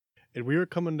And we are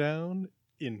coming down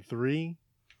in 3,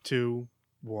 2,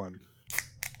 1.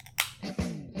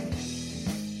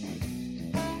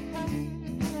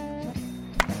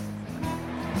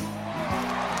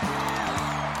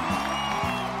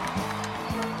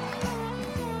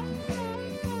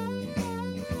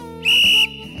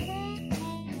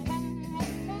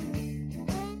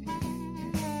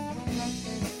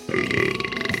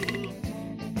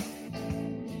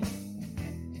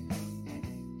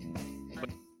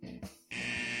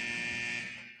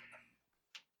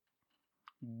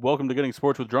 Welcome to Getting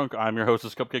Sports with Drunk. I'm your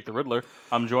hostess, Cupcake the Riddler.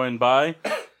 I'm joined by...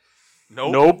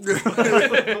 Nope.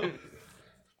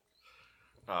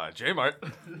 J-Mart.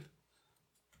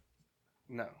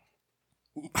 No.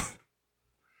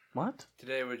 What?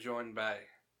 Today we're joined by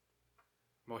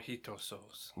Mojito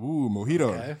Souls. Ooh, Mojito.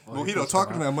 Okay. Mojito,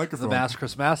 talking to that The microphone. Mass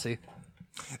Chris Massey.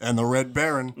 And the Red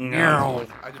Baron.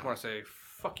 I just want to say,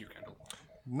 fuck you, Kendall.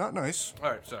 Not nice.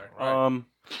 All right, sorry.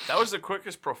 That was the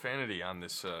quickest profanity on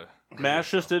this.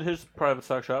 Mash just did his private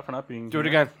stock shot for not being... Do it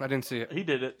again. I didn't see it. He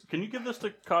did it. Can you give this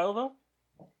to Kyle, though?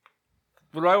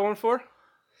 What do I want for?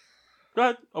 Go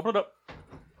ahead. Open it up.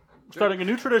 Starting a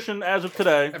new tradition as of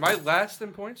today. Am I last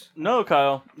in points? No,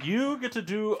 Kyle. You get to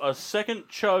do a second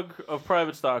chug of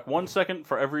private stock. 1 second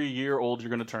for every year old you're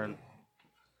going to turn.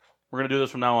 We're going to do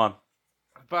this from now on.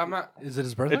 But I'm not. Is it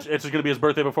his birthday? It's going to be his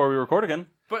birthday before we record again.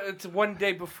 But it's one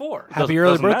day before. Happy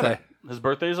early Doesn't birthday. matter. His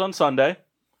birthday's on Sunday.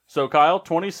 So, Kyle,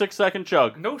 26-second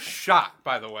chug. No shot,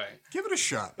 by the way. Give it a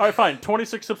shot. All right, fine.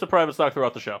 26 sips of private stock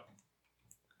throughout the show.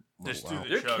 Just do the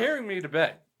You're chug. carrying me to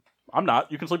bed. I'm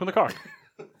not. You can sleep in the car.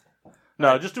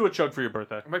 No, just do a chug for your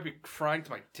birthday. I might be crying to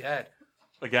my dad.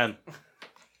 Again.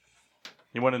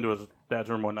 He went into his dad's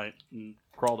room one night and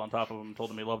crawled on top of him and told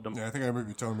him he loved him. Yeah, I think I remember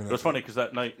you telling me that. It was funny because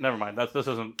that night, never mind. This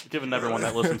isn't, given everyone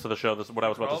that listens to the show, this is what I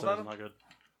was about to say Crawled is on not good.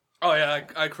 Oh, yeah,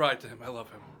 I cried to him. I love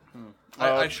him.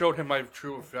 I showed him my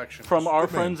true affection. From our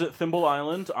Good man. friends at Thimble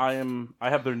Island, I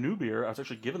have their new beer. I was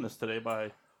actually given this today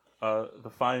by the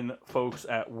fine folks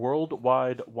at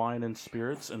Worldwide Wine and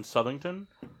Spirits in Southington.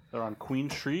 They're on Queen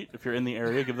Street. If you're in the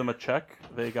area, give them a check.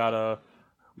 They got a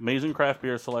amazing craft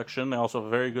beer selection. They also have a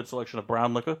very good selection of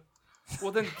brown liquor.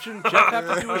 Well, then shouldn't Jeff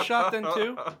have to do a shot then,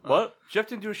 too? What? Jeff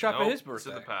didn't do a shot for his It's birthday.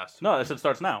 in the past. No, I said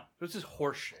starts now. This is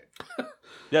horseshit.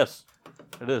 Yes,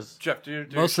 it is. Jeff, do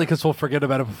Mostly because we'll forget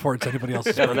about it before it's anybody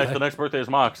else's Yeah, birthday. the next birthday is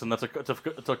Mox, and it's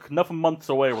enough months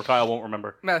away where Kyle won't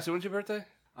remember. Massey, when's your birthday?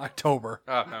 October.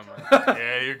 Oh, never mind.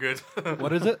 Yeah, you're good.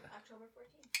 What is it?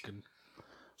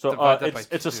 So Divide that by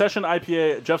it's a 2. session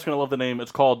IPA. Jeff's gonna love the name.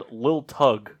 It's called Lil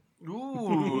Tug.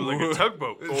 Ooh, like a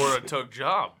tugboat or a tug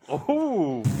job.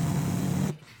 Oh,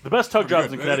 the best tug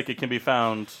jobs in Connecticut can be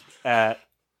found at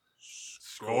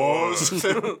Scores.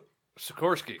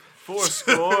 Sikorsky.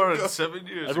 7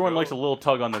 years. everyone ago. likes a little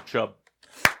tug on their chub.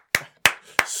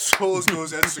 Souls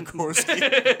goes Ed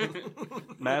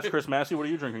Sikorsky. Mass Chris Massey, what are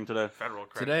you drinking today? Federal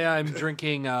credit. Today I'm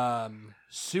drinking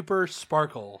Super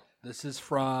Sparkle. This is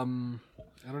from...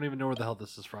 I don't even know where the hell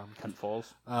this is from. Kent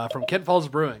Falls From Kent Falls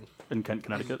Brewing. in Kent,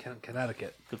 Connecticut.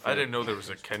 Connecticut. Good for I you. didn't know there was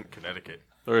a Kent, Connecticut.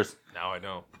 There is. Now I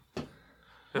know.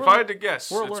 If I had to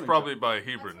guess, we're it's learning probably by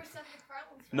Hebron.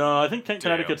 No, I think Kent,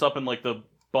 Damn. Connecticut's up in like the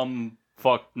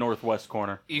bumfuck northwest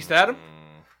corner. East Adam?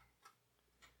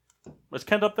 Is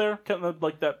Kent up there? Kent,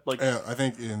 like that, like Yeah, I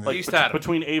think in like East Adam.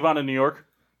 between Avon and New York.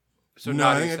 So no,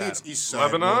 not I think, East it's Adam. East Side,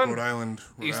 Lebanon? Rhode Island.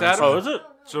 East Island. Adam? Oh, is it?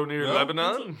 So near No?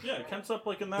 Lebanon? Yeah, Kent's up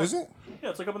like in that. Is it? Yeah,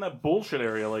 it's like up in that bullshit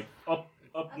area, like up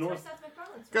north.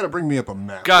 Gotta bring me up a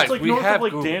map. Guys, It's like we north have of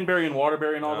like Google. Danbury and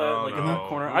Waterbury and all that, No, like in that no.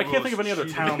 corner. I can't think of any other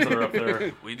Google's towns that are up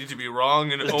there. We need to be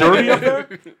wrong and Is Derby up there?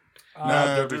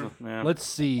 Nah, Derby's, yeah. Let's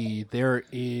see. There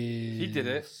is... He did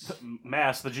it.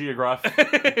 Mass, the geograph.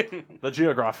 The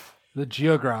geograph. The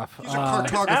Geograph. He's a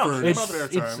cartographer. It's- in spare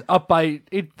It's time. up by...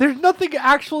 There's nothing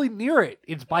actually near it.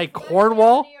 It's by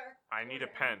Cornwall. I need a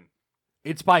pen.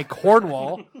 It's by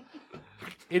Cornwall.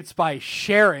 It's by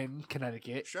Sharon,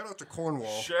 Connecticut. Shout out to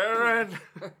Cornwall. Sharon.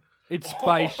 It's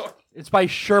by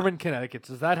Sherman, Connecticut.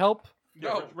 Does that help?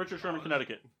 No. Richard Sherman,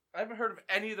 Connecticut. I haven't heard of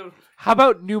any of those. How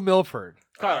about New Milford?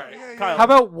 Kyle, Kyle, How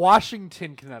about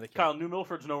Washington, Connecticut? Kyle, New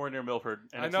Milford's nowhere near Milford,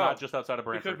 and I it's know. not just outside of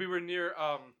Brantford. Because we were near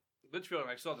Litchfield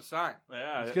and I saw the sign. Yeah,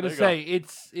 I was there gonna you go. say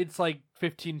it's like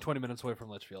 15, 20 minutes away from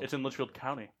Litchfield. It's in Litchfield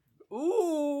County.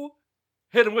 Ooh.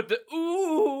 Hit him with the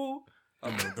ooh. The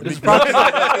It's big- probably-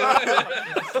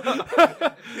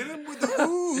 Hit him with the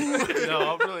ooh.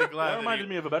 No, I'm really That glad. reminded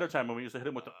me of a better time when we used to hit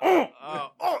him with the.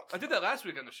 I did that last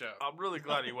week on the show. I'm really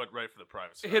glad he went right for the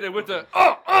private side. Hit it with the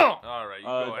All right, you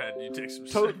Uh, go ahead. You take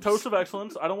some. Toast of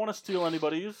excellence. I don't want to steal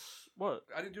anybody's. What?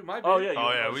 I didn't do my Oh beer. yeah.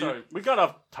 Oh, yeah, sorry. We got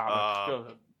off topic. Go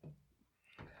ahead.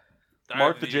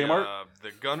 Mark the J Mart.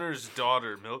 The Gunner's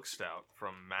Daughter Milk Stout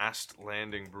from Mast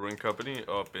Landing Brewing Company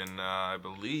up in, I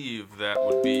believe that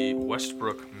would be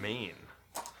Westbrook, Maine.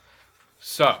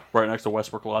 So, Right next to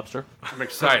Westbrook Lobster. I'm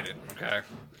excited, okay?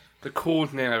 The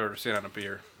coolest name I've ever seen on a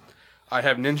beer. I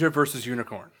have Ninja versus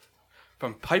Unicorn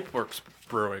from Pipeworks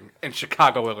Brewing in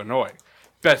Chicago, Illinois.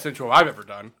 Best intro I've ever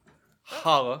done.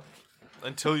 Holla.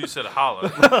 Until you said holla.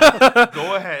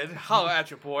 Go ahead. Holla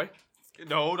at your boy.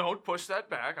 No, don't push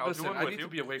that back. I'll Listen, do it I with need you.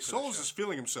 to be awake for Souls this is show.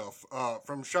 feeling himself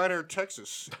from Shiner,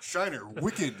 Texas. Shiner,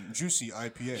 wicked, juicy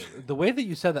IPA. The way that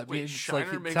you said that Wait, means Shiner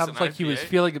like it makes sounds an like he was IPA?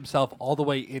 feeling himself all the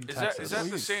way in Is Texas. that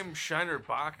the same Shiner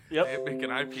Bach? Yep. They make an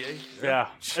IPA? Yeah.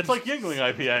 It's like Yingling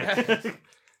IPA.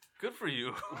 Good for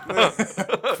you.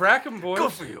 Crack 'em, boys.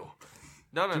 Good for you.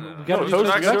 No. We gotta No, do toast, some you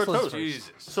gotta excellence toast. first.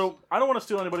 Jesus. So I don't want to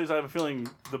steal anybody's. I have a feeling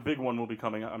the big one will be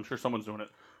coming. I'm sure someone's doing it.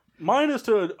 Mine is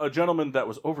to a gentleman that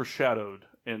was overshadowed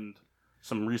in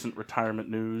some recent retirement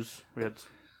news.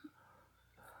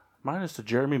 Mine is to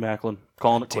Jeremy Macklin,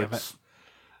 calling it Damn quits.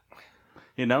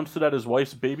 He announced it at his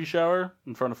wife's baby shower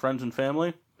in front of friends and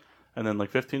family, and then like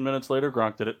 15 minutes later,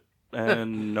 Gronk did it,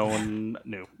 and no one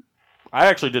knew. I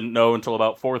actually didn't know until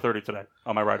about 4:30 today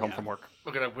on my ride home from work.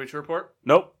 Look at that Bleacher Report.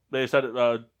 Nope, they said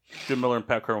it. Jim Miller and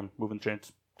Pat Kerwin moving the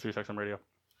chains. SiriusXM Radio,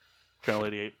 channel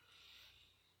 88.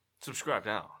 Subscribe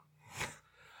now.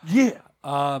 Yeah.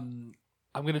 I'm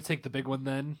gonna take the big one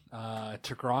then.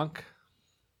 To Gronk,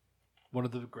 one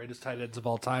of the greatest tight ends of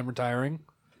all time, retiring.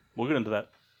 We'll get into that.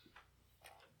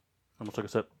 Almost took a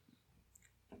sip.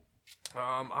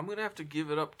 I'm going to have to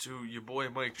give it up to your boy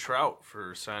Mike Trout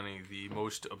for signing the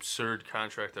most absurd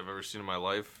contract I've ever seen in my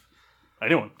life.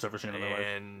 Anyone's ever seen it in their life.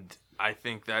 And I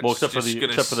think that's Well, except for just the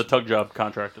gonna except for the tug job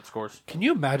contract at Scores. Can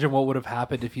you imagine what would have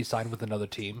happened if he signed with another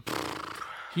team?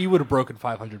 He would have broken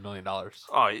 $500 million. Oh,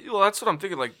 well, that's what I'm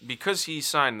thinking. Like, because he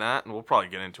signed that, and we'll probably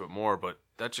get into it more, but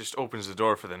that just opens the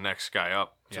door for the next guy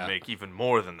up to Yeah. make even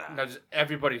more than that. Now, just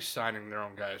everybody's signing their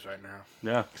own guys right now.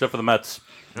 Yeah, except for the Mets.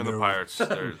 And the Pirates,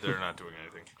 they're not doing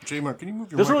anything. J-Mark, can you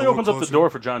move your This mic really a little opens up the closer? door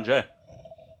for John Jay.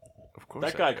 Of course,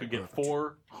 That guy could get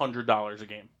 $400 a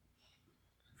game.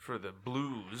 for the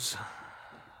Blues.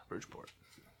 Bridgeport.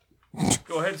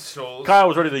 Go ahead, Souls. Kyle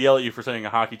was ready to yell at you for saying a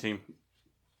hockey team.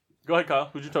 Go ahead, Kyle.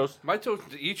 Who'd you toast? My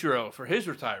toast to Ichiro for his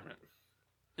retirement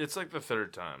It's like the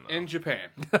third time, though. in Japan.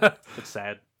 It's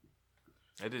sad.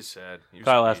 It is sad.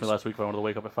 Kyle asked me last week if I wanted to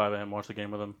wake up at 5 a.m. and watch the game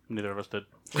with him. Neither of us did.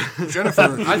 Jennifer,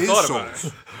 I it is thought about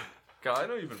Souls. Kyle, I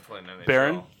know you've been playing NHL.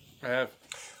 Baron? I have.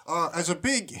 As a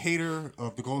big hater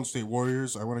of the Golden State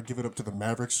Warriors, I want to give it up to the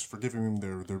Mavericks for giving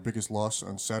them their biggest loss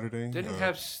on Saturday. Didn't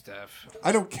have Steph.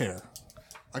 I don't care.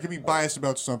 I could be biased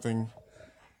about something,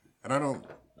 and I don't.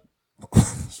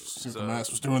 See what the mask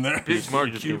was doing there. Big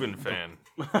Mark Cuban fan.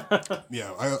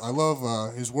 Yeah, I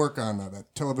love his work on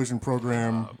that television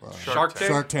program. Shark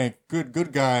Tank? Shark Tank.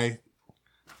 Good guy.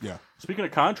 Yeah. Speaking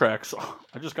of contracts,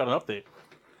 I just got an update.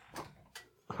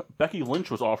 Becky Lynch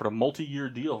was offered a multi-year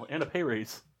deal and a pay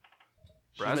raise.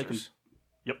 She's making- Brazzers.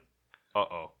 Yep.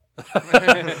 Uh-oh.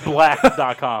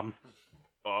 Black.com.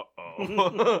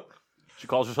 Uh-oh. She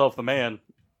calls herself the man.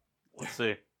 Let's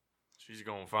see. She's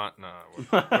going fine. No,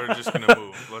 we're just going to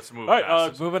move. Let's move All right,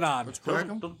 past it. Moving on. Let's crack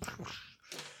 'em.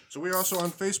 So we're also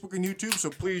on Facebook and YouTube, so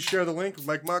please share the link.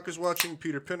 Mike Mock is watching.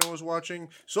 Peter Pino is watching.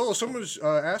 So someone's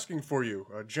asking for you.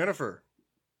 Jennifer.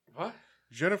 What?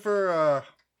 Jennifer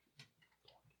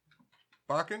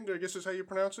Bakken, I guess is how you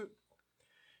pronounce it.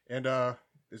 And the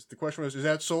question was, is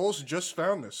that Souls? Just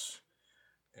found this.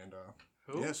 And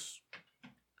Who? yes.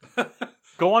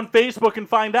 Go on Facebook and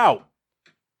find out.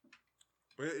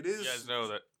 But it You is. guys know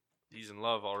that he's in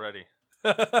love already.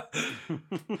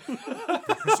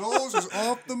 Souls is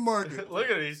off the market. Look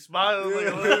at it. He's smiling.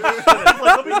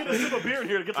 Let me get a sip of beer in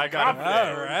here to get some I got it.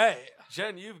 confidence. All right.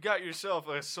 Jen, you've got yourself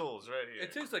a Souls right here.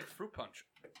 It tastes like fruit punch.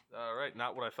 All right,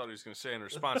 not what I thought he was going to say in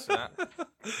response to that.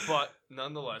 But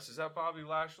nonetheless, is that Bobby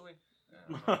Lashley?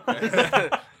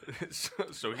 Yeah.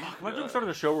 so he. Imagine we started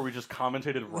a show where we just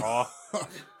commentated Raw.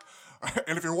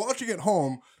 And if you're watching at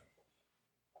home,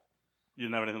 You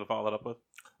didn't have anything to follow that up with?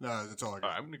 no, that's all I All got.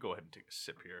 right, I'm going to go ahead and take a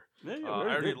sip here. Yeah, yeah. I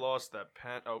already lost that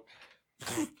pen. Oh,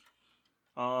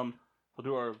 We'll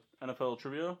do our NFL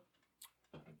trivia.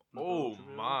 oh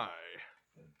my.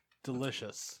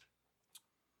 Delicious.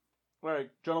 All right,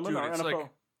 gentlemen, Dude, our it's NFL. like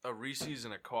a Reese's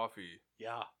and a coffee.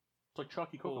 Yeah. It's like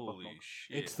Chucky Cocoa Puff Holy Milk.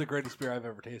 shit. It's the greatest beer I've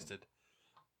ever tasted.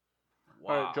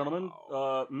 All right, gentlemen.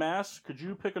 Mass, could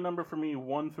you pick a number for me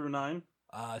 1 through 9?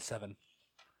 7.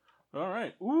 All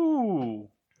right. Ooh.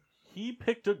 He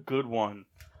picked a good one.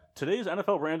 Today's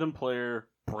NFL random player,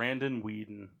 Brandon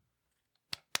Whedon.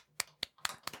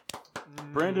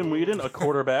 Brandon Whedon, a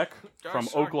quarterback from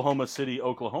sorry. Oklahoma City,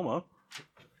 Oklahoma,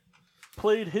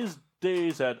 played his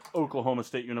days at Oklahoma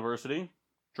State University,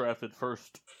 drafted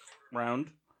first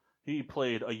round. He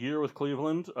played a year with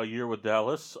Cleveland, a year with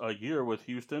Dallas, a year with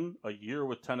Houston, a year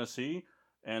with Tennessee,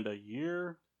 and a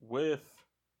year with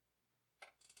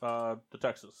the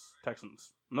Texans.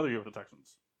 Another year with the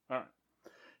Texans. All right.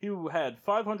 He had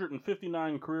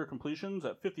 559 career completions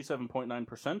at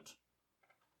 57.9%.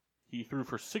 He threw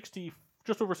for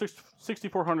just over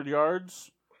 6,400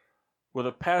 yards with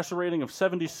a passer rating of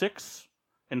 76.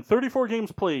 In 34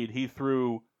 games played, he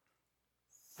threw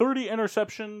 30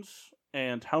 interceptions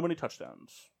and how many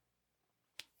touchdowns?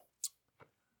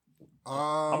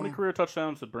 How many career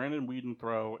touchdowns did Brandon Whedon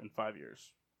throw in 5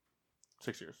 years?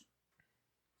 6 years.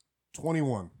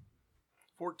 21.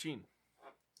 14.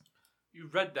 You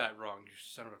read that wrong, you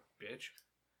son of a bitch.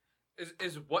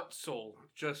 Is what soul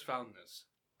just found this?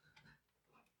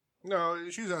 No,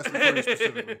 she's asking pretty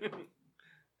specifically.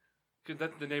 Because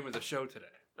that's the name of the show today.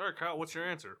 All right, Kyle, what's your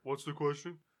answer? What's the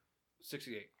question?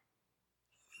 68.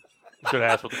 Should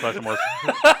have asked what the question was.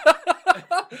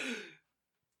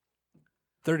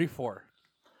 34.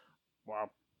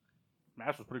 Wow.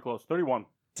 Mass was pretty close. 31.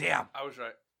 Damn. I was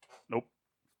right. Nope.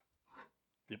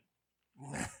 Yep.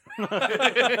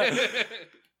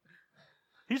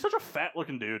 He's such a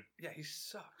fat-looking dude. Yeah, he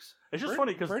sucks. It's just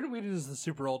funny because Brandon Whedon is the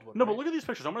super old one. no, right? but look at these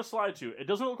pictures. I'm gonna slide to you. It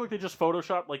doesn't look like they just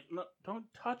photoshopped. Like, no, don't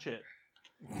touch it.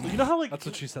 You know how like That's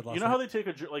what she said last You know how night. they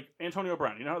take like Antonio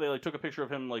Brown. You know how they like took a picture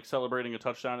of him like celebrating a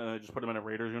touchdown and they just put him in a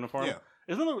Raiders uniform. Yeah.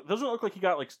 Doesn't it look like he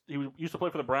got like he used to play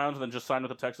for the Browns and then just signed with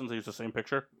the Texans? They used the same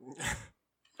picture.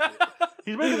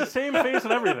 He's making the same face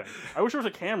and everything. I wish there was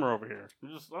a camera over here. I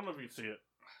don't know if you can see it,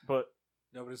 but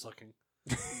Nobody's looking.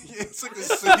 It's like the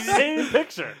same. same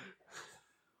picture.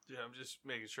 Yeah, I'm just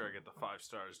making sure I get the 5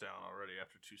 stars down already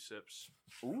after 2 sips.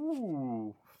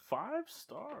 Ooh, 5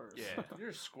 stars. Yeah. You're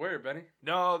a square, Benny.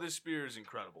 No, this beer is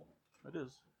incredible. It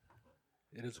is.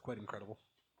 It is quite incredible.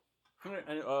 All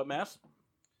right, Mass.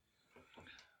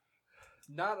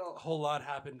 Not a whole lot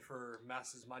happened for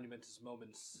Mass's monumentous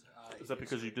moments. Is that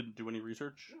because you didn't do any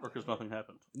research, or because nothing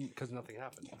happened? Because nothing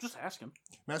happened. Just ask him.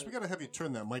 Mass, we gotta have you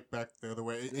turn that mic back the other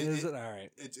way. Is it? All right.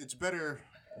 It's better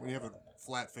when you have a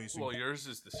flat facing. Well, yours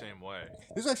is the same way.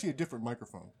 This is actually a different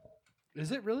microphone.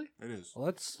 Is it really? It is. Well,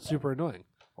 that's super annoying.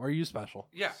 Or are you special?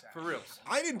 Yeah, for real.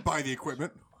 I didn't buy the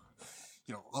equipment.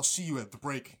 I'll see you at the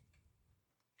break.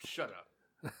 Shut up.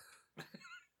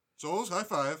 Souls, high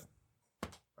five.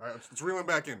 All right, let's reel him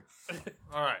back in.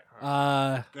 All right.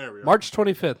 There we are. March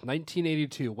 25th,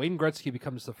 1982. Wayne Gretzky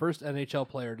becomes the first NHL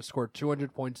player to score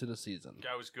 200 points in a season.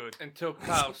 Guy was good. Until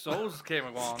Kyle Souls came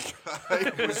along.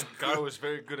 Guy was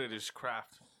very good at his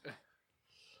craft.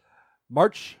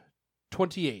 March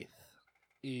 28th,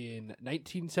 in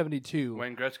 1972,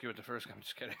 Wayne Gretzky was the first guy. I'm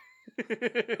just kidding.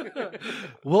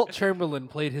 Wilt Chamberlain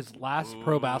played his last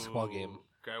pro basketball game.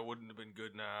 Guy wouldn't have been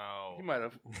good now. He might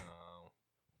have. No,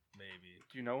 maybe.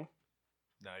 Do you know him?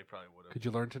 No, he probably would have. Could you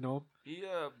learn to know him? He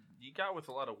got with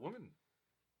a lot of women.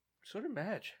 So did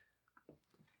Madge.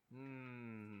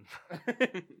 Imagine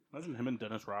him and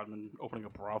Dennis Rodman opening a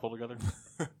brothel together.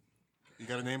 You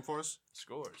got a name for us?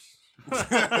 Scores.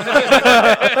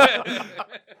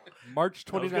 March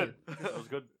That was 29th. good. That was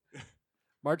good.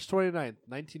 March 29th,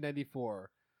 1994.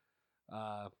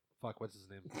 What's his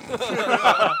name?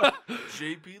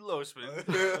 J.P.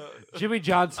 Losman. Jimmy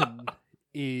Johnson.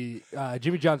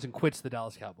 Jimmy Johnson quits the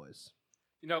Dallas Cowboys.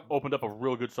 You know, Opened up a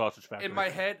real good sausage factory. in my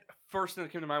head, first thing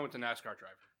that came to mind was the NASCAR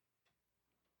driver.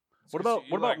 What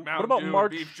about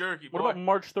March? beef jerky? What about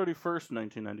March 31st,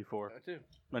 1994? That too.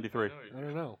 93. I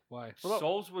don't know. Why?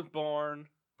 Souls was born,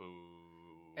 Boo.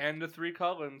 and the 3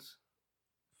 Cullens.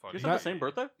 You guys have the same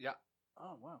birthday? Yeah.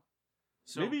 Oh wow.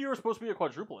 So, Maybe you were supposed to be a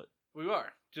quadruplet. We are.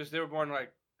 Just they were born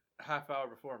like half hour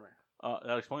before me.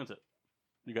 That explains it.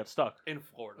 You got stuck. In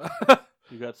Florida.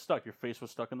 You got stuck. Your face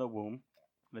was stuck in the womb.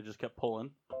 And they just kept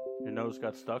pulling. Your nose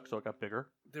got stuck, so it got bigger.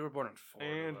 They were born in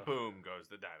Florida. and though. boom goes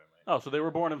the dynamite. Oh, so they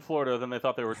were born in Florida, then they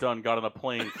thought they were done, got on a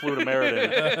plane, flew to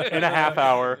Meriden in a half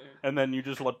hour, and then you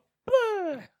just let...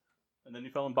 And then you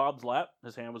fell in Bob's lap.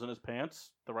 His hand was in his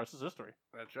pants. The rest is history.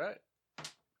 That's right.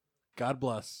 God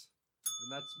bless.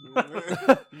 And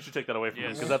that's You should take that away from me,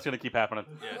 Yes. because that's going to keep happening.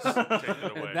 Yes, take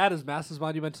it away. and that is Mass's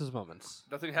monumentous moments.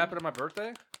 Nothing happened on my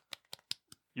birthday?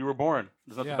 You were born.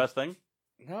 Isn't that Yeah. the best thing?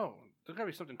 No. There's gotta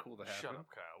be something cool to happen. Shut up,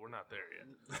 Kyle. We're not there yet.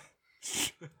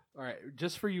 All right,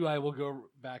 just for you, I will go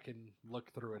back and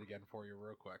look through it again for you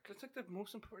real quick. It's like the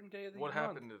most important day of the What year.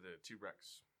 happened to the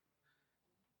T-Rex?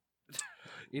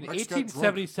 In Rex got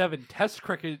 1877, Test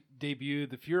cricket debuted.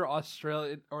 The feared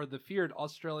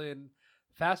Australian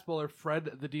Fast bowler Fred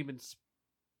the Demon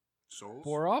Souls?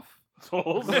 Sporoff.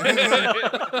 Souls.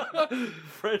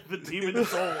 Fred the Demon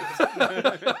Souls.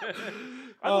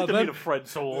 I'd like to meet a Fred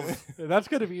Souls. That's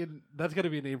gonna be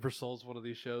a name for Souls. One of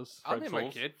these shows. I'll Fred name my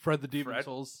Souls? kid. Fred the Demon Fred.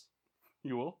 Souls.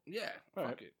 You will? Yeah, All fuck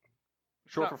right. it.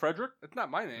 Short No. for Frederick? It's not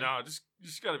my name. No, just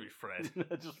gotta be Fred.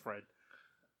 Just Fred.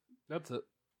 That's it.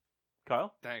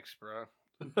 Kyle? Thanks, bro.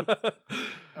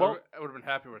 Well, I would have been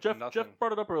happy with Jeff nothing.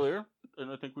 brought it up earlier,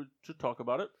 and I think we should talk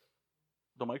about it.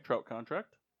 The Mike Trout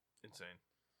contract. Insane.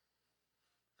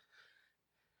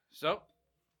 So,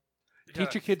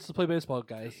 Teach your kids to play baseball,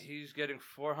 guys. he's getting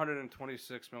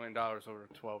 $426 million over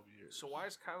 12 years. So why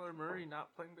is Kyler Murray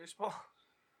not playing baseball?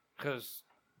 Because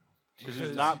Because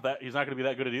he's not going to be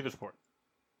that good at either sport.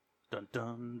 Dun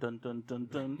dun dun dun dun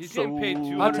dun. He's getting paid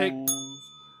Souls. I'll take- All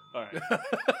right.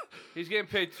 he's getting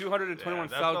paid Yeah, that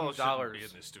fellow shouldn't be in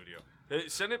 $221,000. this studio.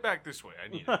 Send it back this way. I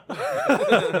need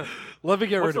it. Let me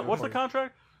get rid of it. What's the for you.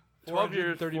 contract? 12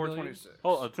 years, 430 million? 426.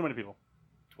 Oh, too many people.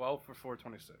 12 for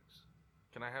 426.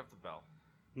 Can I have the bell?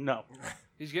 No.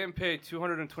 He's getting paid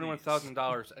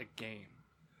 $221,000 a game.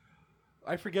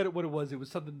 I forget what it was. It was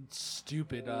something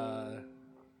stupid.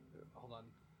 Hold on.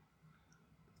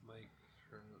 Mike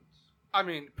Trout. I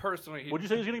mean, personally, What'd you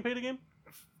say he's getting paid a game?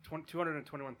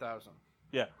 221,000.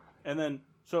 Yeah. And then,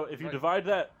 so if you Right. divide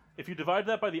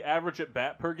that by the average at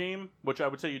bat per game, which I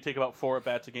would say you take about 4 at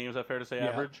bats a game, is that fair to say Yeah.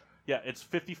 average? Yeah, it's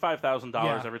 $55,000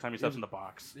 Yeah. every time he steps in the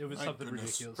box It was My something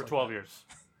goodness. ridiculous. for like 12 that. years.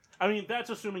 I mean, that's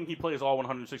assuming he plays all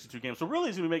 162 games. So really,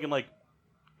 he's going to be making like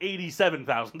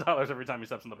 $87,000 every time he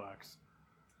steps in the box.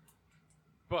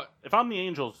 But If I'm the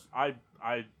Angels, I'm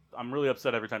really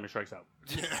upset every time he strikes out.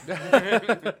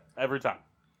 Every time.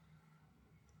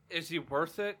 is he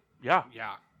worth it? Yeah.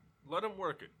 Yeah. Let him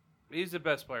work it. He's the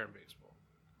best player in baseball.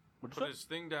 What'd Put you say? his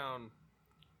thing down,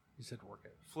 He said work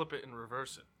it. flip it, and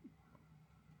reverse it.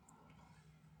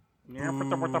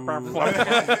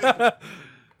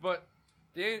 But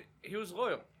he was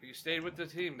loyal. He stayed with the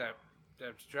team that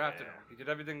drafted him. He did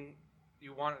everything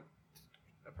you want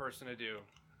a person to do.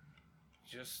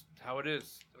 Just how it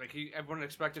is. Like everyone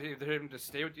expected either him to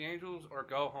stay with the Angels or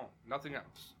go home. Nothing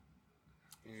else.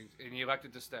 And he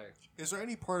elected to stay. Is there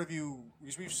any part of you,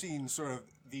 because we've seen sort of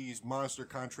these monster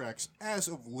contracts as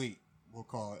of late, we'll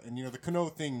call it, and the Cano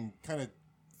thing kind of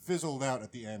fizzled out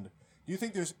at the end. Do you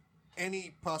think there's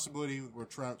any possibility where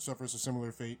Trout suffers a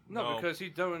similar fate? No, No. because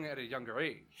he's doing it at a younger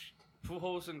age.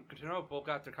 Pujols and Cano both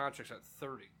got their contracts at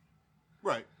 30.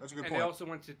 Right, that's a good And point. they also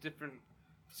went to different.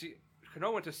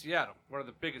 Cano went to Seattle, one of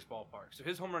the biggest ballparks, so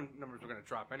his home run numbers were going to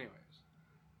drop anyways.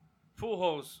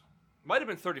 Pujols might have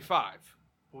been 35,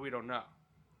 but we don't know.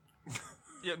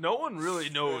 Yeah, no one really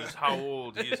knows how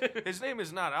old he is. His name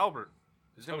is not Albert.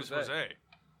 His name is Jose. Jose.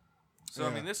 So, I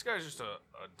Yeah. mean, this guy's just a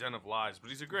den of lies, but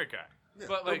he's a great guy. But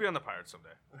He'll like, be on the Pirates someday.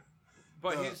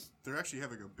 but he's They're actually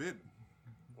having a bid.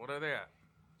 What are they at?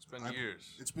 It's been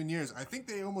years. It's been years. I think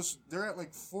they're at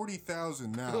like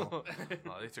 40,000 now. Oh,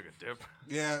 they took a dip.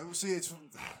 Yeah, see,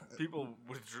 People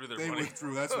withdrew their they money.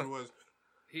 withdrew. That's what it was.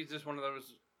 he's just one of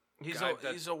those. He's guy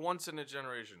that- he's a once in a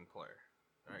generation player.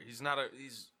 All right, he's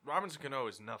Robinson Cano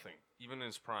is nothing, even in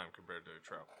his prime compared to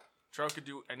Trout. Trout could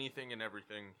do anything and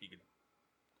everything. He could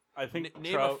I think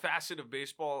name Trout, a facet of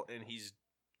baseball, and he's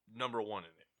number one in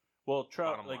it. well,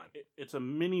 Trout, bottom like line. it's a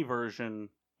mini version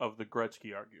of the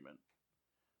Gretzky argument.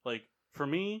 Like for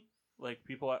me, like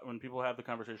when people have the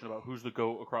conversation about who's the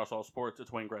GOAT across all sports,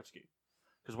 it's Wayne Gretzky,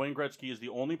 because Wayne Gretzky is the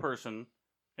only person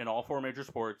in all 4 major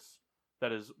sports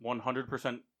that is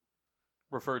 100%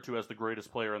 referred to as the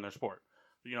greatest player in their sport.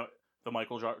 The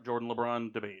Michael Jordan,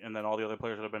 LeBron debate, and then all the other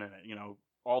players that have been in it.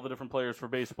 All the different players for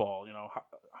baseball.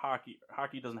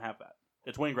 Hockey doesn't have that.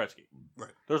 It's Wayne Gretzky.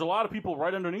 Right. There's a lot of people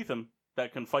right underneath him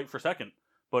that can fight for second,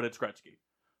 but it's Gretzky.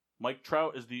 Mike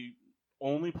Trout is the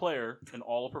only player in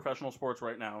all of professional sports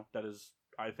right now that is,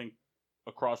 I think,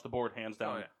 across the board, hands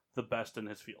down, Oh, yeah. the best in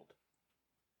his field.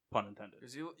 Pun intended.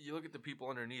 Because you look at the people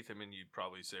underneath him, and you'd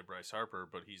probably say Bryce Harper,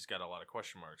 but he's got a lot of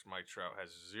question marks. Mike Trout has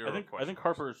zero. I think question marks.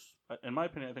 Harper's, in my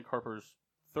opinion, I think Harper's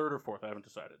third or fourth. I haven't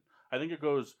decided. I think it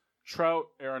goes Trout,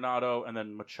 Arenado, and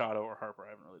then Machado or Harper. I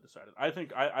haven't really decided. I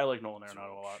think I like Nolan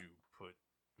Arenado a lot. You put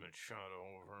Machado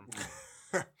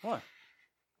over him. What?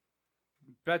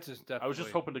 Betts is definitely. I was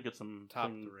just hoping to get some top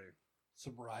some 3.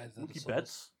 Some rise in the Mookie souls.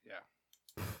 Betts.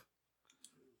 Yeah.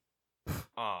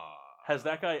 Has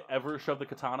that guy ever shoved the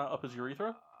katana up his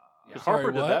urethra? Because Sorry,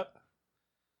 Harper did what? that.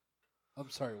 I'm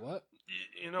sorry, what?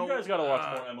 You know, You guys got to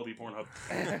watch more MLB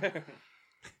Pornhub.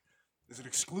 It's an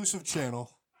exclusive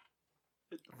channel.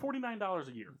 $49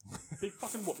 a year. Big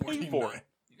fucking what? Pay for it.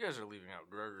 You guys are leaving out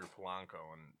Gregory Polanco,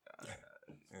 and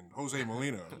And Jose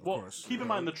Molina, of Well, course. keep in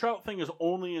mind the Trout thing is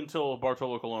only until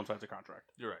Bartolo Colon signs a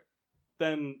contract. You're right.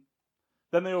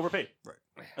 Then they overpaid. Right.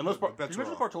 Unless The bets can you imagine are if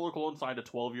off. Bartolo Colon signed a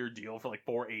 12-year deal for like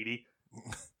 $480?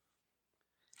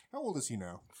 How old is he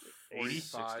now? 80?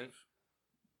 45.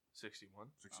 61.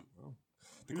 60. Oh.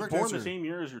 He was born the same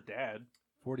year as your dad.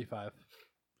 45.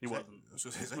 He wasn't.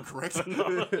 Is that correct?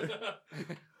 No.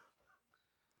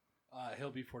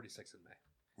 He'll be 46 in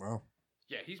May. Wow.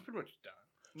 Yeah, he's pretty much done.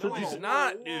 So No, do he's you-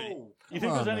 not, Whoa. dude. You Come think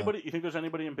there's on, anybody? You think there's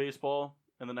anybody in baseball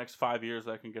in the next 5 years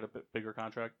that can get a bit bigger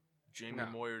contract? Jamie No.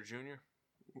 Moyer Jr.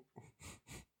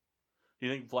 Do you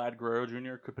think Vlad Guerrero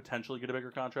Jr. could potentially get a bigger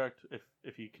contract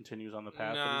if he continues on the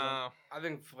path? that he's on? No, I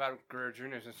think Vlad Guerrero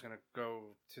Jr. is just going to go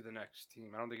to the next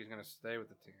team. I don't think he's going to stay with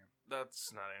the team.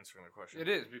 that's not answering the question. It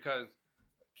is because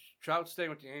Trout staying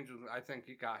with the Angels, I think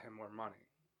he got him more money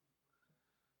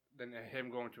than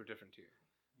him going to a different team.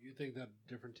 You think that a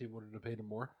different team would have paid him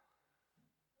more?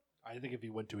 I think if he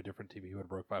went to a different team, he would have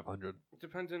broke 500. It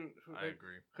depends on who I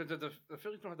agree. because the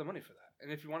Phillies don't have the money for that.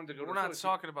 And if you wanted to go, We're to not the Phillies,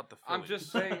 talking about the Phillies. I'm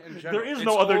just saying in general. There is It's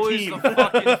no other always team. the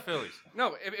fucking Phillies.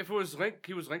 No, if it was linked,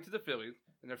 he was linked to the Phillies,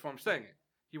 and therefore I'm saying it.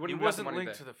 He He wouldn't have wasn't the money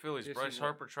linked there. to the Phillies. Yes, Bryce he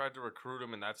Harper tried to recruit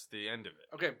him, and that's the end of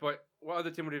it. Okay, but what other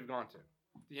team would he have gone to?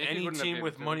 The Yankees Any wouldn't have team been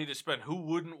with able to. money to spend, who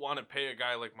wouldn't want to pay a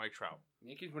guy like Mike Trout?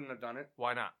 Yankees wouldn't have done it.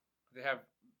 Why not? They have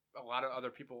a lot of other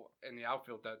people in the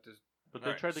outfield that just. But they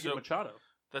Alright, tried to get so- Machado.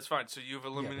 That's fine. So you've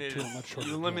eliminated two much shorter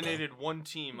you than eliminated one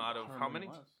team out of how many?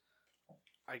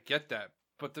 I get that,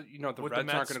 but the Would the Reds aren't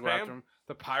Mets going to go spam? after him.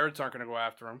 The Pirates aren't going to go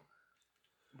after him.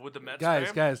 Would the Mets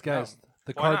Guys, spam? guys.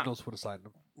 The Why not? Cardinals would have signed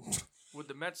him. Would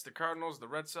the Mets, the Cardinals, the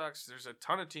Red Sox? There's a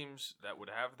ton of teams that would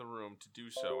have the room to do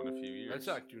so in a few years. Red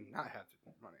Sox do not have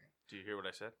the money. Do you hear what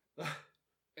I said?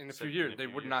 In a Said few in years, a they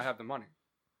few would years. not have the money.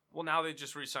 Well, now they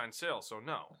just re-signed Sale, so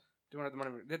no. They don't have the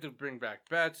money. They have to bring back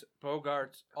Betts,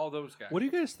 Bogarts, all those guys. What do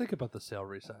you guys think about the Sale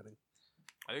re-signing?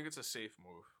 I think it's a safe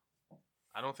move.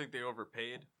 I don't think they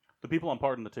overpaid. The people on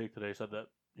Pardon the Take today said that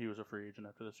he was a free agent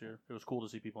after this year. It was cool to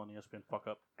see people on ESPN fuck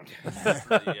up.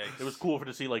 It was cool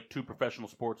to see like two professional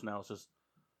sports analysts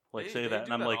like They- say they that,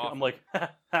 do and I'm that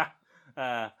like,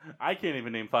 I can't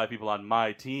even name 5 people on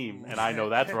my team, and I know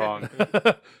that's wrong.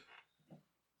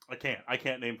 I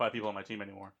can't name 5 people on my team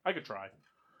anymore. I could try.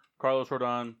 Carlos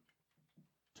Rodon,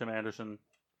 Tim Anderson,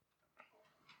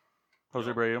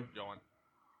 Jose Abreu, Going.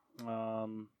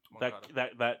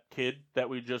 that kid that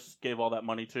we just gave all that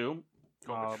money to,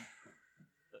 Kopech.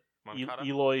 Moncada?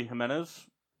 Eloy Jimenez.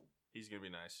 He's going to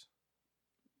be nice.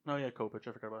 Oh yeah, Kopech.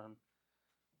 I forgot about him.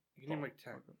 You can name like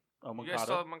 10. Oh, You guys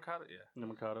still Moncada. have Moncada? Yeah.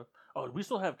 Moncada. Oh, we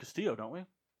still have Castillo, don't we?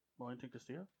 Wellington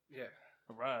Castillo. Yeah.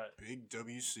 All right. Big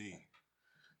WC.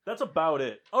 That's about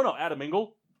it. Oh no, Adam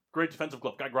Engel, great defensive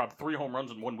glove. Guy grabbed 3 home runs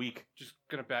in 1 week. Just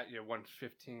going to bat you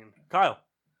 115. Kyle,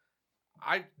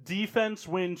 I defense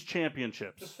wins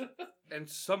championships. And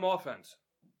some offense.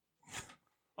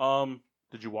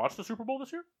 Did you watch the Super Bowl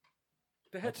this year?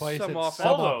 They had That's why he some said offense.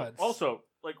 some. offense. Also,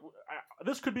 like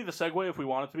this could be the segue if we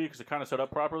want it to be because it kind of set up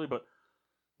properly. But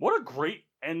what a great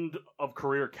end of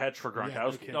career catch for Yeah, no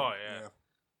Gronkowski. kidding. Oh, yeah.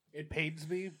 It pains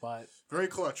me, but Very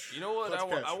clutch. You know what? Clutch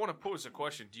catch. I want to pose a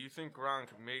question. Do you think Gronk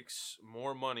makes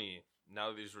more money now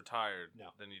that he's retired No.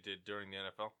 than he did during the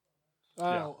NFL?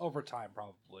 over time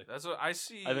probably. That's what I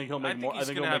see. I think he'll make more- I He's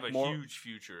think gonna he'll have make a more- huge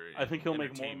future. I think he'll in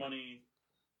make more entertainment. money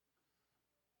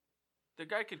The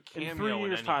guy could cameo in 3 years'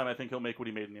 anything. time. I think he'll make what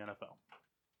he made in the NFL.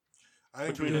 I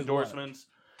think Between we- endorsements,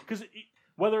 because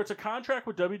whether it's a contract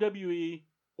with WWE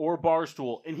or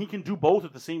Barstool, and he can do both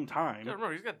at the same time. Yeah,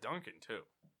 remember, he's got Dunkin' too,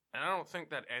 and I don't think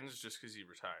that ends just because he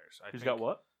retires. He's got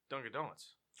what? Dunkin'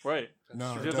 Donuts. Right.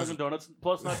 No, He's it got Dunkin' doesn't. Donuts.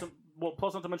 Plus not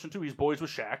to mention too, he's boys with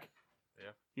Shaq.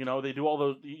 Yeah. You know, they do all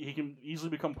those. He can easily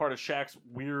become part of Shaq's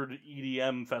weird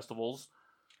EDM festivals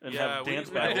and have dance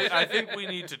battles. I think we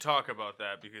need to talk about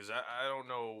that because I don't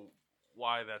know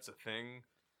why that's a thing.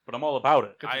 But I'm all about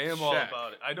it. I it's am all Shaq.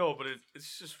 about it. I know, but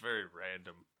it's just very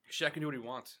random. Shaq can do what he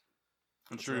wants.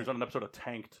 I'm sure he was on an episode of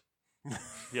Tanked.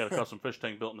 He had a custom fish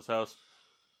tank built in his house,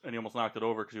 and he almost knocked it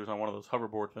over because he was on one of those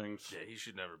hoverboard things. Yeah, he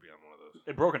should never be on one of those.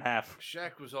 It broke in half.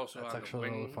 Shaq was also That's on the actually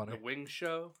really funny. wing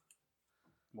show.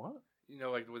 What? You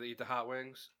know, like where they eat the hot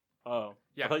wings. Oh,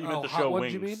 Yeah. I thought you meant Oh, the Hot show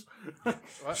Ones, Wings. you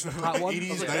What? Hot one?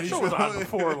 80s, That That 90s show was on show.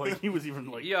 before. Like he was even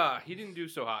like. Yeah, he didn't do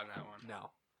so hot in that one. No.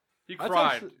 He That's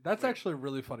cried. actually, that's actually a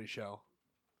really funny show.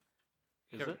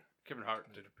 Is Kevin, it? Kevin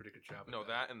Hart did a pretty good job. No, at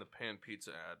that and the pan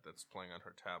pizza ad that's playing on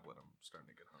her tablet. I'm starting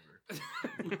to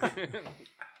get hungry. that.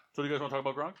 So do you guys want to talk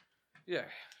about Gronk? Yeah,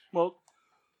 Well,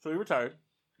 so he retired,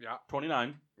 yeah,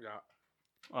 29.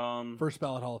 yeah. First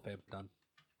ballot Hall of Fame done.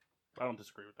 I don't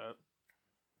disagree with that.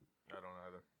 I don't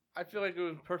either. I feel like it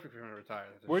was perfect for him to retire.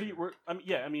 Where do you?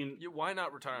 I mean, Why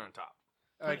not retire on top?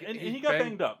 Like, and he got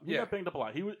banged up. He yeah. got banged up a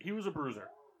lot. He was a bruiser.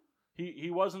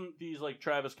 He wasn't these like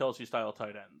Travis Kelce style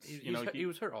tight ends. He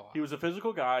was hurt a lot. He was a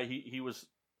physical guy. He was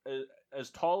as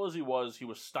tall as he was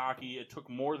stocky. It took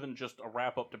more than just a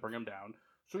wrap up to bring him down.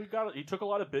 So he took a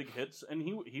lot of big hits, and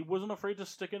he wasn't afraid to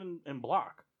stick in and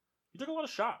block. He took a lot of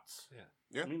shots.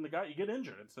 Yeah. I mean, the guy, you get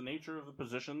injured. It's the nature of the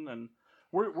position. And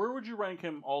where would you rank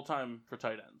him all time for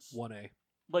tight ends? 1A.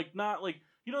 Like, not like,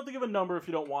 you don't have to give a number if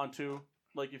you don't want to.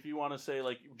 Like, if you want to say,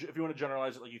 like, if you want to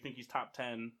generalize it, like, you think he's top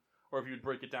 10, or if you would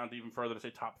break it down to even further to say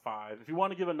top 5. If you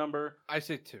want to give a number, I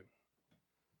say 2.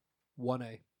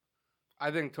 1A.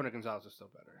 I think Tony Gonzalez is still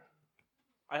better.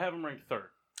 I have him ranked 3rd.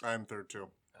 I'm third too.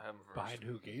 I have him first. Behind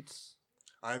who, Gates?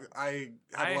 I have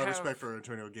a lot of respect for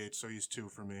Antonio Gates, so he's 2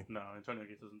 for me. No, Antonio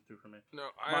Gates isn't 2 for me. No,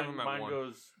 I have him at Mine 1.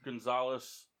 goes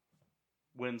Gonzalez,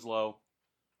 Winslow,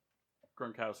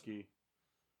 Gronkowski,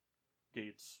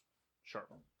 Gates,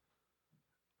 Sharp.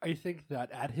 I think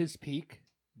that at his peak,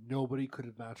 nobody could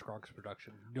have matched Gronk's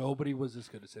production. Nobody was as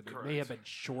good as him. It may have been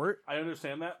short. I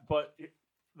understand that, but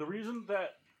the reason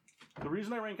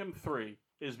I rank him 3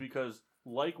 is because,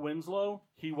 like Winslow,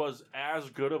 he was as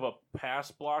good of a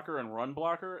pass blocker and run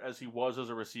blocker as he was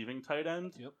as a receiving tight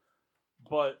end. Yep.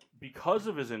 But because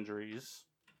of his injuries,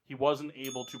 he wasn't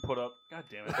able to put up. God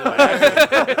damn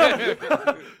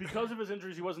it! Because of his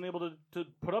injuries, he wasn't able to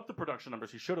put up the production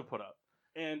numbers he should have put up.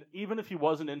 And even if he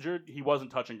wasn't injured, he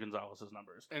wasn't touching Gonzalez's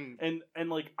numbers. And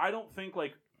like I don't think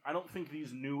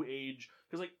these new age,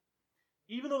 because like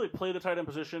even though they play the tight end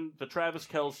position, the Travis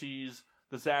Kelce's,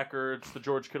 the Zach Ertz, the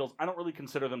George Kittles, I don't really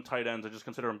consider them tight ends. I just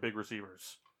consider them big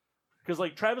receivers. Because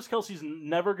like Travis Kelce's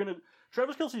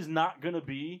not gonna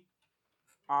be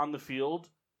on the field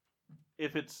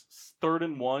if it's 3rd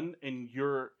and 1 and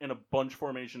you're in a bunch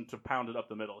formation to pound it up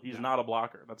the middle. He's not a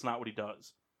blocker. That's not what he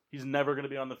does. He's never going to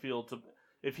be on the field to.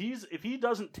 If he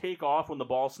doesn't take off when the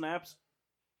ball snaps,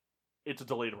 it's a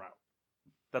delayed route.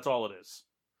 That's all it is.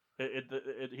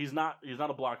 He's not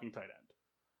a blocking tight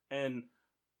end, and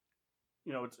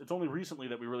you know it's only recently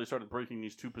that we really started breaking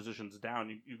these 2 positions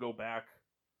down. You go back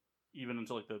even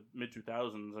until like the mid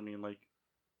 2000s. I mean, like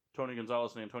Tony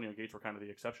Gonzalez and Antonio Gates were kind of the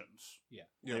exceptions. Yeah.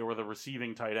 They were the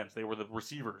receiving tight ends. They were the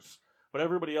receivers, but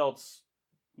everybody else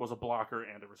was a blocker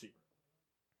and a receiver.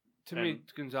 To me,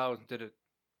 Gonzalez did it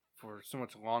for so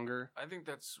much longer. I think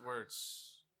that's where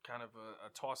it's kind of a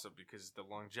toss-up because the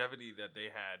longevity that they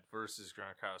had versus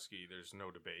Gronkowski, there's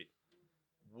no debate.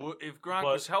 If Gronk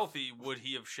was healthy, would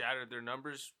he have shattered their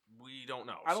numbers? We don't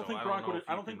know. I don't think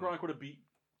Gronk would have beat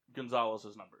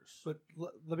Gonzalez's numbers. But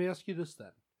let me ask you this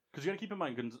then. Because you got to keep in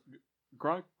mind,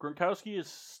 Gronkowski is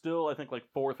still, I think, like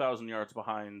 4,000 yards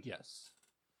behind. Yes.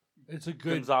 It's a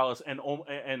good Gonzalez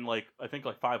and like I think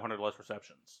like 500 less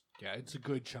receptions. Yeah, it's a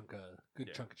good chunk of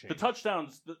change. The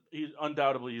touchdowns,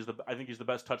 I think he's the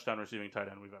best touchdown receiving tight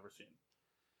end we've ever seen,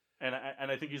 and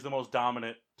I think he's the most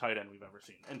dominant tight end we've ever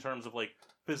seen in terms of like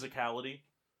physicality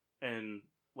and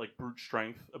like brute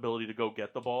strength, ability to go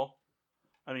get the ball.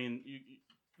 I mean,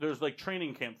 there's like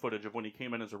training camp footage of when he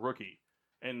came in as a rookie,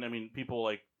 and I mean people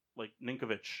like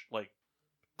Ninkovich like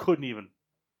couldn't even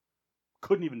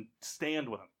stand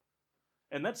with him.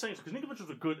 And that's saying because Ninkovich was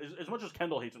a good, as much as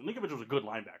Kendall hates him, Ninkovich was a good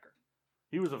linebacker.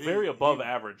 He was a very above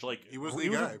average. Like he was the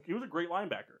guy. He was a great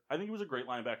linebacker. I think he was a great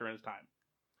linebacker in his time,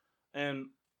 and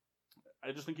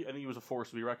I think he was a force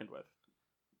to be reckoned with.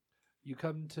 You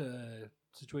come to a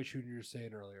situation you were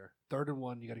saying earlier. 3rd and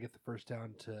 1, you got to get the first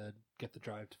down to get the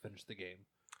drive to finish the game.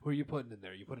 Who are you putting in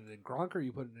there? You putting in Gronk or are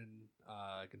you putting in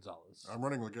Gonzalez? I'm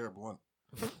running LeGarrette Blunt.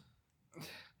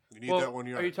 You need that one.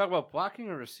 Are you talking about blocking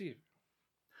or receiving?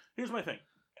 Here's my thing.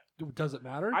 Does it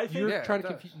matter? I think you're trying to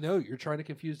confuse. No, you're trying to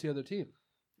confuse the other team.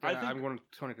 I'm going to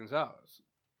Tony Gonzalez.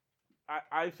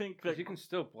 I think that you can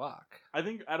still block. I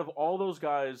think out of all those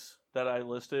guys that I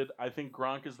listed, I think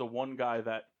Gronk is the one guy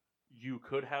that you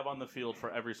could have on the field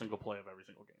for every single play of every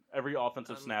single game, every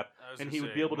offensive snap, and he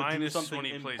would be able to do something when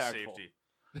he plays impactful. safety.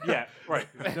 Yeah, right.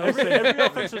 every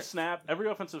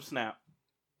offensive snap,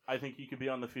 I think he could be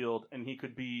on the field, and he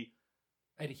could be.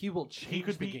 And he will change. He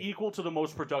could be equal to the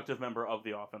most productive member of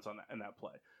the offense in that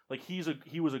play. Like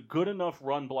he was a good enough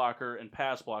run blocker and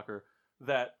pass blocker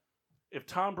that if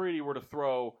Tom Brady were to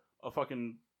throw a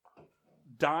fucking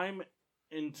dime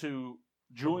into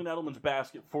Julian Edelman's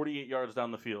basket 48 yards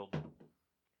down the field,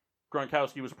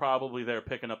 Gronkowski was probably there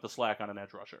picking up the slack on an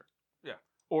edge rusher. Yeah.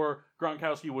 Or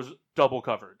Gronkowski was double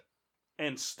covered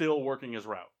and still working his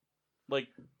route. Like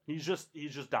he's just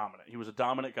dominant. He was a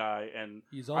dominant guy, and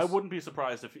I wouldn't be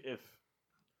surprised if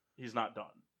he's not done.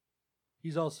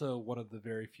 He's also one of the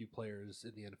very few players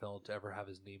in the NFL to ever have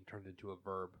his name turned into a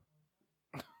verb.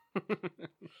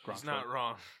 He's not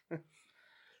wrong.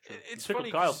 It's Pickle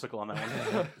funny. Kyle's 'cause- pickle on that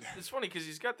one. It's funny because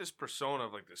he's got this persona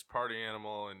of like this party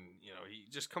animal, and he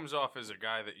just comes off as a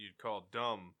guy that you'd call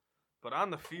dumb. But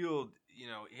on the field, he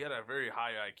had a very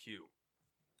high IQ.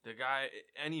 The guy,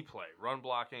 any play, run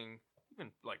blocking,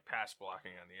 even like pass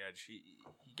blocking on the edge, he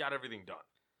got everything done.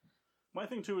 My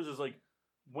thing too is like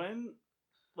when,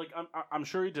 like I'm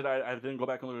sure he did. I didn't go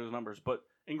back and look at his numbers, but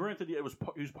and granted, he was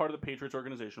part of the Patriots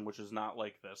organization, which is not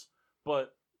like this.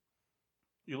 But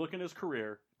you look in his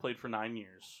career, played for 9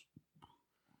 years.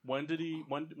 When did he?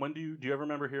 When do you ever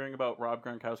remember hearing about Rob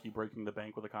Gronkowski breaking the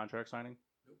bank with a contract signing?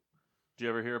 Do you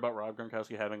ever hear about Rob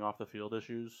Gronkowski having off the field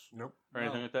issues? Nope. Or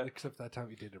anything like that? Except that time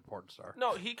he dated a porn star.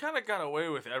 No, he kind of got away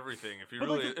with everything. If you But,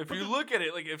 really, like, if but you the- look at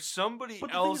it, like if somebody But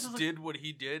the thing else is, like- did what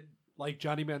he did, Like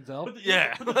Johnny Manziel? But the,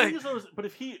 Yeah, but the like- thing is, though,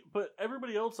 but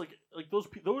everybody else, like those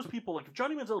people, like if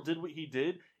Johnny Manziel did what he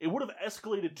did, it would have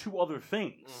escalated to other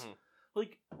things. Mhm.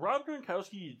 Like Rob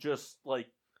Gronkowski, just like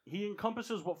he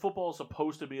encompasses what football is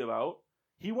supposed to be about.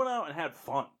 He went out and had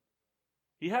fun.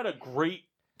 He had a great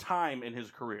time in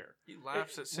his career. he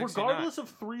laughs at 69. Regardless of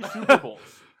 3 Super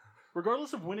Bowls,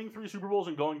 regardless of winning 3 Super Bowls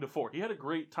and going to 4, he had a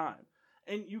great time.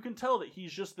 And you can tell that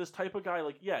he's just this type of guy.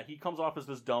 Like, yeah, he comes off as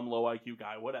this dumb, low IQ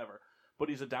guy, whatever. But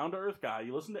he's a down to earth guy.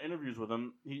 You listen to interviews with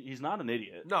him; he's not an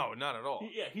idiot. No, not at all.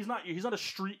 He's not a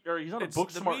street or he's not It's- a book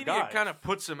the smart media guy. kind of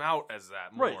puts him out as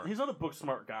that more. Right, he's not a book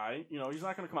smart guy. He's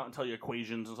not going to come out and tell you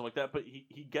equations and stuff like that. But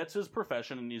he gets his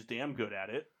profession and he's damn good at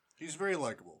it. He's very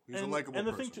likable. He's a and, likable and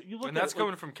the person. thing, you look and at that's it,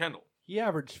 coming like, from Kendall. He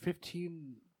averaged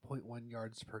 15.1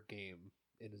 yards per game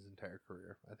in his entire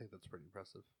career. I think that's pretty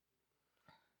impressive.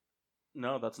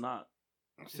 No, that's not.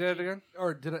 Say that again.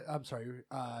 Or did I? I'm sorry.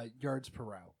 Yards per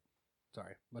route.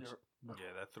 Sorry. Much. Yar-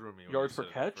 Yeah, that threw me. when Yards you per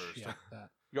said it catch? first. Yeah, that.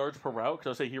 Yards per route,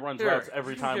 because I say he runs Here, routes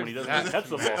every you time give when he doesn't that catch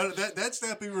the ball. That's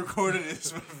not being recorded.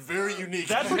 It's very unique.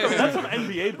 That's some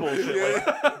NBA bullshit.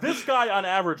 Like, this guy on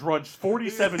average runs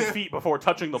 47 feet before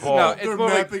touching the ball. No, it's They're more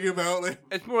like mapping him out. Like,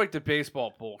 it's more like the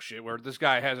baseball bullshit where this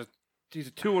guy he's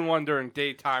a 2-1 during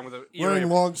daytime with a wearing ERA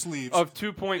long sleeves. of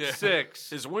 2.6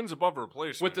 His wins above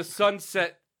replacement with the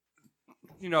sunset.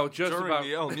 Just during about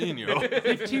the El Nino.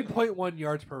 15.1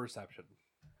 yards per reception. I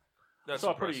That's saw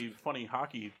a impressive. pretty funny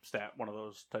hockey stat, one of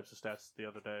those types of stats the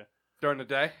other day. during the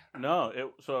day. No,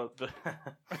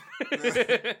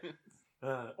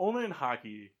 only in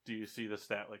hockey do you see the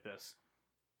stat like this.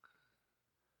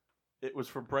 It was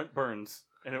for Brent Burns,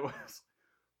 and it was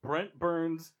Brent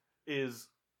Burns is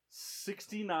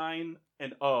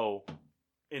 69-0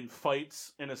 in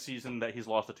fights in a season that he's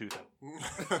lost a tooth in.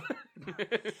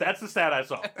 That's the stat I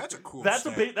saw. That's a cool. That's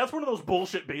stat. that's one of those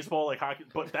bullshit baseball like hockey,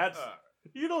 but that's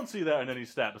you don't see that in any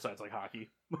stat besides like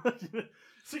hockey.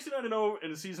 69-0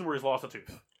 in a season where he's lost a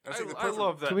tooth. That's like the I perfect-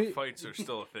 love that Can we- fights are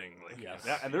still a thing. Like, Yes.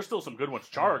 Yeah, and there's still some good ones.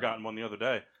 Chara got in one the other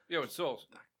day. Yeah, with souls.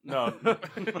 No,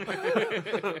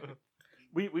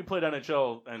 we played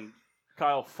NHL and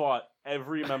Kyle fought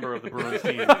every member of the Bruins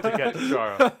team to get to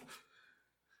Chara.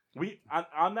 We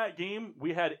on that game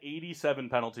we had 87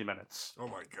 penalty minutes. Oh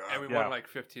my god. And we Yeah. won like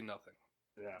 15-0.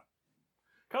 Yeah,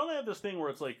 Kyle and I had this thing where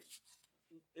it's like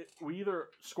we either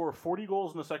score 40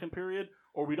 goals in the second period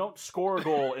or we don't score a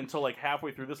goal until like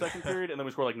halfway through the second period and then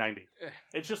we score like 90.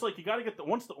 It's just like you got to get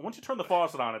once you turn the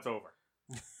faucet on, it's over.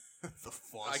 the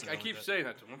faucet I on keep that. saying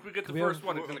that to him. Once we get the Can we first have-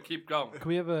 one, it's going to keep going. Can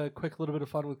we have a quick little bit of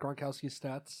fun with Gronkowski's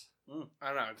stats? I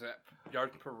don't know. It's that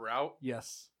yards per route.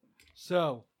 Yes.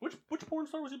 So, Which porn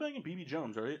star was he banging? BB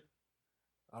Jones, right?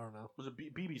 I don't know. Was it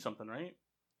BB something, right?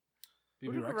 Who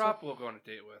BB did Rexa? Garoppolo go on a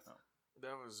date with?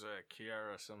 that was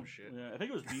Kiara some shit. Yeah, I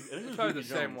think it was BB. I think it It's was probably BB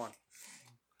the same Jones. one.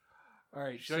 All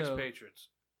right. She likes So, Patriots.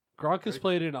 Gronk has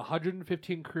played in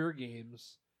 115 career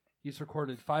games. He's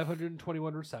recorded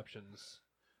 521 receptions.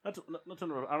 I don't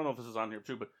know if this is on here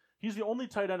too, but he's the only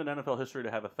tight end in NFL history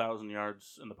to have 1,000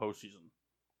 yards in the postseason.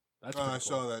 That's I pretty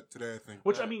saw cool. that today. I think.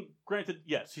 Which I mean, granted,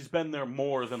 yes, he's been there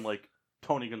more than like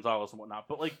Tony Gonzalez and whatnot.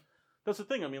 But like, that's the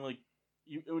thing. I mean, like,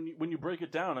 when you break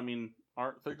it down, I mean,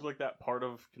 aren't things like that part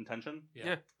of contention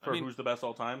Yeah, for I mean, who's the best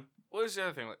all time? what is the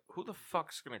other thing? Like, who the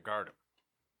fuck's gonna guard him?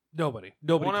 Nobody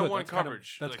One-on-one could. That's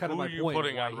coverage. That's Like, kind of who my are you point.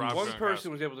 putting why on he's- Rob One Gronkowski?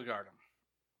 person was able to guard him.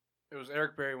 It was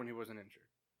Eric Berry when he wasn't injured.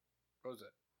 What was it?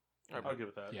 I'll give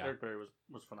it that. Yeah. Eric Berry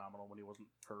was phenomenal when he wasn't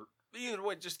hurt. Either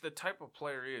way, just the type of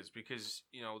player he is, because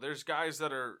there's guys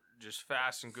that are just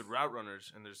fast and good route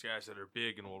runners, and there's guys that are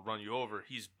big and will run you over.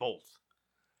 He's both.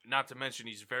 Not to mention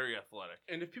he's very athletic.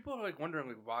 And if people are like wondering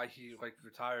like why he like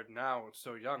retired now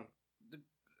so young,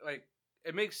 like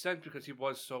it makes sense because he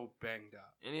was so banged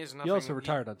up. And he has nothing. He also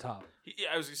retired on top.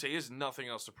 I was gonna say he has nothing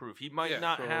else to prove. He might Yeah,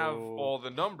 not have so- all the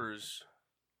numbers,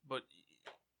 but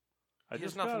I he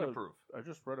has just nothing got to prove. I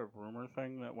just read a rumor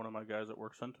thing that one of my guys at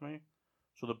work sent to me.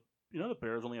 So the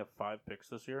Bears only have 5 picks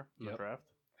this year in the Yep. draft.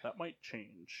 That might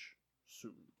change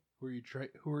soon. Who are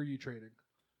you trading?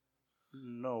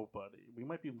 Nobody. We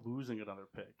might be losing another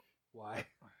pick. Why?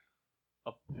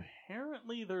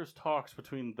 Apparently, there's talks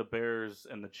between the Bears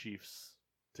and the Chiefs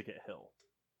to get Hill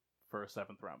for a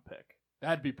 7th round pick.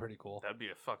 That'd be pretty cool. That'd be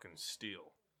a fucking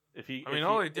steal. If he, I mean, if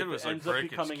all he they did if was, it like, ends up break his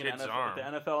becoming an kid's NFL, arm. If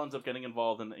the NFL ends up getting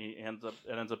involved and it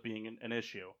ends up being an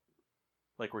issue,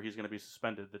 like where he's going to be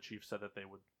suspended, the Chiefs said that they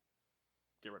would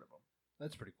get rid of him.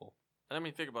 That's pretty cool. And I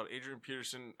mean, think about it. Adrian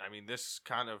Peterson. I mean, this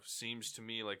kind of seems to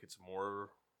me like it's more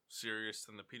serious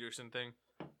than the Peterson thing,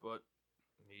 but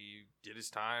he did his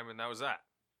time, and that was that.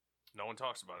 No one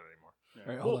talks about it anymore. Yeah.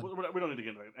 All right, hold we don't need to get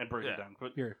into it and break Yeah. it down.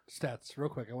 But Here, stats, real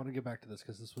quick. I want to get back to this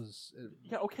because this was.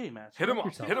 yeah, okay, Matt. Hit him up.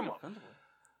 yourself. Hit him up.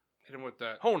 Hit him with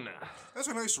that. Hone now. That's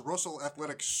a nice Russell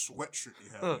Athletic sweatshirt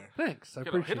you have there. Thanks. I Hit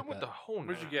him, appreciate him with that. the hone.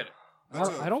 Where'd you get it? That's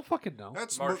I don't fucking know.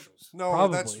 That's Marshalls. No,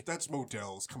 Probably. that's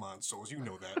Modell's. Come on, Souls, you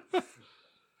know that.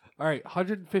 All right,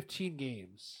 115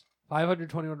 games,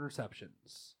 521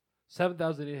 receptions,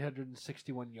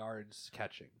 7,861 yards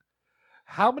catching.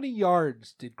 How many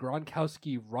yards did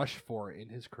Gronkowski rush for in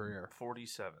his career?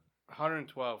 47.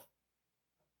 112.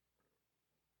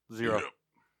 0.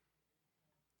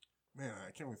 Man,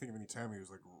 I can't really think of any time he was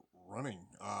like running.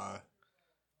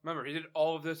 Remember, he did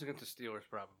all of this against the Steelers,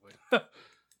 probably.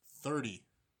 30.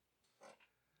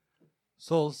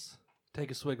 Souls,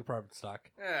 take a swig of private stock.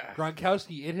 Yeah.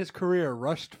 Gronkowski in his career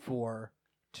rushed for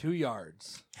 2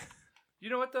 yards. You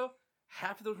know what, though?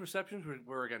 Half of those receptions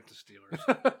were against the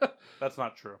Steelers. That's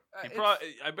not true.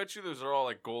 I bet you those are all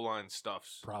like goal line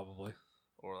stuffs Probably.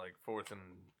 or like 4th and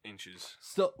inches.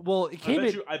 Still, well, it came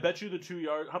in I bet you the 2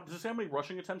 yards. Does it say how many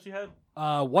rushing attempts he had?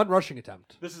 1 rushing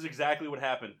attempt. This is exactly what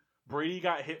happened. Brady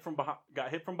got hit from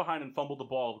behind and fumbled the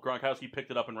ball. Gronkowski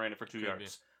picked it up and ran it for 2 Could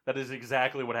yards. That is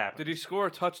exactly what happened. Did he score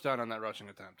a touchdown on that rushing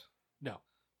attempt? No.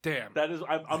 Damn. That is,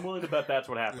 I'm willing to bet that's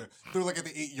what Yeah. happened. They're like at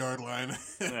the 8-yard line.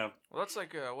 Yeah. Well, that's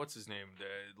like, what's his name?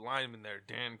 The lineman there,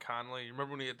 Dan Conley. You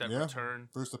remember when he had that Yeah. return?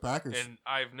 Versus the Packers. And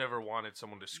I've never wanted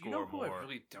someone to score You know who more. I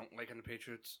really don't like on the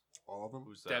Patriots? All of them.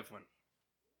 Who's that? Devlin.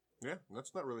 Yeah,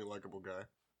 that's not really a likable guy.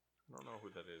 I don't know who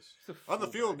that is. On the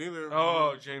field, neither.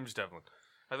 Oh, James Devlin.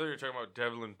 I thought you were talking about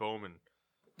Devlin Bowman.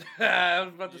 I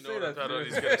was about to You say know what that. I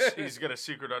thought? too. He's got a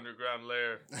secret underground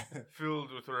lair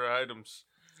filled with rare items.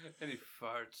 And he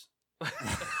farts.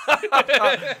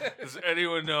 Does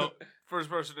anyone know? First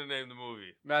person to name the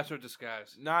movie. Master of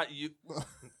Disguise. Not you.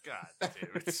 God damn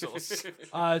it. So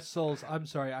Souls, I'm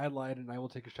sorry, I lied, and I will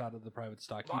take a shot of the private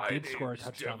stock. My He did score a name's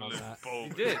touchdown on Devlin that.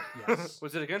 Bowman. He did. Yes.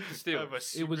 Was it against the I have a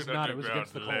Steelers? It was secret not, it was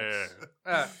against the underground Colts.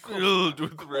 lair Ah, Filled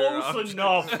with rare Close objects.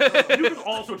 enough. You can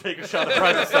also take a shot at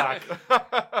private stock.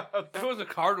 if it was the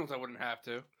Cardinals, I wouldn't have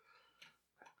to.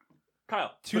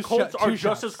 Kyle, Two the Colts shot- are two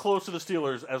just shots. as close to the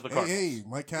Steelers as the Hey, Cardinals. hey,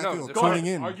 Mike No, Hatfield the Go tuning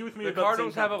ahead. in. Argue with me The about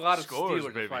Cardinals the same have a topic. lot of Scores,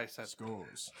 Steelers, baby. that's why I said.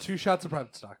 Scores. 2 shots of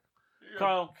private stock.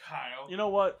 Kyle, Kyle. you know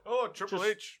what? Oh, Triple Just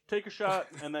H. take a shot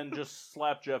and then just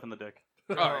slap Jeff in the dick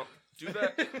All right. Do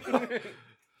that.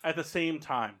 at the same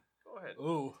time. Go ahead.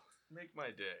 Oh. Make my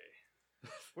day.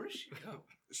 Where did she go?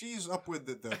 She's up with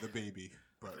the baby.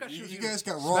 But forgot she you, was you even- guys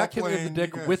got Raw Smack him playing. in the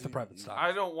dick you guys- with the private stock.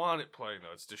 I don't want it playing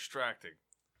though. It's distracting.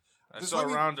 I Just saw let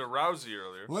me- Ronda Rousey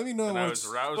earlier. Let me know and I what's...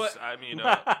 was roused. But- I mean,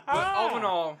 But all in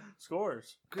all,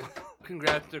 Scores.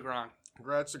 congrats to Gronk.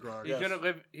 Congrats to Gronk. He's gonna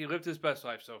live. He lived his best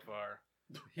life so far.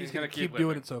 He's going to keep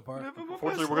doing it so far.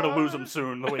 Unfortunately, we're going to lose him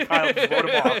soon. The way Kyle just wrote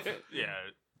him off. Yeah.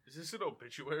 Is this an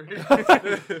obituary?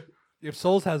 If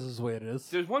Souls has his way, it is.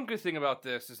 There's one good thing about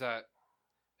this is that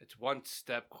it's one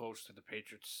step closer to the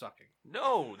Patriots sucking.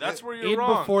 No, that's where you're In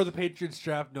wrong. before the Patriots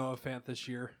draft Noah Fant this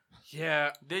year.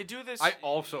 Yeah, They do this. I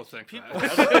also think People-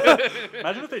 that.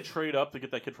 Imagine if they trade up to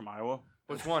get that kid from Iowa.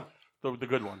 Which one? The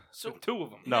good one. So two of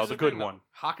them. No, Here's the the good thing, though. one.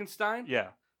 Hockenstein. Yeah.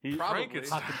 He, Probably.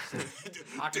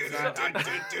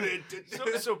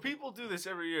 So people do this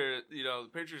every year. You know, the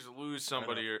Patriots lose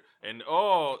somebody, and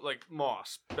like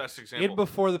Moss, best example. In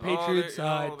before the Oh, they- Patriots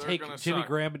they're take gonna Jimmy suck.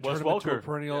 Graham and Wes turn him into a Welker.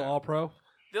 perennial Yeah. All-Pro.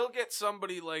 They'll get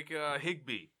somebody like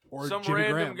Higbee, Or some Jimmy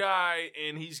random Graham. guy,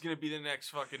 and he's gonna be the next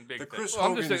fucking big The thing. Chris Well,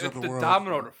 I'm just Hogan's saying of it's the the world.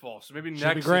 domino to fall. So maybe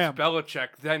Jimmy next Graham. is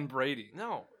Belichick, then Brady.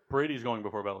 No, Brady's going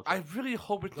before Belichick. I really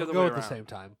hope it's the They'll other go way at the around. same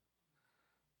time.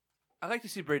 I like to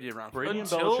see Brady around. Brady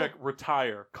and Until- Belichick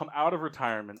retire, come out of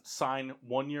retirement, sign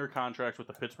 1-year contracts with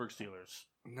the Pittsburgh Steelers.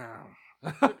 No.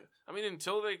 I I mean,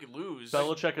 until they could lose.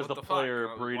 Belichick is what the fuck? player,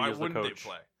 Brady Why is the wouldn't coach. they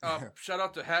play? Shout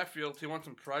out to Hatfield. He wants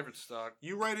some private stock.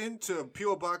 You write into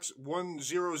P.O. Box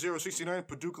 10069,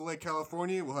 Paducah Lake,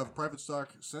 California. We'll have private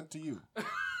stock sent to you.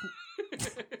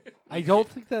 I don't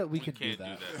think that we could Can't do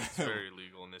that. It's very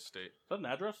illegal in this state. Is that an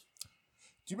address?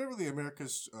 Do you remember the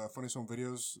America's Funniest Home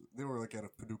Videos? They were like out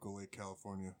of Paducah Lake,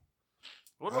 California.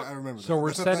 What I about, remember So that. we're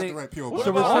That's not sending- the right P.O. What Box.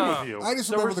 So we're about sending- all of you? I just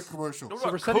so remember we're- the commercial. what So we're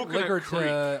about sending Coconut liquor Creek?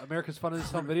 to America's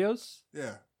Funniest Home Videos? Yeah.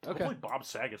 Okay. Hopefully Bob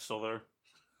Saget's still there.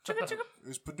 It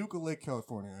was Paducah Lake,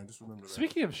 California. I just remember that.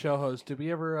 Speaking of show hosts, did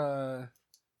we ever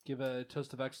give a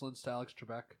toast of excellence to Alex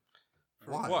Trebek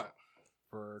For Why? what?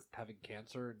 for having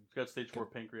cancer He's got stage 4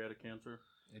 pancreatic cancer.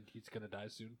 and he's going to die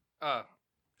soon?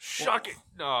 Shuck it!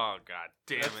 Oh God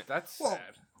damn it! That's Well,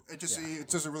 sad. it just it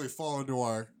doesn't really fall into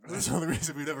our. That's the only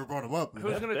reason we never brought him up. Who's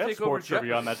going They to have take over sports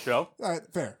trivia on that show. All right,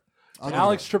 fair. I'll give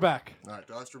Alex it Trebek. up. All right,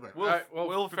 Alex Trebek. Will, Alright, well,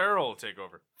 Will Ferrell will take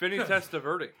over. Vinny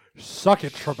Testaverde. Suck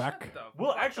it, Trebek.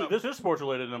 Well, actually, this is sports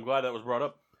related, and I'm glad that was brought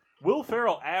up. Will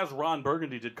Ferrell, as Ron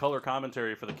Burgundy, did color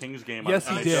commentary for the Kings game Yes,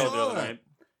 on he NHL did. the other night.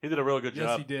 He did a really good Yes,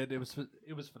 job. he did. It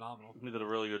was phenomenal. He did a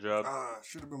really good job.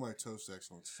 Should have been my toast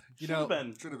excellence. You Should've know,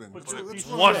 been. Should have been. But Let's- you're a let's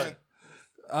piece run of that. shit.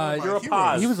 my You're a heroes.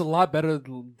 pause. he was a lot better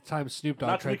the time Snoop Dogg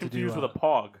Not to tried be to do. confused with a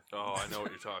POG. Oh, I know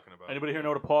what you're talking about. Anybody here know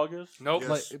what a POG is? Nope. Yes.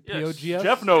 like Yes. POGS.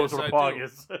 Jeff knows Yes, what a I POG do.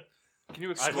 is. Can you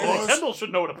I explain? Scores. think Kendall should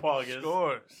know what a POG is.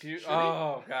 Scores. Can you,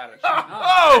 oh, got it.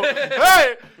 Oh,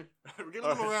 hey! We're getting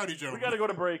a little rowdy, Joe. We got to go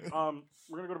to break. We're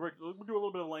gonna go to break. We'll do a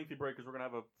little bit of a lengthy break because we're gonna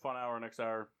have a fun hour next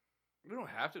hour. We don't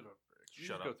have to go break. You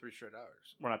Shut just up. go 3 straight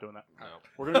hours. We're not doing that. No.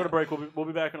 We're gonna go to break. We'll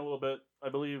be back in a little bit. I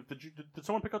believe. Did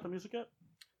someone pick up the music yet?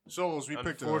 Souls, we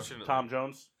picked Unfortunately, Tom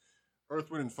Jones.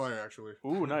 Earth, Wind, and Fire, actually.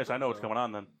 Ooh, nice. I know what's going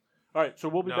on then. All right, so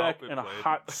we'll be No, back it in a played.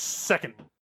 hot second.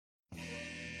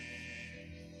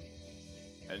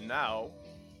 And now,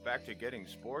 back to Getting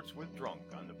Sports with Drunk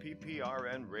on the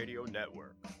PPRN Radio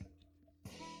Network.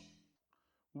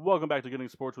 Welcome back to Getting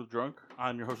Sports with Drunk.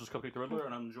 I'm your hostess, Cupcake the Riddler,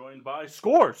 and I'm joined by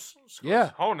Scores.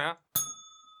 Yeah. Oh, now.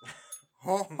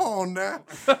 Oh, now.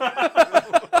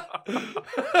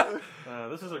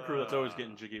 This is a crew that's always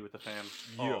getting jiggy with the fans.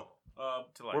 Yeah.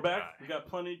 Till I We're back. die. We got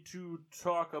plenty to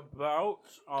talk about.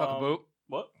 Talk about.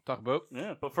 What? Talk about.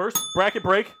 Yeah, but first, bracket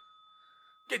break.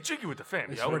 Get jiggy with the fam,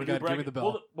 I yo. swear to God, give me the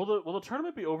bell. Will the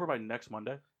tournament be over by next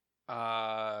Monday?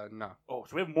 No. Oh,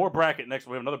 so we have more bracket next.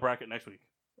 We have another bracket next week.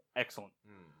 Excellent.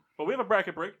 But we have a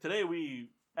bracket break today. We,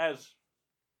 as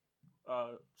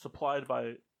supplied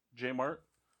by J Mart.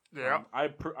 Yeah. I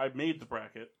made the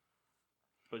bracket,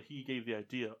 but he gave the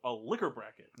idea. A liquor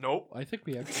bracket. Nope. I think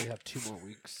we actually have 2 more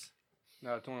weeks.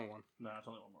 No, it's only one. No, it's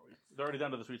only one more week. They're already down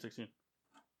to the Sweet 16.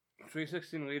 Sweet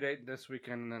 16 Elite 8 this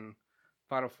weekend, and then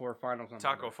Final 4 finals on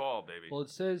Taco Monday. Fall, baby. Well, it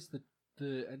says that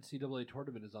the NCAA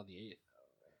tournament is on the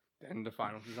 8th. And the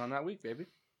finals is on that week, baby.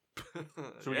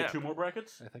 So we get 2 more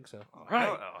brackets. I think so.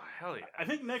 Hell yeah. I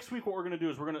think next week what we're gonna do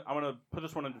is I'm gonna put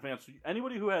this one in advance.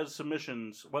 Anybody who has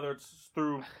submissions, whether it's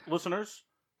through listeners,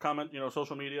 comment,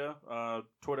 social media,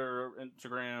 Twitter,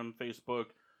 Instagram, Facebook,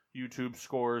 YouTube,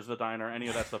 Scores, The Diner, any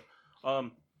of that stuff.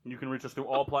 You can reach us through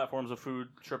all platforms of food,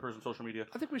 strippers, and social media.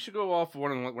 I think we should go off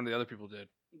one of the other people did.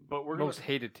 But we're gonna Most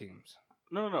hated teams.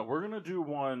 no. We're gonna do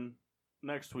one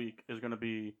next week. Is gonna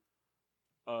be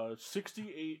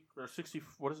 68 or 60.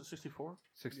 What is it? 64?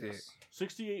 68.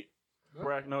 68.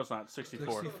 No, it's not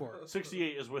 64.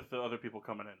 68 is with the other people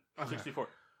coming in. Okay. 64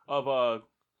 of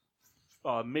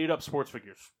made up sports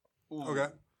figures. Okay.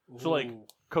 So like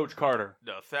Coach Carter,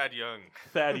 No, Thad Young.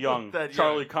 Thad Young, Thad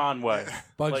Charlie Young. Conway,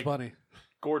 Bugs Like- Bunny.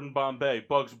 Gordon Bombay,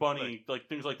 Bugs Bunny, like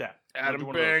things like that. We're Adam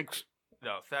doing those. Banks.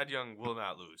 No, Thad Young will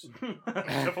not lose.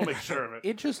 Jeff will make sure of it.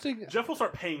 Interesting. Jeff will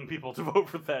start paying people to vote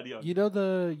for Thad Young. You know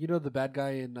the bad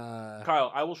guy in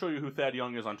Kyle, I will show you who Thad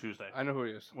Young is on Tuesday I know who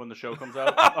he is. when the show comes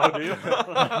out. Oh, do you?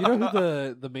 you know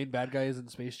who the main bad guy is in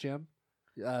Space Jam?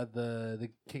 The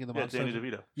King of the Yeah, Monsters.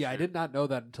 Danny DeVito. Yeah, I did not know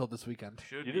that until this weekend.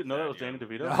 Should You be didn't know that Thad was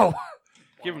Danny Young. DeVito? No.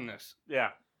 Give him this. Yeah.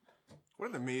 What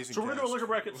an amazing So we're gonna do a cast. liquor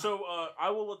bracket. So I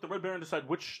will let the Red Baron decide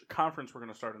which conference we're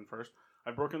gonna start in first.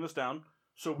 I've broken this down.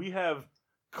 So we have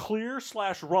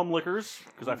clear/rum liquors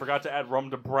because I forgot to add rum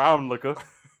to brown liquor.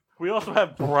 We also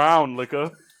have brown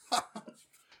liquor.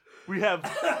 We have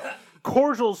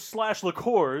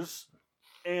cordials/liqueurs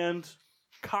and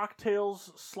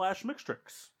cocktails/mixed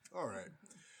drinks. All right.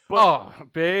 But Oh,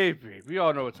 baby. We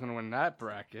all know what's going to win that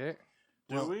bracket.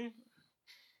 do Well- we?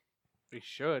 We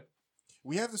should.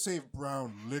 We have to save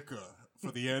brown liquor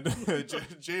for the end.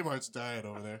 J-Mart's dying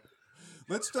over there.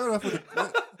 Let's start off with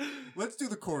let's do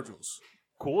the cordials.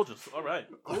 Cordials. All right.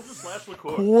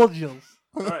 Cordials/liqueur. Cordials.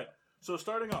 All right. So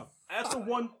starting off at the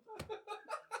one.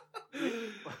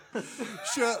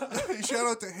 Shout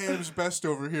out to Ham's Best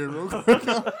over here, real quick.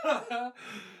 All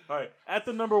right. At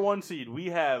the number 1 seed, we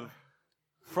have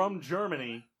from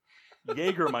Germany,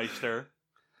 Jägermeister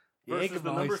versus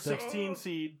the number Jägermeister. 16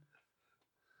 seed,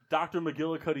 Dr.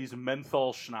 McGillicuddy's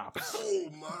Menthol Schnapps. Oh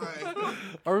my!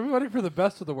 Are we voting for the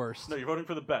best or the worst? No, you're voting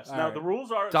for the best. All Now, right. the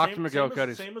rules are Dr. same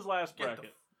McGillicuddy's. same as last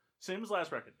bracket. Same as last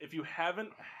bracket. If you haven't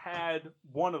had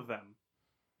one of them,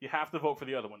 you have to vote for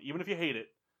the other one. Even if you hate it,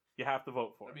 you have to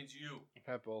vote for it. That means you.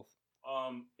 Have both.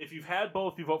 If you've had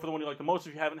both, you vote for the one you like the most.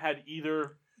 If you haven't had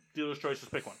either, dealer's choice,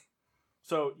 just pick one.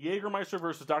 So, Jägermeister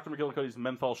versus Dr. McGillicuddy's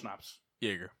Menthol Schnapps.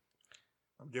 Jaeger.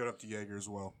 I'm giving up to Jaeger as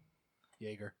well.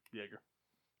 Jaeger. Jaeger.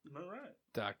 All right.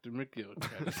 Dr.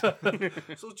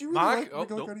 McGillicuddy. So do you really Mark? like Oh,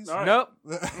 nope. McGillicuddy's? All right.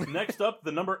 Nope. Next up,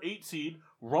 the number 8 seed,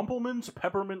 Rumpelmann's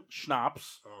Peppermint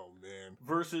Schnapps Oh man.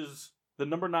 versus the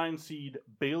number 9 seed,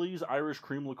 Bailey's Irish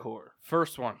Cream Liqueur.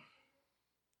 First one.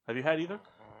 Have you had either?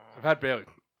 I've had Bailey,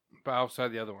 but outside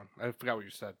the other one. I forgot what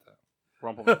you said. Though.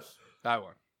 Rumpelmann's. That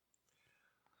one.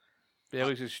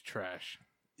 Bailey's is trash.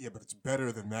 Yeah, but it's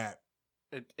better than that.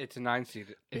 It's a 9 seed.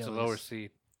 It's a Bailey's. lower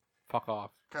seed. Fuck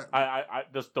off. I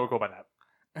just don't go by that.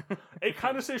 It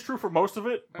kind of stays true for most of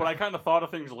it, but I kind of thought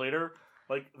of things later.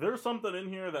 Like, there's something in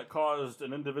here that caused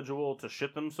an individual to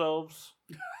shit themselves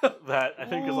that I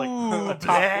think is like a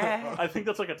top. I think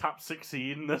that's like a top 6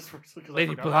 seed in this.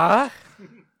 Lady Blah?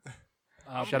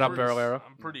 Um, Shut up, Pretty- Barrel Arrow.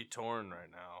 I'm pretty torn right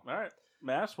now. All right,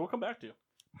 Mass, we'll come back to you.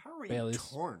 How are Bailey's.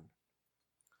 you torn?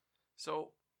 So,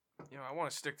 I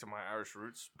want to stick to my Irish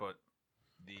roots, but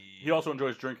the He also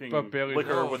enjoys drinking But Bailey's-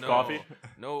 liquor No, with no. coffee.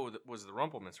 No, that was the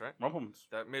Rumpelmans, right? Rumpelmann's.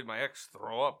 That made my ex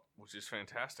throw up, which is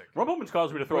fantastic. Rumpelmann's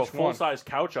caused me to throw Which a full-size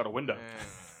couch out a window.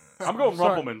 Eh. I'm going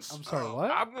sorry- Rumpelmann's. I'm sorry,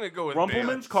 what? I'm gonna go with Rumpelmann's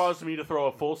Bailey's. caused me to throw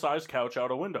a full-size couch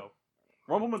out a window.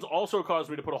 Rumpelmann's also caused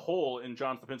me to put a hole in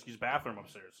John Stapinski's bathroom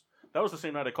upstairs. That was the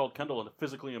same night I called Kendall and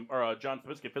John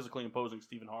Stapinski physically imposing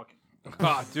Stephen Hawking.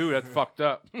 Ah, dude, that's fucked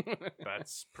up.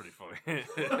 That's pretty funny.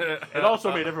 It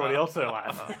also made everybody else there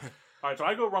laugh. All right, so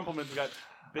I go Rumpelmann's. We got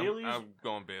Bailey's. I'm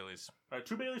going Bailey's. All right,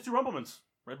 2 Bailey's, 2 Rumpelmann's.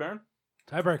 Right, Baron?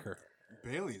 Tiebreaker.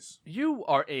 Bailey's. You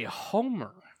are a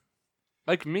homer.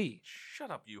 Like me.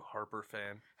 Shut up, you Harper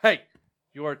fan. Hey,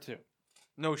 you are too.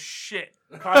 No shit.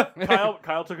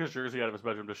 Kyle took his jersey out of his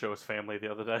bedroom to show his family the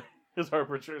other day. His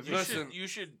Harper jersey. Listen. You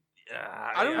should.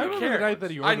 I don't I remember care. the night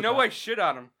that he I ordered know that. I shit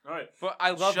on him, All right. but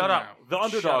I love Shut him up. now. The Shut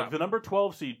underdog, up. the number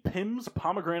 12 seed, Pim's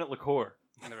Pomegranate Liqueur.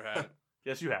 Never had it.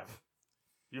 Yes, you have.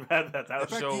 You've had that. That In was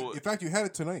fact, in fact, you had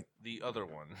it tonight. The other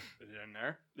one. Is it in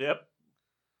there? Yep.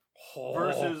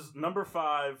 Versus number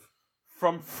 5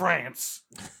 from France,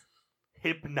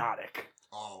 Hypnotic.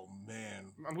 Oh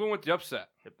man, I'm going with the upset.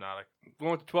 Hypnotic. I'm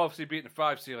going with the 12C beating the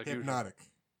 5C like usual. Hypnotic.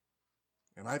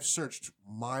 And I've searched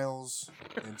miles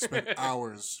and spent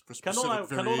hours for Kendall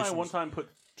specific and I variations. one time put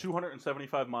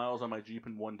 275 miles on my Jeep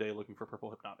in one day looking for Purple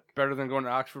Hypnotic. Better than going to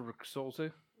Oxford with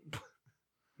Solzy?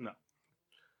 No.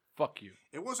 Fuck you.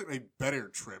 It wasn't a better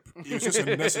trip. It was just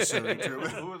a necessary trip.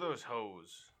 Who are those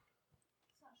hoes?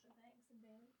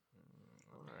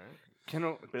 All right.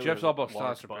 Kendall, Bailey Jeff's has all a about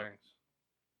large Sasha butt. Banks.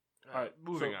 All right,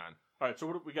 moving so- on. All right, so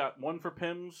what do we got? 1 for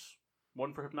Pims,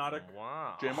 1 for Hypnotic.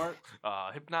 Wow. J-Mart?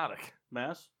 Hypnotic.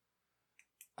 Mass.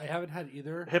 I haven't had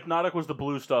either. Hypnotic was the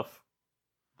blue stuff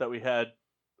that we had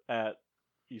at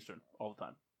Eastern all the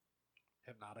time.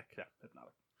 Hypnotic. Yeah,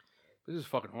 Hypnotic. This is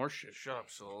fucking horseshit. Shut up,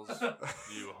 Souls.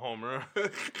 You homer.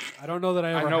 I don't know that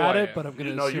I I ever know had I it, am. but I'm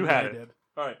gonna No, assume you that had I it. did.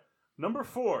 All right, number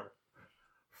 4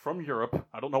 from Europe.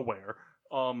 I don't know where.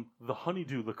 The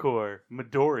Honeydew Liqueur,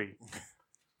 Midori,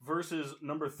 versus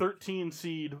number 13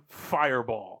 seed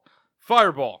Fireball.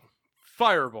 Fireball.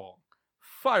 Fireball.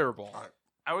 Fireball.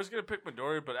 I was gonna pick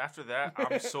Midori, but after that,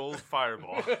 I'm sold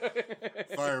Fireball.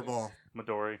 Fireball.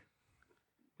 Midori.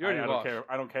 You already I don't lost. care.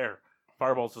 I don't care.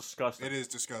 Fireball's disgusting. It is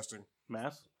disgusting.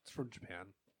 Mass. It's from Japan.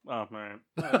 Oh, all right.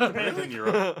 Japan's in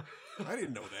Europe. I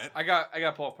didn't know that. I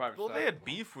got Paul Private Well, side. they had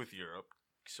beef with Europe,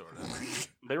 sort of.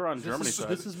 They were on Germany's side.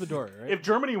 This is Midori, right? If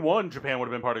Germany won, Japan would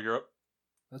have been part of Europe.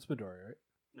 That's Midori, right?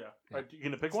 Yeah. All right, you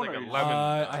gonna pick It's one? like or a you- lemon.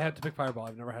 I had to pick Fireball.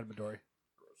 I've never had Midori.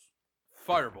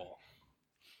 Fireball.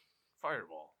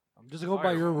 Fireball. I'm just going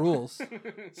by your rules.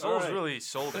 Souls right. really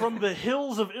sold it. From the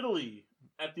hills of Italy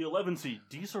at the 11 seed,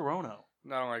 Di Serono,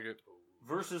 No, I don't like it.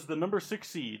 versus the number 6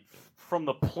 seed from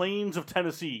the plains of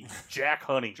Tennessee, Jack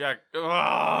Honey. Jack.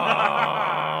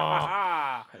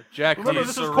 Jack Remember, Honey.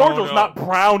 this is Serono. cordials, not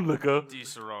brown liquor. Di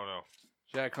Serono.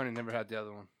 Jack Honey never had the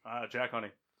other one. Jack Honey.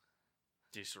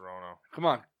 Di Serono. Come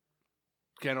on,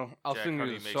 Kendall. I'll Jack sing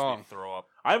Honey you the makes song. me throw up.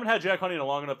 I haven't had Jack Honey in a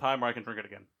long enough time where I can drink it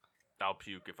again. I'll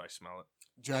puke if I smell it.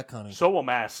 Jack Honey. So will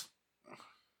Mass.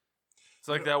 It's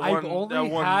like that I've one. only that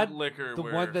one had liquor. the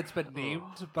where, one that's been named,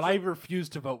 but I refuse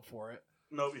to vote for it.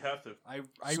 No, you have to.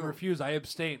 I So- refuse. I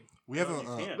abstain. We have No, you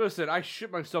a can't. Listen, I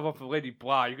shit myself off with Lady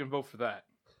Blah. You can vote for that.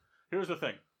 Here's the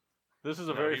thing. This is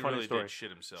a No, very he funny really story. Did shit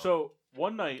himself. So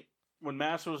one night when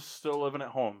Mass was still living at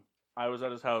home, I was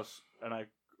at his house and I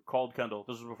called Kendall.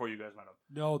 This was before you guys met him.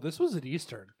 No, this was at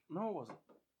Eastern. No, it wasn't.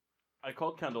 I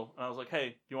called Kendall and I was like, "Hey,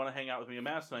 do you want to hang out with me at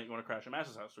Mass tonight? You want to crash at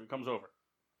Mass's house?" So he comes over.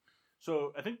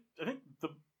 So I think the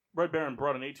Red Baron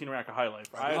brought an 18 rack of High Life.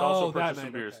 I had also that purchased some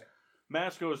night, beers. okay.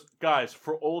 Mass goes, "Guys,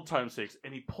 for old time's sakes,"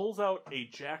 and he pulls out a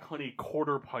Jack Honey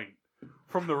quarter pint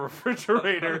from the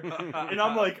refrigerator, and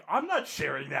I'm like, "I'm not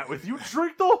sharing that with you.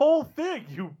 Drink the whole thing,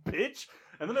 you bitch."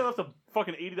 And then I left a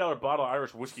fucking $80 bottle of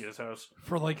Irish whiskey at his house.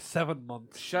 For like 7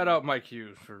 months. Shout out Mike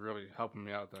Hughes for really helping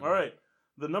me out there. All right,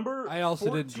 the number I also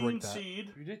 14 didn't drink that.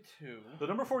 seed. You did too. The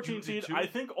number 14 You did seed. too? I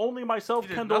think only myself, You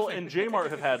did Kendall, nothing. and J-Mart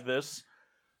have had this.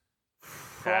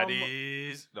 From,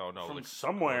 Patties. No, from like,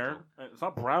 somewhere. It's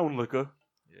not brown liquor.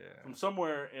 Yeah. From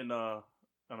somewhere in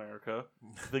America,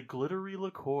 the glittery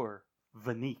liqueur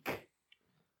Vanique.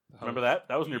 Remember that?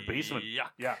 That was in your basement. Yuck.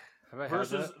 Yeah. Have I had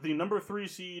Versus that? the number 3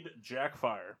 seed Jack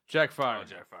Fire. Jack Fire. Oh,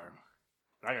 Jack Fire.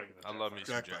 I gotta give it. I Jack love Fire. me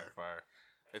some Jack Jack Fire.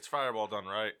 It's Fireball done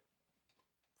right.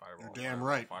 Fireball. You're damn Fireball,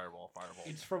 right. Fireball. Fireball.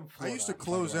 It's from I Florida. used to by the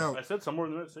close way. out I said somewhere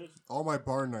in the United States. all my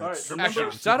bar nights. right, remember- Actually,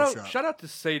 Remember- shout out to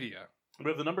Sadia. We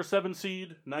have the number 7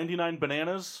 seed 99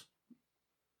 Bananas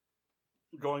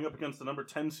going up against the number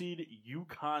 10 seed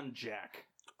Yukon Jack.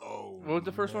 Oh, What was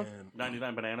the first one? man.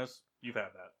 99 Bananas. You've had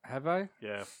that. Have I?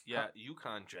 Yeah. Yeah,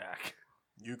 Yukon Jack.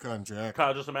 Yukon Jack.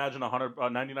 Kyle, just imagine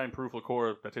 99 proof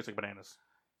liqueur that tastes like bananas.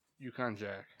 Yukon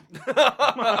Jack.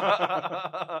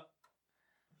 I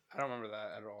I don't remember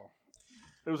that at all.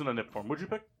 It was in a nip form. What'd you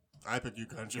pick? I picked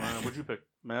Yukon Jack. Ryan, what'd you pick?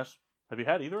 Mass? Have you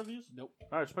had either of these? Nope.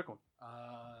 All right, just pick one.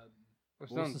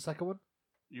 What's What was done? the second one?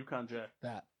 Yukon Jack.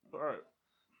 That. All right.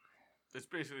 It's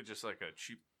basically just like a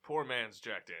cheap, poor man's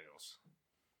Jack Daniels.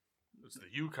 It's the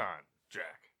Yukon Jack.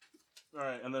 All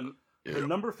right, and then the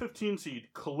number 15 seed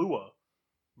Kahlua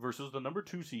versus the number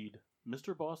 2 seed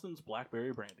Mr. Boston's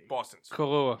Blackberry Brandy. Boston's.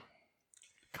 Kahlua.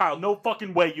 Kyle, no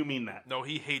fucking way you mean that. No,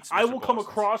 he hates. I Mr. will come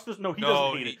Boston's. across this. No, he No,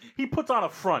 doesn't hate it. He puts on a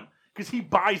front because he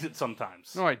buys it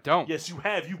sometimes. No, I don't. Yes, you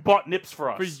have. You bought nips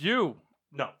for us. For you.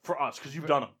 No, for us because you've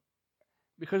done them,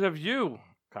 Because of you.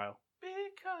 Kyle.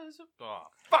 Because of. Oh,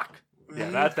 fuck.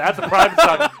 Yeah, that's a private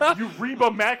shot. You Reba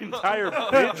McIntyre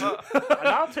bitch. And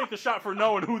I'll take the shot for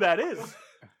knowing who that is.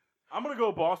 I'm gonna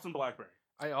go Boston Blackberry.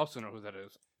 I also know who that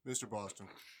is. Mr. Boston.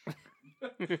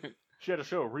 She had a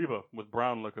show, Reba, with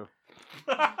brown liquor.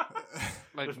 Like,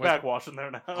 There's like, backwash in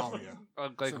there now. Oh yeah.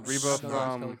 like Some Reba stuff.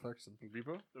 from... Clarkson.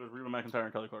 Reba? It was Reba McIntyre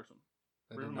and Kelly Clarkson.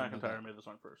 I Reba did not know McIntyre that. made the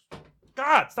song first.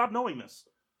 God, stop knowing this.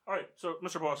 All right, so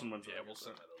Mr. Boston wins. Yeah, we'll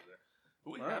send that over there.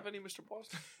 Do we All right. have any Mr.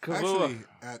 Boston? Actually,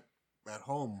 at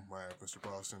home, I have Mr.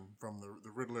 Boston from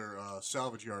the Riddler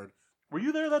salvage yard. Were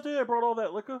you there that day I brought all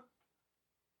that liquor?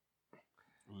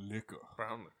 Liquor.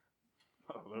 Brown liquor.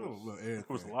 Oh, Little there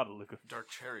was a lot of liquor. Dark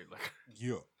cherry liquor.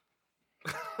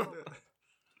 Yeah.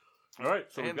 All right,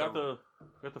 so we And got the-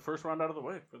 the first round out of the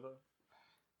way for the.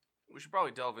 We should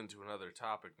probably delve into another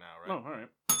topic now, Oh, right? all right.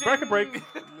 Bracket break.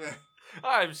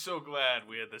 I'm so glad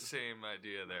we had the same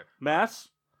idea there. Mass,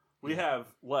 we have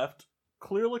left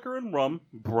clear liquor and rum,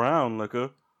 brown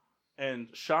liquor, and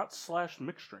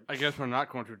shots/mixed drinks. I guess we're not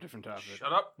going to a different topic.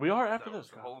 Shut up. we are after That this. was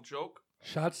the Kyle. whole joke.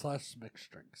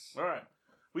 Shot/mixed drinks. All right.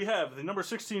 We have the number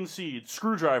 16 seed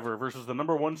Screwdriver versus the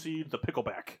number 1 seed the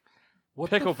Pickleback. What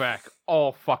the Pickleback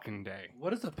all fucking day.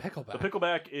 What is a pickleback? The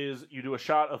Pickleback is you do a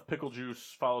shot of pickle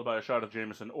juice followed by a shot of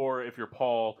Jameson, or if you're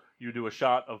Paul, you do a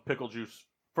shot of pickle juice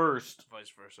first. Vice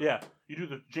versa. Yeah, you do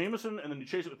the Jameson and then you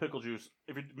chase it with pickle juice.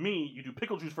 If you're me, you do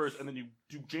pickle juice first and then you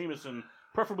do Jameson,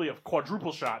 preferably a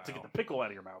quadruple shot to get the pickle out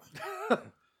of your mouth.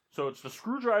 So it's the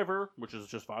Screwdriver, which is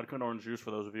just vodka and orange juice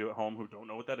for those of you at home who don't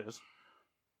know what that is.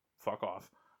 Fuck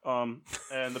off.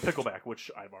 And the Pickleback,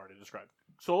 which I've already described.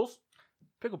 Souls,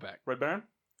 Pickleback. Red Baron,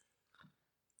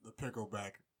 The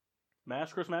pickleback.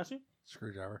 Mass, Chris Massey.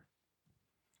 Screwdriver.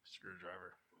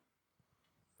 Screwdriver.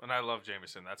 And I love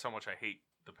Jameson. That's how much I hate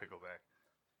the pickleback.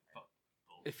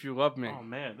 If you love me. Oh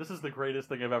man, this is the greatest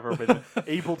thing I've ever been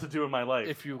able to do in my life.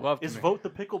 If you love is me. vote the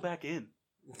Pickleback in.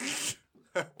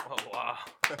 Oh, wow.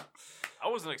 I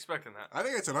wasn't expecting that. I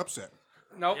think it's an upset.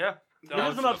 Nope. Yeah. It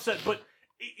is an upset, but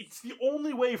it's the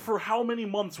only way for how many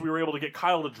months we were able to get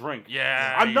Kyle to drink.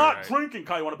 Yeah. I'm you're not right. drinking,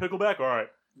 Kyle. You want a Pickleback? All right.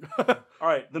 All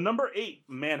right. The number 8,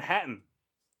 Manhattan,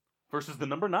 versus the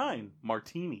number 9,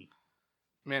 Martini.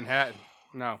 Manhattan.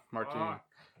 No, Martini.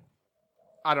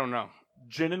 I don't know.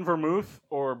 Gin and vermouth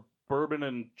or bourbon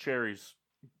and cherries?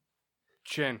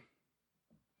 Chin.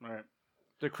 All right.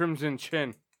 The Crimson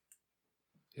Chin.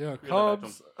 Yeah, Give that back to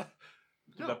Cubs. him.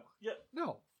 Give No. that- yeah.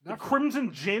 No, The not for-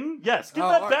 Crimson Gin? Yes. Give Oh,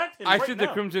 that all back to him I right said now.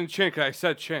 the Crimson Chin because I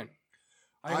said Chin.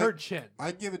 I heard Chin.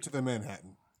 I'd give it to the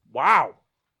Manhattan. Wow.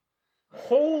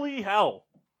 Holy hell.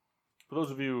 For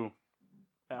those of you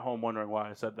at home wondering why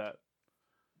I said that,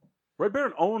 Red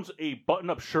Baron owns a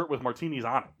button-up shirt with martinis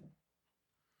on it.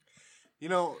 You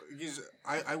know,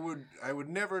 I would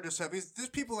never just have. There's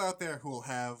people out there who will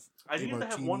have. I a needed to have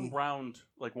martini. one round,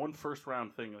 like one first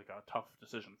round thing, like a tough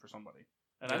decision for somebody.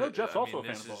 And I know Jeff's also a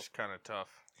fan this of both. is kind of tough.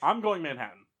 I'm going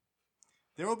Manhattan.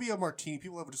 There will be a martini.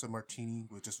 People have just a martini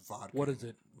with just vodka. What is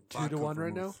it? 2 Vodka to 1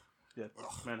 right now? vermouth. Yeah,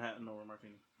 Manhattan over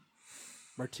Martini.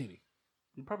 Martini.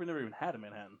 You probably never even had a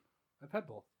Manhattan. I've had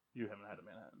both. You haven't had a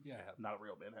Manhattan. Yeah, I have. Not a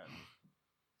real Manhattan.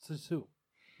 Says who?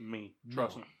 Me. No.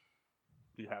 Trust me.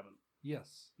 You haven't.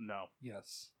 Yes. No.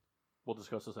 Yes. We'll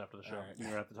discuss this after the show. All right. You're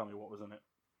going to have to tell me what was in it.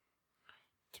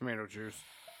 Tomato juice.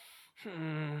 You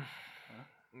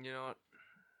know what?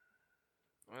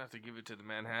 I'm gonna have to give it to the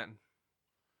Manhattan.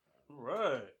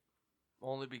 Right.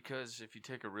 Only because if you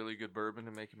take a really good bourbon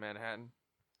and make a Manhattan,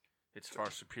 it's far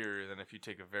superior than if you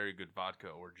take a very good vodka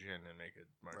or gin and make a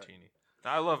martini.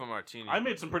 Now, I love a martini. I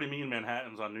made some pretty mean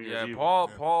Manhattans on New Year's Eve.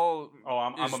 Paul. Oh,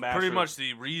 I'm is a master. pretty much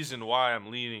the reason why I'm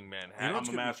leaning Manhattan. I'm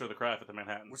a master of the craft at the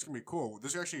Manhattan. What's gonna be cool?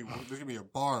 There's gonna be a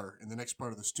bar in the next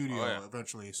part of the studio Oh, yeah.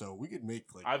 eventually, so we could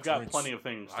make like. I've got drinks. plenty of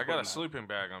things. to I put got in a that. sleeping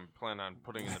bag I'm planning on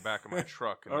putting in the back of my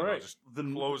truck, and All then I'll right. just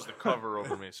Then- close the cover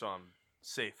over me so I'm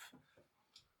safe.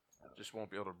 Just won't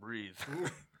be able to breathe.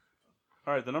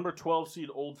 All right, the number 12 seed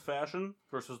Old Fashioned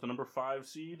versus the number 5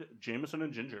 seed Jameson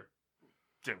and Ginger.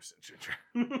 Jameson Ginger.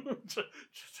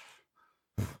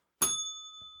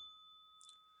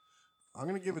 I'm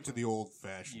gonna give it to the old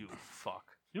fashioned. You fuck.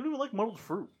 You don't even like muddled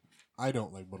fruit. I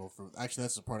don't like muddled fruit. Actually,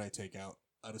 that's the part I take out.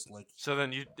 I just like. So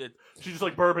then you did. She's just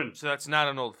like bourbon. So that's not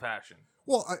an old fashioned.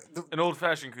 Well, An old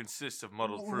fashioned consists of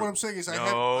muddled fruit. what I'm saying is,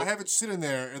 No. I have it sit in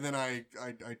there and then I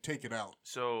take it out.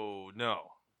 So no.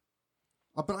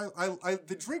 But I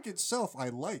the drink itself I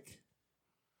like.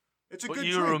 It's a But good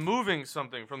you're drink. removing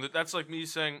something from the. That's like me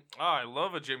saying, I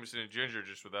love a Jameson and Ginger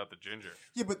just without the ginger.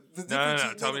 Yeah, but the No.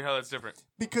 difference. Tell me how that's different.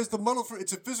 Because the muddled fruit,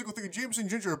 it's a physical thing. Jameson and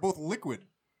ginger are both liquid.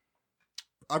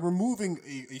 I'm removing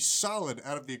a solid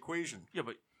out of the equation. Yeah,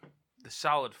 but the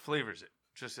solid flavors it,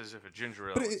 just as if a ginger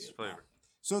ale But is flavored.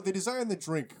 So they designed the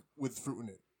drink with fruit in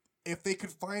it. If they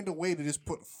could find a way to just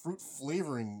put fruit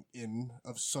flavoring in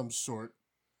of some sort,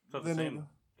 It's not the then same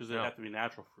because they No. have to be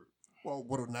natural fruit. well,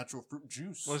 what a natural fruit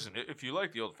juice. Listen, if you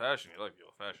like the old fashioned, you like the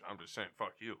old fashioned. I'm just saying,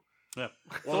 fuck you. Yeah.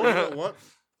 Well, you know what?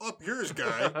 Up yours,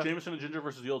 guy. Jameson and Ginger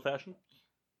versus the Old Fashioned.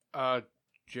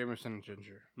 Jameson and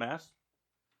Ginger. Mass.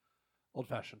 Old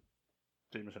fashioned.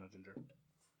 Jameson and Ginger.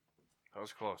 That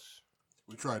was close.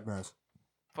 We tried, Mass.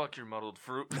 Fuck your muddled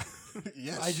fruit.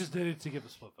 Yes. I just did it to give a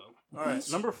split vote. All right,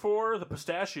 number 4, the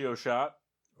Pistachio Shot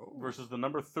Oh. versus the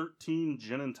number 13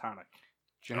 Gin and Tonic.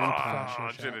 Gin and Pistachio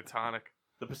Ah, shot. gin and tonic.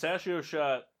 The Pistachio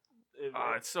Shot.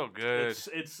 It's so good.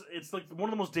 It's like one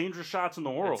of the most dangerous shots in the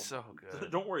world. It's so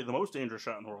good. Don't worry, the most dangerous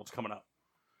shot in the world's coming up.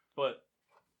 But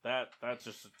that's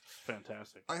just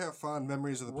fantastic. I have fond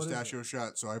memories of the What is pistachio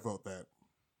shot, so I vote that.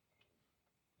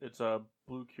 It's a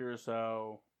blue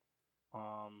curacao,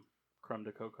 creme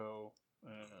de coco,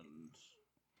 and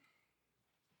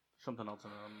something else. I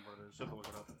don't remember what it is. You have to look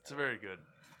it up. It's very good.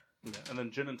 Yeah. And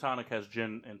then gin and tonic has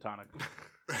gin and tonic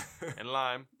And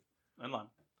lime. and lime.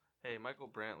 Hey, Michael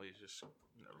Brantley's just.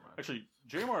 Never mind. Actually,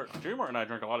 J Mart and I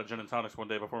drank a lot of gin and tonics one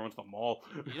day before we went to the mall.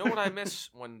 You know what I miss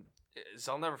is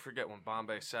I'll never forget when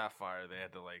Bombay Sapphire they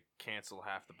had to like cancel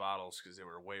half the bottles because they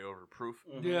were way overproof.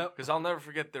 Mhm. Yeah. Because I'll never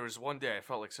forget there was one day I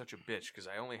felt like such a bitch because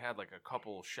I only had like a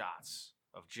couple shots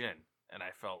of gin and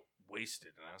I felt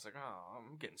wasted and I was like, oh,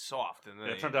 I'm getting soft. And then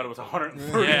Yeah, it they- turned out it was they-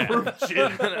 130 Yeah. proof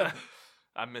gin.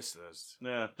 I miss those.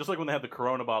 Yeah, just like when they had the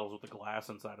Corona bottles with the glass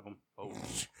inside of them. Oh,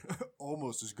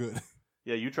 Almost as good.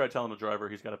 Yeah, you try telling the driver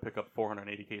he's got to pick up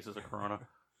 480 cases of Corona.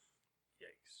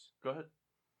 yikes! Go ahead.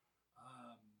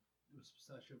 It was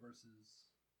pistachio versus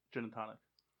Gin and tonic.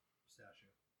 pistachio.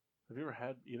 Have you ever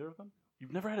had either of them?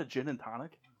 You've never had a gin and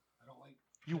tonic? I don't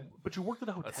like. But you worked at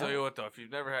a hotel. I'll tell you what though, if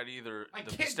you've never had either, I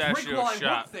the can't pistachio drink while I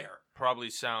shot work there. probably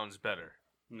sounds better.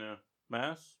 No.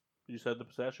 Mass? You said the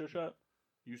pistachio shot?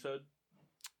 You said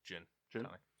Gin. gin?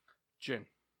 Tonic. Gin.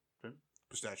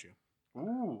 Pistachio.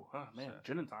 Ooh, oh man, Sad.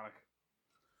 gin and tonic.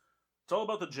 It's all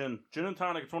about the gin. Gin and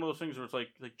tonic, it's one of those things where it's like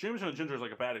Jameson and Ginger is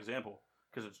like a bad example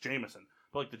because it's Jameson.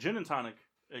 But like the gin and tonic,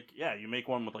 like, yeah, you make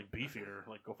one with like Beefeater,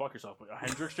 like go fuck yourself. But a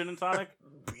Hendrix gin and tonic,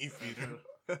 Beef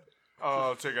eater. Oh,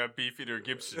 I'll take a Beefeater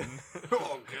Gibson.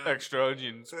 Oh, God. Extra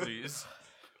onions, please.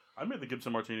 I made the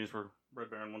Gibson martinis for Red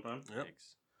Baron one time. Yep.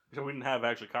 Thanks. So we didn't have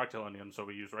actually cocktail onions, so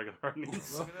we used regular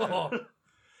onions. Oh.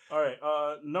 All right,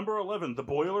 number 11, the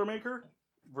Boilermaker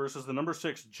versus the number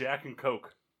 6, Jack and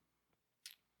Coke.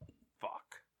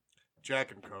 Fuck.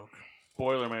 Jack and Coke.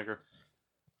 Boilermaker.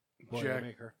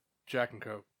 Boilermaker. Jack and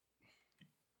Coke.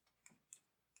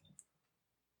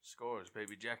 Scores,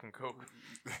 baby. Jack and Coke.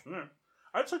 Yeah.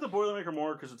 I'd like the Boilermaker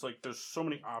more because it's like there's so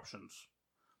many options.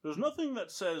 There's nothing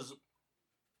that says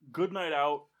good night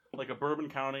out like a Bourbon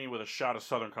County with a shot of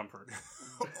Southern Comfort.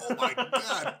 Oh my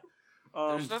God.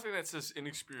 There's nothing that says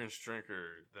inexperienced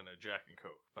drinker than a Jack and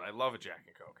Coke, but I love a Jack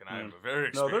and Coke, and I am a very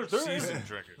No, experienced, there is- seasoned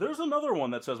drinker. There's another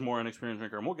one that says more inexperienced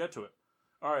drinker, and we'll get to it.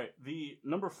 All right, the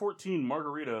number 14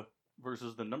 Margarita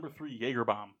versus the number 3 Jaeger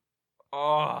Bomb.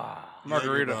 Oh,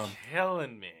 Margarita. Jaeger bomb.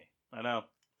 killing me. I know.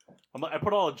 I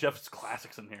put all of Jeff's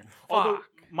classics in here. Although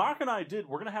Mark and I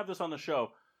we're gonna have this on the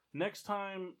show next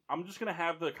time. I'm just gonna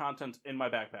have the content in my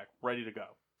backpack ready to go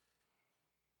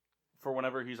for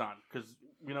whenever he's on, because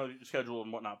we know the schedule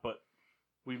and whatnot. But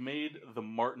we made the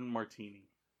Martin Martini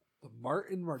The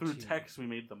Martin Martini. through text. We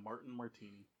made the Martin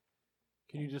Martini.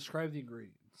 Can you describe the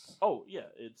ingredients? Oh yeah,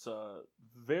 it's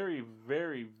very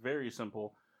very very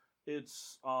simple.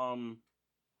 It's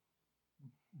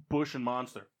Bush and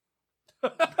Monster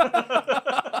with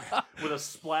a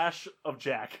splash of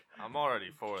Jack. I'm already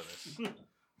for this.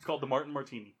 It's called the Martin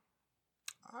Martini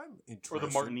I'm or interested. the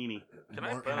Martinini. Can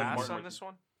I Martin- pass Martin- on this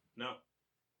one? No,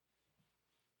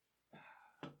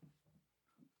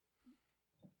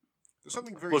 There's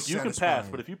something very look, you can pass,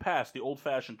 satisfying. but if you pass, the old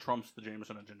fashioned trumps the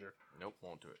Jameson and ginger. Nope,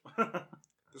 won't do it. All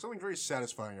There's something very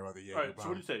satisfying about the Jaeger right, bomb. so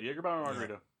what do you say, Jaeger Bomb or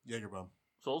Margarita? Jaeger bomb.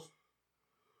 Souls,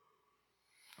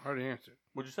 I already answered.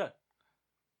 what'd you say?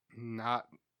 Not.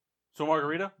 So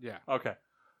Margarita? Yeah. Okay.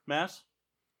 Mass?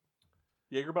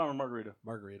 Jaeger Bomb or Margarita?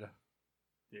 Margarita.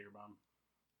 Jaeger Bomb.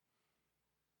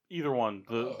 Either one.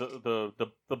 The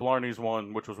Blarney's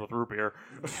one, which was with root beer.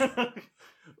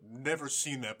 Never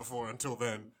seen that before until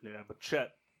then. Yeah, but Chet.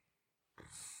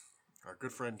 Our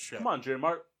good friend Chet. Come on, J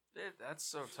Mart. That's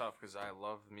so tough because I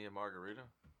love me a margarita.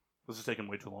 This is taking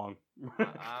way too long.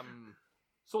 I'm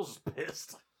Souls is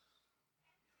pissed.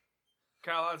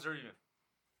 Kyle, odds are even.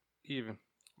 Even.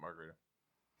 Margarita.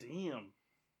 Damn.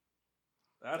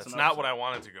 That's an not upset. what I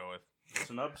wanted to go with. It's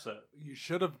an upset. You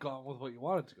should have gone with what you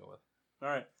wanted to go with. All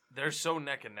right. They're so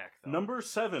neck and neck, though. Number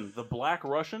 7, the Black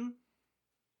Russian,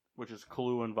 which is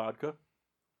Kahlua and vodka,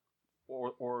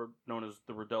 or known as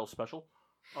the Riddell Special.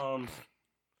 Thought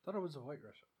it was a White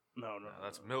Russian. No, No,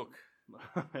 that's milk.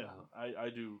 yeah, I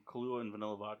do Kahlua and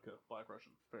vanilla vodka, Black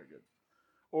Russian. Very good.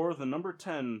 Or the number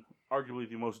 10, arguably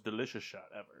the most delicious shot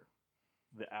ever,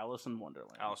 the Alice in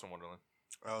Wonderland. Alice in Wonderland.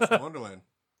 Alice in Wonderland.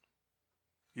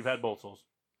 You've had both, Souls.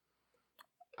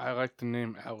 I like the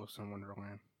name Alice in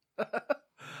Wonderland.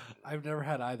 I've never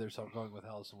had either, so I'm going with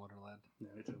Alice in Wonderland. Yeah,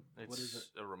 me too. It's What is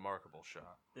a remarkable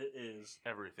shot. It is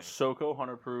Everything. Soko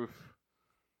 100 proof,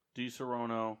 Di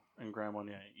Serono, and Grand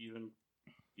Marnier.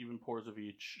 Even pours of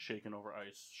each shaken over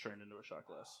ice, strained into a shot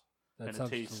glass. That and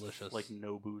sounds it tastes delicious. like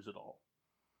no booze at all.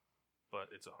 But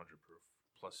it's 100 proof.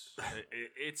 Plus,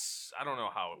 it's I don't know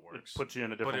how it works. It puts you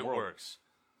in a different but it world. works.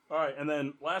 All right, and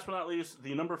then last but not least,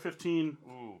 the number 15,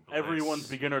 Ooh, bliss. everyone's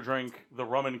beginner drink, the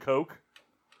rum and coke,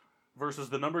 versus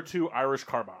the number 2 Irish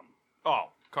car bomb. Oh,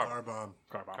 car. Car bomb.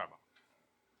 Car bomb. Car bomb.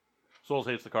 Souls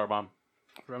hates the car bomb.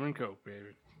 Rum and Coke,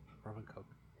 baby. Rum and Coke.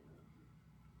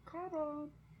 Car bomb.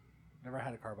 Never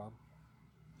had a car bomb.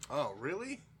 Oh,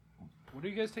 really? When are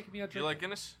you guys taking me out Do you like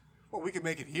Guinness? Well, we could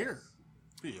make it here.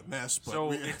 Be a mess, but So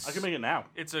we, it's- I can make it now.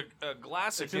 It's a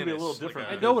glass of It's gonna be a Guinness. little different.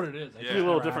 I know what it is. It's gonna be a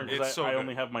little never different had it. because It's so I good.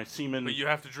 only have my semen But you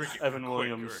have to drink it Evan quick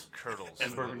Williams or it curdles.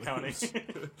 and Bourbon County.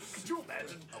 Could you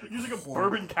imagine using a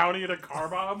Bourbon County in a car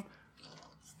bomb?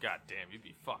 God damn, you'd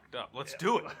be fucked up. Let's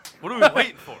do it. What are we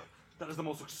waiting for? That is the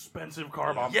most expensive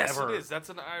car bomb Yes, ever. it is. That's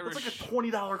an Irish. It's like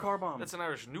a $20 car bomb. That's an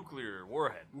Irish nuclear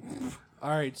warhead.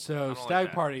 All right, so like stag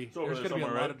that. party. It's over There's there going to be a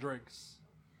somewhere, lot right? of drinks.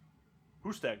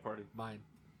 Who's stag party? Mine.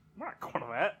 I'm not going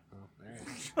to that. Oh,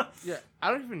 all right. Yeah, I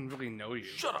don't even really know you.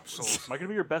 Shut up, Souls. Am I going to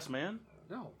be your best man?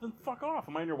 No. Then fuck off.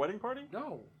 Am I in your wedding party?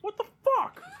 No. What the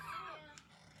fuck?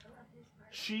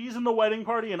 She's in the wedding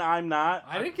party and I'm not.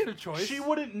 I didn't get a choice. She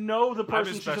wouldn't know the person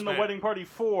his she's best in the man. wedding party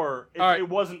for if All right. it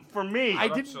wasn't for me. I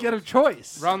up, didn't Souls. get a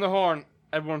choice. Round the horn.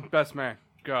 Everyone's best man.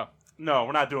 Go. No,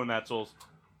 we're not doing that, Souls.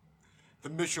 the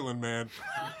Michelin Man.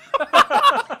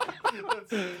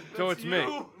 So it's me.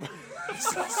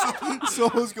 So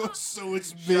let's go. So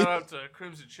it's me. Shout out to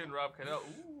Crimson Chin Rob Cadell.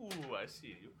 Ooh, I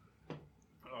see you.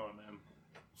 Oh, man.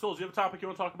 Souls, you have a topic you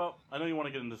want to talk about? I know you want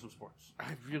to get into some sports.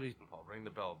 I really. I'll ring the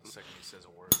bell the second he says a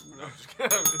word. No, I'm just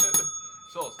kidding.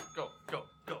 Souls, go.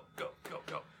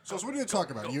 So what are you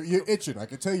talking about? You're itching. I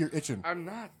can tell you're itching. I'm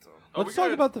not though. Let's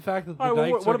talk about the fact that the All right,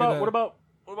 Knights what are about gonna...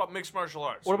 What about mixed martial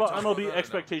arts? what about We talked MLB that or no?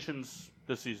 expectations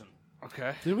this season?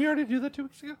 Okay. Did we already do that 2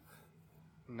 weeks ago?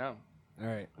 No. All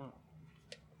right.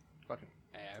 Fucking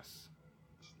ass.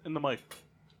 In the mic.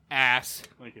 Ass.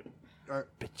 Thank you. All right.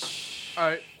 All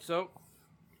right. So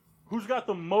Who's got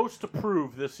the most to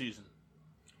prove this season?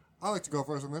 I like to go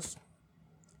first on this,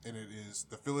 and it is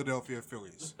the Philadelphia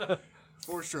Phillies.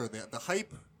 For sure. The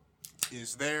hype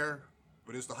is there,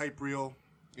 but is the hype real?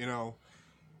 You know,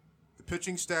 the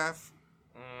pitching staff,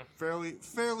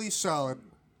 fairly solid.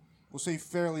 We'll say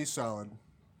fairly solid.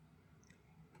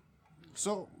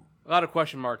 So, a lot of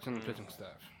question marks in the pitching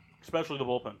staff. Especially the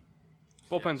bullpen.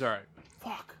 Bullpen's all right.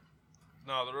 Fuck.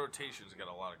 No, the rotation's got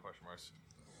a lot of question marks.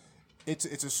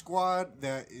 it's a squad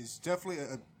that is definitely,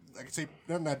 I could say,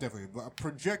 not definitely, but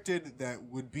projected that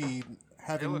would be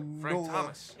Hey, having look, Frank no...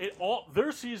 Thomas.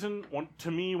 Their season,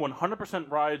 to me,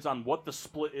 100% rides on what the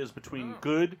split is between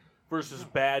good versus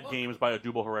bad games by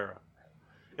Odubel Herrera.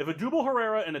 If Odubel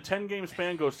Herrera in a 10-game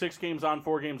span goes 6 games on,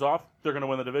 4 games off, they're going to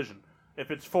win the division.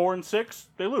 If it's 4-6,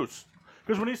 they lose.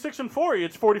 Because when he's 6-4, he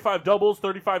hits 45 doubles,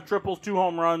 35 triples, 2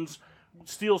 home runs,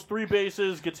 steals 3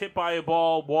 bases, gets hit by a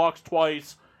ball, walks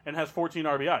twice, and has 14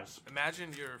 RBIs.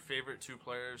 Imagine your favorite 2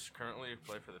 players currently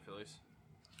play for the Phillies.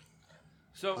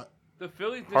 So the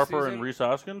Phillies this Harper season, and Rhys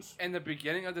Hoskins. in the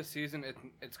beginning of the season,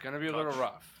 it's going to be a little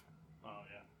rough. Oh,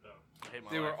 yeah. I hate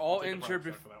my They life. were all injured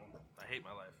before. I hate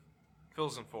my life.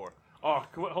 Phil's in 4. Oh,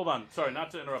 hold on. Sorry, not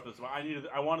to interrupt this. But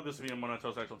I wanted this to be in One Night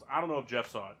Toast Excellence. I don't know if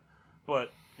Jeff saw it,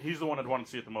 but he's the one I'd want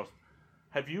to see it the most.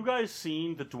 Have you guys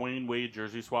seen the Dwayne Wade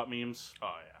jersey swap memes?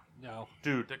 Oh, yeah. No.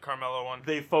 Dude, The Carmelo one.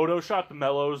 they photoshopped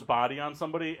Melo's body on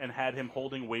somebody and had him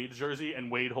holding Wade's jersey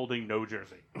and Wade holding no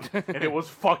jersey. And it was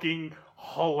fucking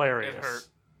hilarious. It hurt.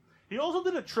 He also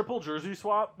did a triple jersey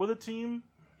swap with a team.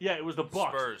 Yeah, it was the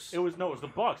Bucks. Spurs. It was the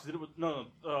Bucks.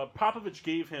 Popovich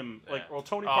gave him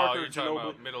Tony Oh, Parker, you're talking Ginobili.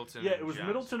 about Middleton. Yeah, and it was Giannis.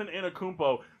 Middleton and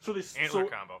Antetokounmpo. So they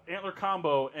Antler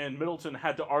combo, and Middleton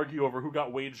had to argue over who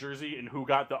got Wade's jersey and who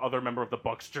got the other member of the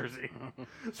Bucks jersey.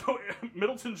 So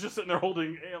Middleton's just sitting there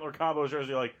holding Antler combo's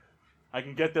jersey, like, I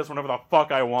can get this whenever the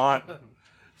fuck I want.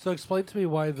 So explain to me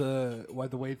why the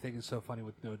Wade thing is so funny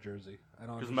with no jersey. I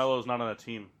don't. Because understand. Melo's not on a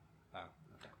team. Oh,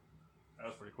 That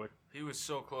was pretty quick. He was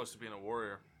so close to being a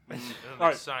Warrior. And then All they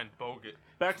right. signed Bogut.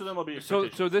 Back to the MLB.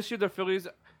 So this year the Phillies,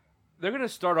 they're going to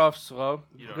start off slow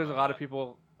You don't because a know lot that. of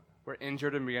people were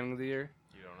injured in the beginning of the year.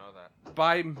 You don't know that.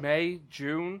 By May,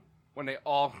 June, when they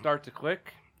all start to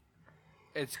click,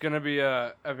 it's going to be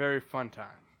a very fun time.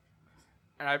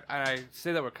 And I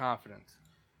say that with confidence.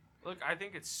 Look, I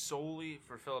think it's solely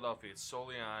for Philadelphia. It's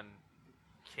solely on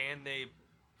can they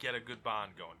get a good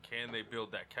bond going? Can they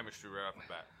build that chemistry right off the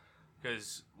bat?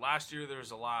 Because last year there was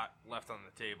a lot left on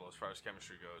the table as far as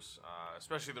chemistry goes,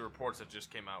 especially the reports that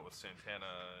just came out with Santana.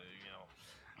 You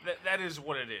know, that is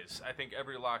what it is. I think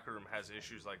every locker room has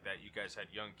issues like that. You guys had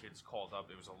young kids called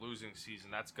up. It was a losing season.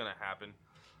 That's going to happen.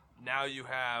 Now you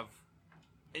have,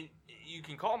 and you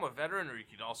can call him a veteran or you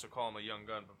can also call him a young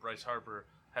gun, but Bryce Harper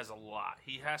has a lot.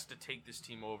 He has to take this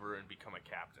team over and become a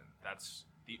captain. That's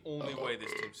the only way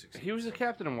this team succeeds. He was the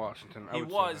captain in Washington. I He would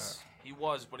say was, that. he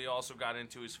was, but he also got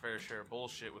into his fair share of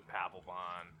bullshit with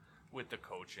Papelbon, with the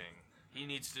coaching. He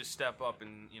needs to step up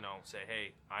and, say,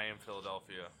 hey, I am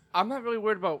Philadelphia. I'm not really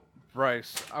worried about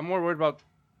Bryce. I'm more worried about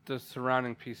the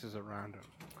surrounding pieces around him.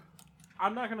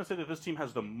 I'm not going to say that this team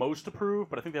has the most to prove,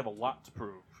 but I think they have a lot to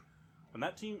prove. And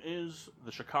that team is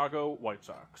the Chicago White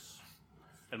Sox.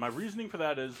 And my reasoning for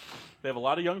that is they have a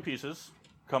lot of young pieces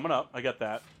coming up. I get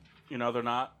that. They're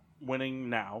not winning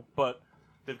now, but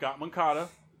they've got Moncada,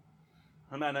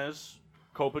 Jimenez,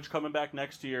 Kopech coming back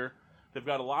next year. They've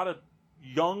got a lot of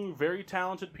young, very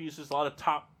talented pieces, a lot of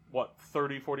top,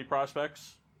 30, 40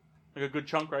 prospects? Like a good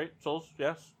chunk, right? Souls?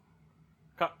 Yes?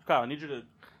 Kyle, I need you to...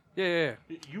 Yeah.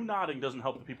 You nodding doesn't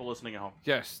help the people listening at home.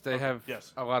 Yes, they have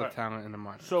yes. a lot Right. of talent in the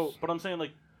minors. So, but I'm saying,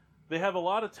 they have a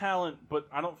lot of talent, but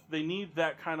they need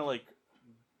that kind of,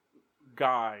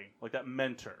 guy, that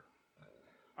mentor,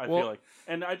 I feel like.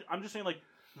 And I'm just saying,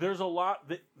 there's a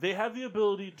lot, they have the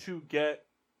ability to get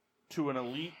to an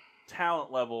elite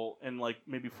talent level in,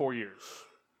 maybe 4 years,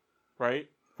 right?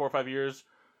 4 or 5 years,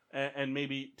 and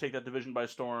maybe take that division by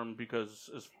storm because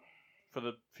for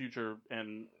the future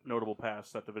and notable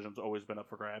past, that division's always been up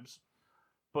for grabs.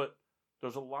 But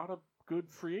there's a lot of good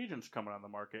free agents coming on the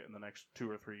market in the next 2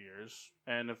 or 3 years.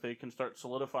 And if they can start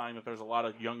solidifying that there's a lot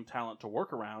of young talent to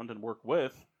work around and work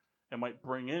with and might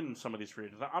bring in some of these free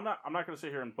agents. I'm not going to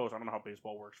sit here and boast. I don't know how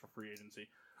baseball works for free agency.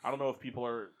 I don't know if people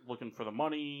are looking for the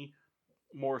money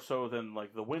more so than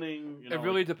like the winning. It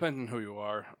really depends on who you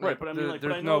are. Right, but I mean,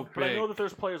 I know that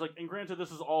there's players like, and granted,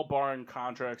 this is all barring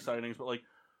contract signings, but like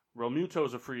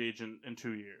Realmuto's a free agent in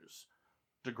 2 years,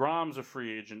 DeGrom's a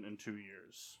free agent in 2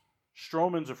 years,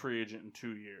 Stroman's a free agent in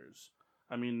 2 years.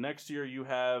 I mean, next year you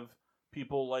have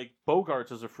people like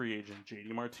Bogarts as a free agent.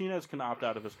 JD Martinez can opt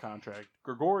out of his contract.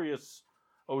 Gregorius,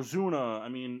 Ozuna. I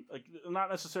mean, like not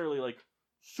necessarily like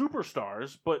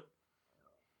superstars, but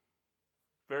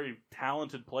very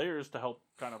talented players to help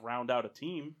kind of round out a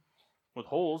team with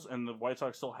holes. And the White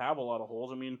Sox still have a lot of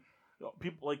holes. I mean,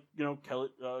 people like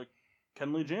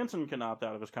Kenley Jansen can opt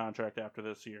out of his contract after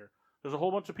this year. There's a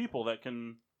whole bunch of people that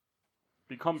can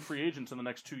become free agents in the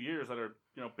next 2 years that are,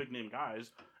 big name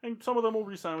guys, and some of them will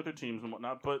re-sign with their teams and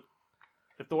whatnot. But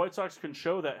if the White Sox can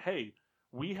show that, hey,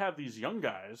 we have these young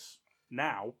guys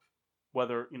now,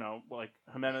 whether, like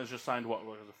Jimenez just signed what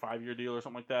was a 5-year deal or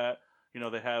something like that.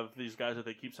 They have these guys that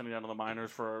they keep sending down to the minors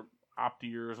for opt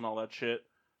years and all that shit.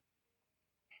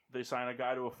 They sign a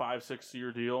guy to a 5-6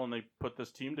 year deal and they put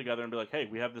this team together and be like, hey,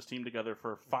 we have this team together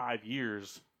for 5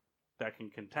 years that can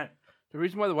contend. The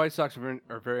reason why the White Sox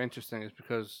are very interesting is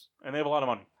because... And they have a lot of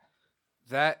money.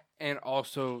 That, and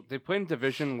also, they play in a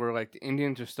division where, like, the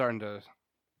Indians are starting to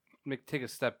take a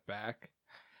step back.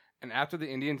 And after the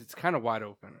Indians, it's kind of wide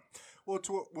open. Well,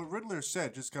 to what Riddler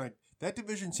said, just kind of, that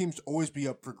division seems to always be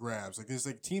up for grabs. Like, there's,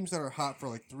 like, teams that are hot for,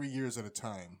 like, 3 years at a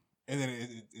time. And then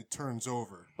it turns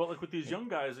over. But, like, with these young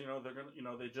guys, they're going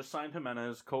to, they just signed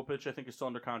Jimenez. Kopech, I think, is still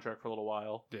under contract for a little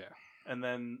while. Yeah. And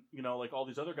then, like all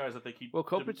these other guys that they keep... Well,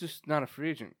 Kopech is not a free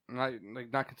agent.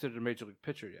 Not considered a major league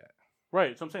pitcher yet.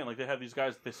 Right. So I'm saying, like, they have these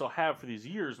guys that they still have for these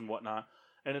years and whatnot.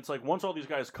 And it's like, once all these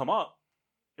guys come up,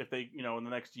 if they, in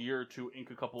the next year or two, ink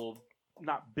a couple,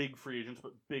 not big free agents,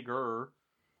 but bigger,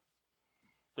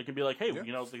 they can be like, hey,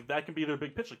 that can be their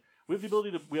big pitch. Like, we have the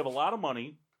ability to... We have a lot of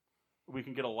money. We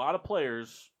can get a lot of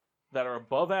players that are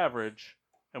above average,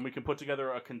 and we can put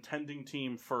together a contending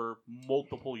team for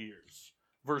multiple years.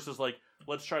 Versus, like,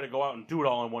 let's try to go out and do it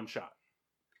all in one shot.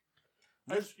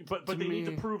 But they need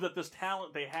to prove that this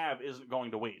talent they have isn't going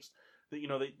to waste. That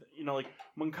like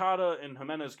Moncada and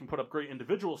Jimenez can put up great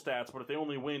individual stats, but if they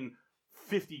only win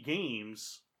 50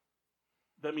 games,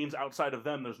 that means outside of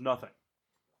them, there's nothing.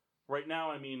 Right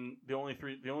now, I mean, the only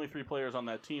three players on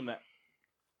that team that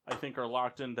I think are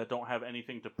locked in that don't have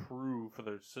anything to prove for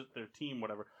their team,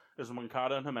 whatever, is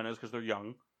Moncada and Jimenez because they're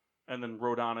young, and then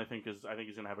Rodon I think he's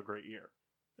going to have a great year.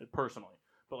 Personally.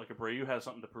 But like Abreu has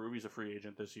something to prove. He's a free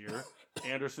agent this year.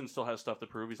 Anderson still has stuff to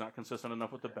prove. He's not consistent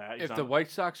enough with the bat. If the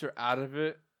White Sox are out of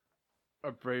it,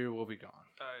 Abreu will be gone.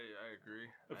 I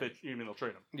agree. You mean they'll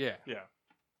trade him? Yeah. Yeah.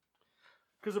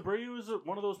 Because Abreu is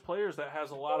one of those players that has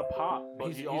a lot of pop.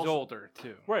 But he's older,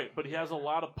 too. Right, but he has a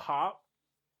lot of pop,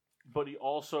 but he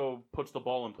also puts the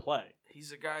ball in play.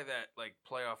 He's a guy that like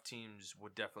playoff teams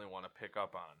would definitely want to pick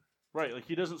up on. Right, like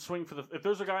he doesn't swing for the. If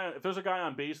there's a guy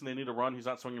on base and they need a run, he's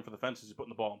not swinging for the fences. He's putting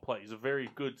the ball in play. He's a very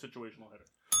good situational hitter.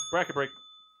 Bracket break.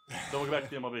 Then we'll get back to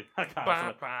the MLB.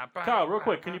 Kyle, real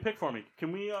quick, can you pick for me?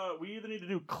 Can we either need to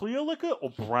do clear liquor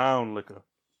or brown liquor?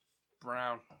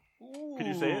 Brown. Can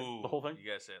you say it? The whole thing? You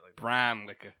gotta say it like brown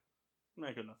liquor.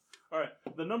 Not good enough. All right,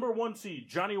 the number 1 seed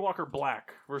Johnny Walker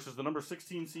Black versus the number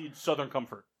 16 seed Southern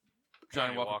Comfort.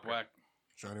 Johnny Walker Black.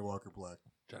 Johnny Walker Black.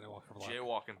 Johnny Walker Black.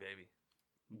 Jaywalking, baby.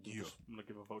 Yeah. I'm going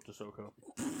to give a vote to Soko.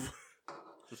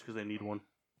 Just because they need one.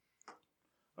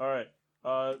 All right.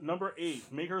 Number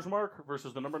 8, Maker's Mark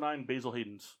versus the number 9, Basil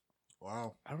Hayden's.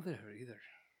 Wow. I don't think I heard either.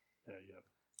 Yeah, you have.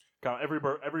 Count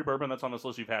every bourbon that's on this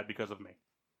list you've had because of me.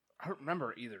 I don't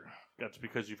remember either. That's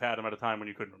because you've had them at a time when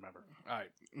you couldn't remember. All right.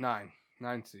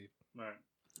 9 seed. All right.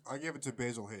 I give it to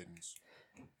Basil Hayden's.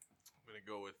 I'm going to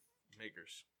go with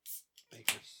Makers.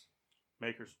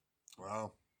 Makers.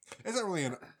 Wow. It's not really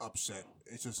an upset.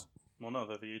 It's just... Well, no,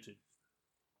 they're the 8 seed.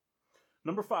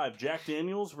 Number 5, Jack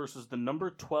Daniels versus the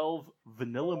number 12,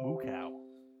 Vanilla Moo Cow.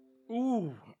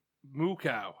 Ooh, Moo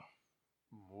Cow.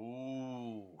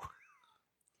 Ooh.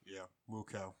 Yeah, Moo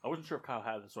Cow. I wasn't sure if Kyle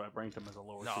had this, so I ranked him as a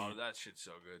lower No, seed. that shit's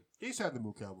so good. He's had the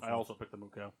Moo Cow before. I also picked the Moo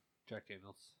Cow. Jack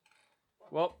Daniels.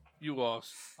 Well, you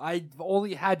lost. I've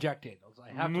only had Jack Daniels.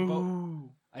 I have to vote.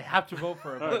 I have to vote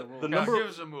for it by the rules. The Guys, number- give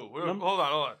us a move. Hold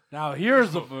on. Now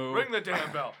here's the move. Ring the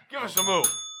damn bell. Give us a move.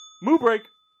 Moo break.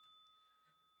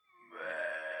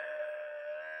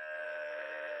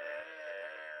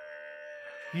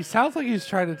 He sounds like he's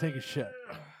trying to take a shit.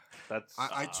 That's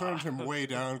I turned him way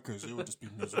down because it would just be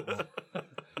miserable.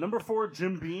 number 4,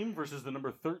 Jim Beam versus the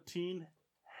number 13,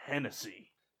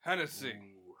 Hennessy. Hennessy.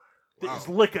 There's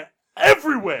Wow. liquor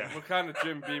everywhere. What kind of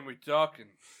Jim Beam we talking?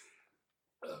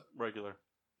 Regular.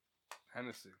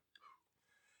 Hennessy.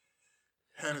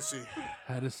 Hennessy.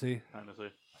 Hennessy.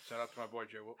 Honestly. Shout out to my boy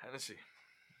Jay Whoop. Hennessy.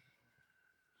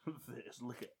 There's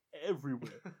liquor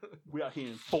everywhere. We out here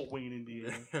in Fort Wayne,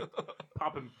 Indiana,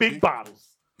 popping big bottles.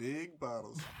 Big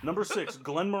bottles. Number 6,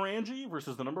 Glenn Morangi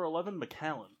versus the number 11,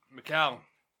 McAllen. McAllen.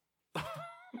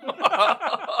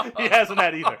 He hasn't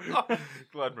had either.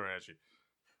 Glad Morangi.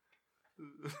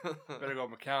 Better go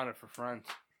McAllen for friends.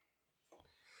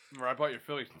 Remember, I bought your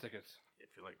Phillies tickets If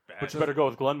you like bad. But you better go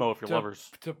with Glenmo if you're to, lovers.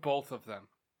 to both of them.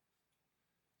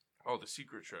 Oh, the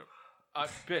secret trip.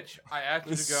 Bitch, I asked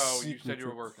you to go. You said you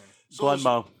were working.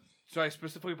 Glenmo. So I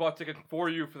specifically bought tickets for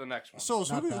you for the next one. So,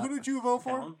 who did you vote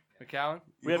for? McAllen. McAllen?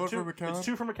 We have vote 2. for McAllen? It's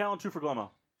 2 for McAllen, 2 for Glenmo.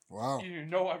 Wow. You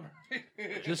know I'm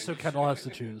Just so Kendall has to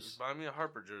choose. Buy me a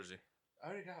Harper jersey. I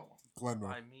already got one. Glenmore.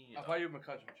 Buy me. I'll buy you a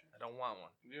McCutcheon. I don't want one.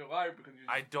 You're a liar because you.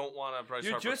 I don't want a Bryce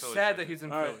You're Harper. just Phillies sad jersey. that he's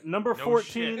in All Philly. right, number No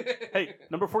 14. shit. Hey,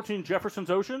 number 14, Jefferson's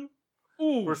Ocean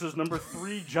Ooh. versus number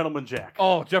 3, Gentleman Jack.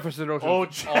 Oh, Jefferson Ocean. Oh,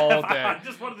 all day. I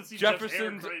just wanted to see Jeff's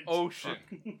Jefferson's hair grades. Ocean.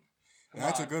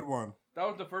 That's a good one. That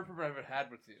was the first one I ever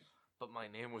had with you. But my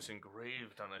name was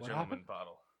engraved on a What gentleman happened?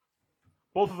 bottle.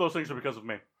 Both of those things are because of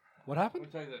me. What Let happened? me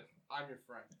tell you this. I'm your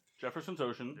friend. Jefferson's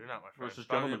Ocean. You're not my friend. Versus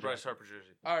Buy me a Gentleman Bryce Jack. Harper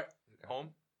jersey. All right. Home.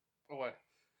 Oh, what?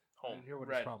 I Home. didn't hear what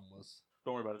Red. his problem was.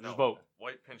 Don't worry about it. Just No. vote.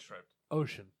 White pinstriped.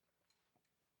 Ocean.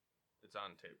 It's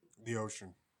on tape. The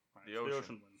ocean. The So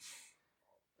Ocean. wins.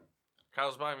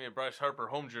 Kyle's buying me a Bryce Harper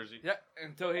home jersey. Yeah,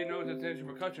 until he knows it's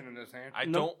Andrew McCutcheon in his hand. I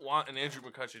No. don't want an Andrew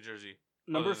McCutcheon jersey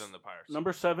Number, other than the Pirates.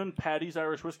 number 7, Patty's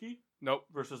Irish Whiskey Nope.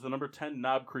 versus the number 10,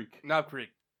 Knob Creek. Knob Creek.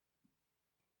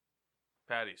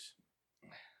 Patties.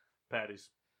 Patty's.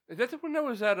 Is that the one that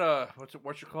was at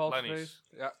what's your call? Lenny's.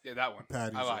 Yeah, that one.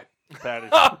 Patty's. I lied.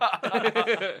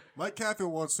 Patty's. Mike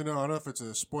Catfield wants to know, I don't know if it's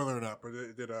a spoiler or not, but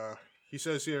he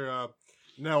says here,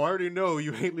 now I already know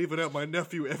you ain't leaving out my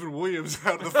nephew Evan Williams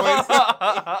out of the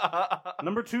fight.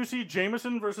 Number 2 seed,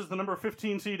 Jameson versus the number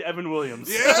 15 seed, Evan Williams.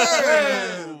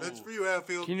 Yeah! That's for you,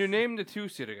 Hatfield. Can you name the 2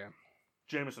 seed again?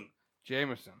 Jameson.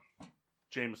 Jameson.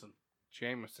 Jameson.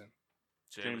 Jameson.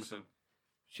 Jameson.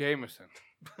 Jameson.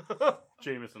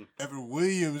 Jameson. Evan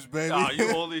Williams, baby. Nah,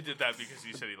 you only did that because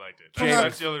he said he liked it. James.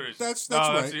 That's the other reason. That's No,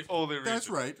 right. That's the only reason. That's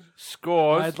right.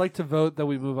 Scores. I'd like to vote that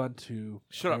we move on to.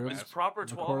 Shut up, players. Is proper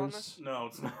 12 on Course. this? No,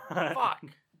 it's not. Fuck.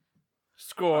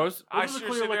 Scores. I We'll do the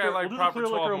seriously clear think I liquor, like we'll do the proper clear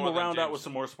 12 liquor and more we'll than round out with Jameson.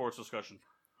 some more sports discussion.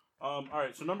 All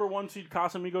right, so number 1 seed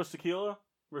Casamigos Tequila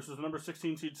versus the number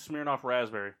 16 seed Smirnoff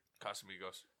Raspberry.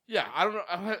 Casamigos. Yeah, I don't know.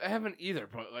 I haven't either,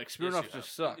 but like Yes, Smirnoff you just have.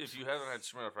 sucks. If you haven't had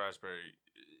Smirnoff Raspberry,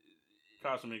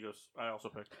 Casamigos, I also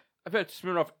picked. I've had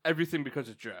Smirnoff everything because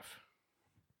of Jeff.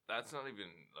 that's not even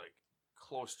like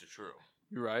close to true.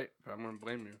 You're right, but I'm gonna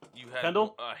blame you. You had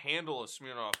Kendall? a handle of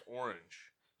Smirnoff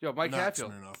Orange. Yo, Mike Not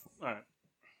Hatfield. Smirnoff. All right.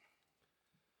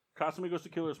 Casamigos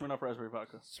Tequila or Smirnoff Raspberry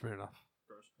Vodka? Smirnoff.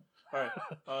 All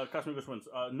right, Casamigos wins.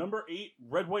 Number 8,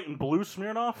 Red, White, and Blue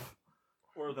Smirnoff,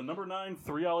 or the number 9,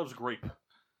 3 Olives Grape.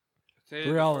 Say it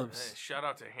 3 first. olives. Hey, shout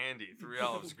out to Handy. 3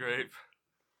 olives grape.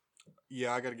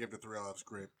 Yeah, I got to give the 3 olives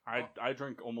grape. I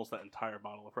drank almost that entire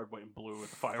bottle of Red, White, and Blue at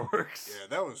the fireworks.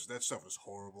 Yeah, that stuff was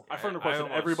horrible. I friend I requested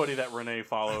almost- everybody that Renee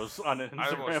follows on Instagram. I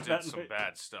almost that did some night.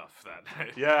 bad stuff that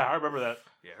night. Yeah, I remember that.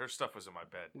 Yeah, her stuff was in my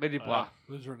bed. Lady Blah.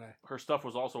 Who's Renee? Her stuff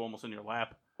was also almost in your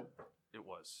lap. It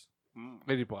was.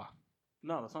 Lady Blah.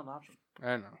 No, that's not an option.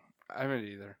 I know. I haven't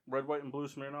either. Red, White, and Blue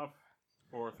Smirnoff,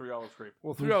 or 3 Olives Grape.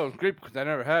 Well, 3 olives grape because I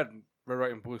never had Red,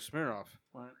 White, and Blue Smirnoff.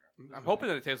 All right. I'm hoping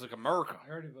that it tastes like America.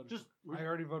 I already voted. Just I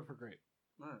already voted for grape.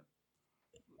 all right.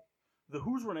 The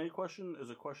Who's Renee question is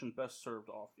a question best served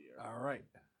off the air. All right.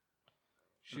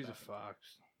 She's a fox.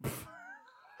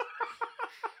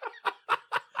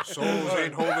 Souls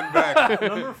ain't holding back.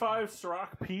 Number 5,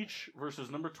 Ciroc Peach versus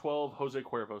number 12, Jose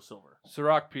Cuervo Silver.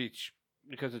 Ciroc Peach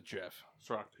because of Jeff.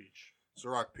 Ciroc Peach.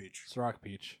 Ciroc Peach. Ciroc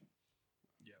Peach.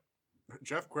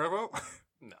 Jeff Cuervo?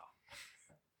 No.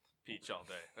 Peach all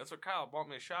day. That's what Kyle bought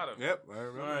me a shot of. Yep, I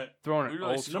remember. All right. Throwing We it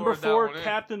really old. stored Number that 4, one in.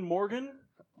 Captain Morgan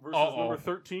versus Uh-oh. number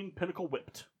 13, Pinnacle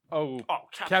Whipped. Oh, Oh,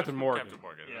 Captain Morgan. Captain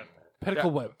Morgan. Yeah.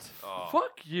 Pinnacle Yeah. whipped. Oh.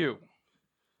 fuck you.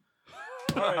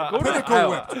 All right. Go to Pinnacle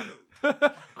hell.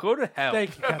 Whipped. Go to hell.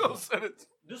 Thank you, Kendall. Said it.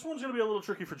 This one's going to be a little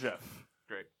tricky for Jeff.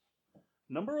 Great.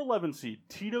 Number 11 seed,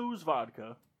 Tito's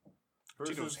Vodka.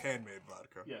 Tito's handmade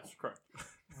vodka. Yes, correct.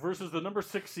 Versus the number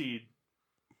 6 seed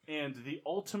and the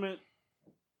ultimate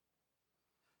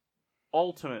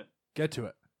Get to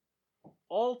it.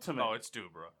 Oh, it's due,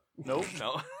 bro. nope,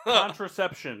 No.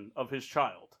 contraception of his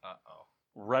child, Uh-oh.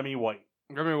 Remy White.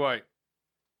 Give me white.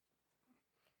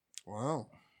 Wow.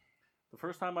 The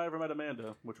first time I ever met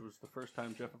Amanda, which was the first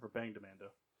time Jeff ever banged Amanda,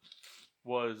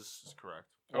 was That's correct.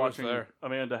 I was watching there.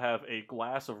 Amanda have a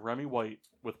glass of Remy White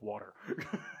with water.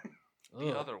 The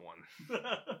Ugh. other one,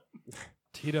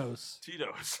 Tito's.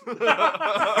 Tito's.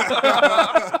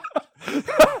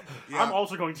 I'm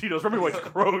also going Tito's. Remy White's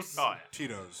gross. Oh, yeah.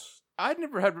 Tito's. I'd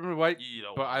never had Remy White, You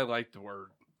know, but I like the word.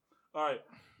 All right.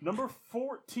 Number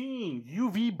 14,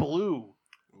 UV Blue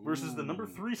versus the number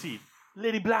 3 seed,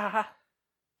 Lady Blah.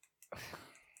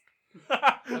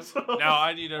 now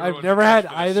I need everyone I've to never had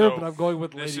catch this. either, So but I'm going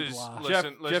with this Lady is- Blah.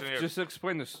 Listen, Jeff, here. just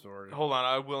explain the story. Hold on,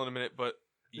 I will in a minute, but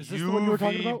Is this the one you were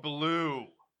talking UV about? Blue,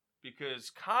 because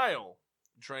Kyle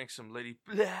drank some Lady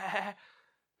Blah.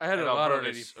 I had at a lot of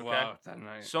Alberta's, Lady okay? Blah that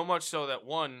night. So much so that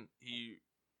one, he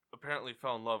apparently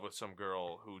fell in love with some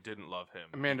girl who didn't love him.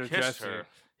 Amanda He kissed Jesse. her.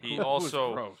 He Who was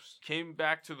also gross. came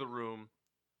back to the room,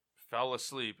 fell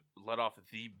asleep, let off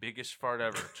the biggest fart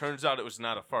ever. Turns out it was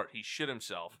not a fart. He shit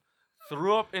himself,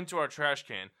 threw up into our trash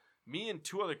can. Me and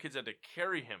 2 other kids had to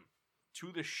carry him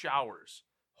to the showers,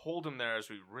 hold him there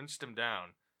as we rinsed him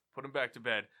down, put him back to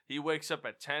bed. He wakes up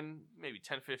at 10, maybe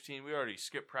 10:15. We already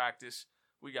skipped practice.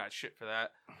 We got shit for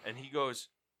that. And he goes,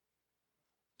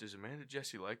 "Does Amanda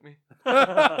Jesse like me?"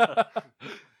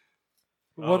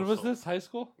 What Oh, was so- this? High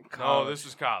school? No, this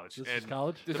was college. This and is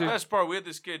college? the best part, we had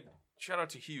this kid, shout out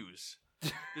to Hughes.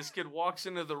 This kid walks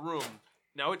into the room.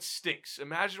 Now it stinks.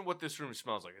 Imagine what this room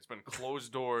smells like. It's been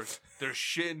closed doors. There's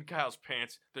shit in Kyle's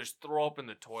pants. There's throw up in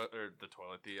the toilet,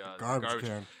 Garbage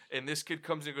can. And this kid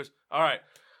comes in and goes, "All right,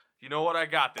 you know what? I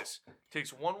got this."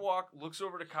 Takes one walk, looks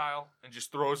over to Kyle, and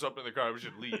just throws up in the garbage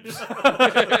and leaves.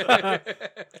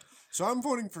 So I'm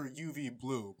voting for UV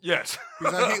Blue Yes.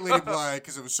 because I hate Lady Bly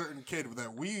because of a certain kid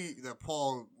that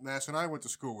Paul Nass and I went to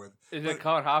school with. Is But it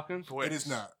Colin Hopkins? It is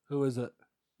not. Who is it?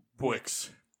 Twix.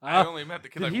 Ah, I only met the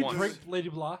kid did like he once. drink Lady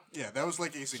Blah? Yeah, that was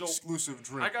like his So, exclusive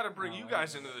drink. I got to bring you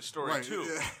guys into the story Right, too.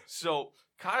 yeah. So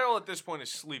Kyle at this point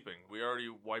is sleeping. We already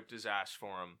wiped his ass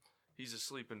for him. He's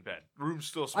asleep in bed. Room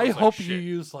still smells I like hope shit. you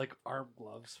use like arm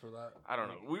gloves for that. I don't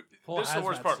know. Full This is the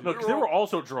worst hazmat part. suit. No, because they were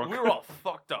also drunk. We were all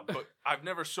fucked up, but I've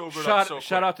never sobered up so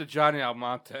Shout quick. out to Johnny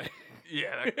Almonte.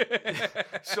 Yeah.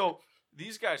 So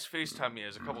these guys FaceTime me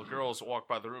as a couple girls walk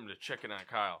by the room to check in on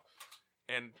Kyle.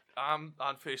 And I'm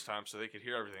on FaceTime so they could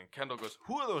hear everything. Kendall goes,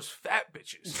 "Who are those fat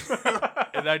bitches?"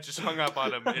 And I just hung up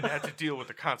on him and had to deal with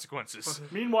the consequences.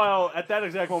 Meanwhile, at that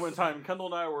exact moment in time, Kendall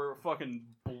and I were fucking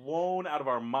blown out of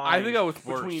our minds. I think I was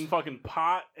between worse. fucking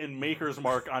pot and Maker's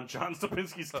Mark on John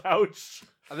Stopinski's couch.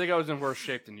 I think I was in worse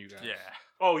shape than you guys. Yeah.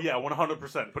 Oh yeah,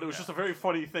 100%. But it was just a very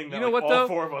funny thing that You know like, what, all though?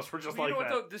 4 of us were just But you like know what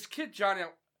that. though? This kid Johnny,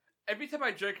 every time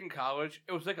I drank in college,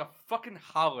 it was like a fucking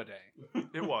holiday.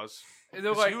 It was. And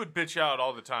they're 'Cause like, he would bitch out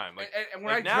all the time. Like, and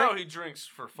when like I now drank, he drinks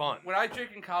for fun. when I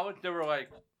drank in college, they were like,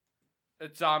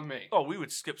 "It's on me." Oh, we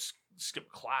would skip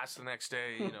class the next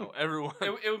day. You know, everyone.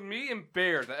 It was me and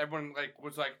Bear that everyone like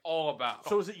was like all about.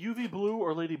 So is it UV Blue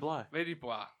or Lady Bly? Lady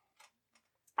Blah,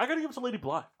 I gotta give it to Lady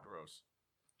Bly. Gross.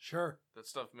 Sure. That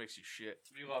stuff makes you shit.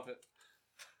 you love it.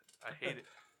 I hate it.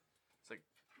 It's like,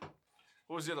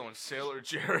 what was the other one? Sailor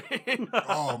Jerry.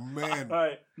 Oh man. All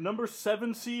right, number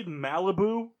 7 seed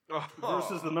Malibu Oh.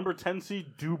 versus the number 10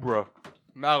 seed Dubra.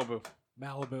 Malibu.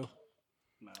 Malibu.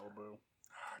 Malibu.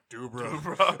 Dubra.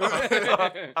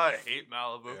 Dubra. I hate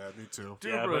Malibu. Yeah, me too.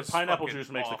 Yeah, Dubra's but pineapple fucking juice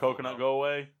makes the awful, coconut though. go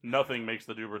away. Nothing makes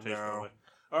the Dubra taste No. go away.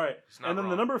 All right, It's not and then the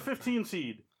wrong. number 15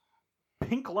 seed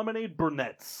Pink Lemonade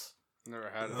Burnett's Never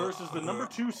had it. versus the number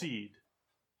 2 seed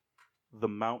the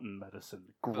Mountain Medicine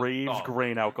Graves Oh,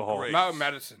 Grain Alcohol. great. Mountain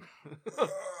Medicine.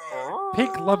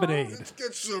 Pink lemonade. Let's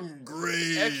get some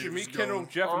graves. Actually, me, Kendall, going.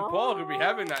 Jeff, and Paul are gonna be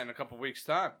having that in a couple weeks'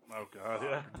 time. Oh god,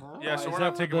 yeah. Yeah, so Is we're that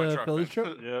not for taking my the truck. Phillies then.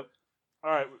 trip? Yep.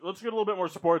 All right, let's get a little bit more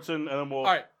sports in, and then we'll. All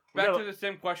right, back gotta- to the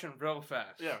same question, real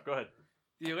fast. Yeah, go ahead.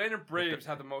 The Atlanta Braves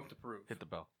have the most to prove. Hit the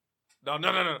bell. No.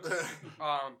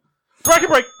 Bracket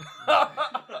break.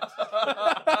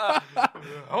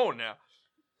 Oh, now.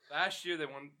 Last year they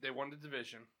won the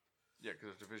division, Yeah,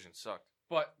 because the division sucked.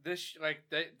 but this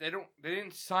they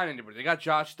didn't sign anybody. They got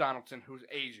Josh Donaldson, who's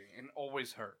aging and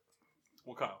always hurt.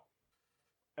 Well, Kyle,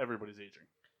 everybody's aging.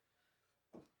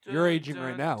 You're aging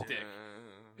right now. Dick.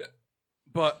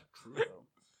 But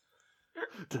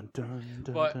Dun, dun,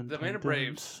 dun, But dun, the Atlanta dun,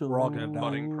 Braves dun, We're all so gonna die.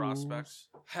 Budding prospects.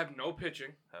 have no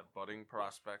pitching. Have budding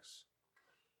prospects.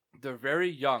 They're very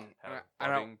young. Have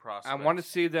And budding prospects. I want to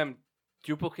see them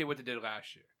duplicate what they did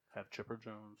last year. Have Chipper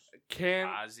Jones. Can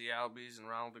Ozzy Albies and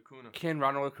Ronald Acuna. can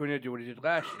Ronald Acuna do what he did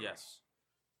last year? Yes.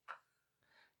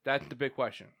 That's the big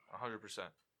question. 100%.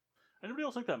 Anybody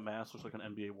else think that mask looks like an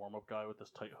NBA warm-up guy with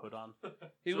this tight hood on?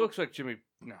 He So- looks like Jimmy.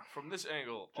 No. From this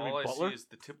angle, Jimmy all I Butler? see is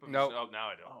the tip of Nope. his... Oh, now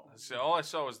I don't. Oh. So all I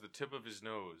saw was the tip of his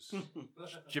nose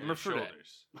Jim and his Fredette.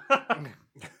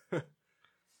 shoulders.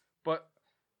 But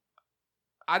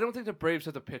I don't think the Braves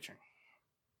have the pitching.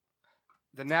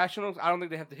 The Nationals, I don't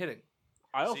think they have the hitting.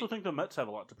 I also See- think the Mets have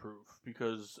a lot to prove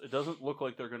because it doesn't look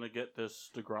like they're going to get this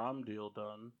DeGrom deal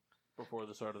done before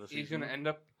the start of the season. He's going to end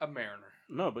up a Mariner.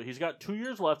 No, but he's got 2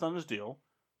 years left on his deal.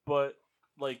 But,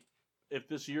 like, if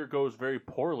this year goes very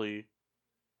poorly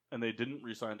and they didn't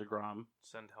re-sign DeGrom,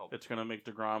 Send help. it's going to make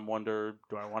DeGrom wonder,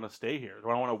 do I want to stay here? Do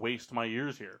I want to waste my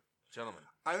years here? Gentlemen,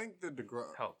 I think the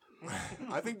DeGrom. help.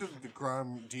 I think the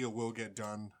DeGrom deal will get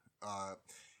done.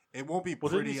 It won't be Well,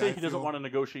 pretty. didn't he say I he doesn't feel. want to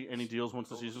negotiate any deals once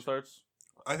the season starts?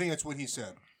 I think that's what he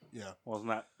said. Yeah. Wasn't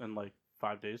that in, like,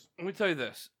 5 days? Let me tell you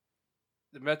this: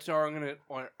 the Mets are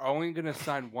only going to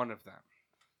sign one of them,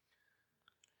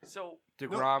 So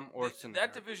DeGrom or that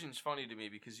Syndergaard. division's funny to me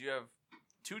because you have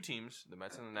two teams, the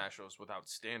Mets and the Nationals, with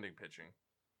outstanding pitching,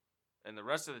 and the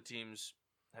rest of the teams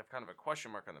have kind of a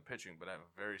question mark on the pitching, but have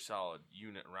a very solid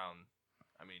unit around.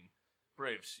 I mean,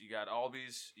 Braves, you got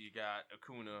Albies, you got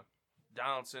Acuna,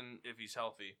 Donaldson if he's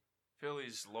healthy,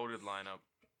 Phillies loaded lineup,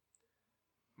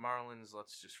 Marlins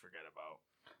let's just forget about.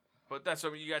 But that's what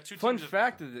I mean. You got two Fun teams.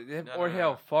 fact is that they have No, no, Jorge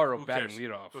no, no. Alfaro Who batting cares?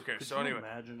 leadoff. Who cares? Could So you anyway,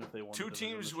 imagine if they won two the division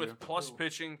teams this with year? plus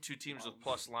pitching, two teams with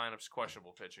plus lineups,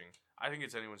 questionable pitching. I think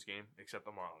it's anyone's game except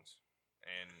the Marlins.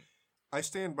 And I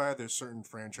stand by there's certain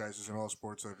franchises in all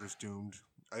sports that are just doomed.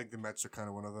 I think the Mets are kind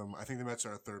of one of them. I think the Mets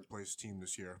are a third place team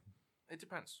this year. it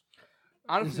depends.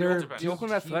 Honestly, Is there the a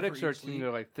Oakland team Athletics for are a each team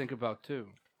league? to think about too.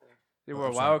 They Oh, were a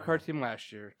I'm wild sorry. card team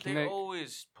last year. They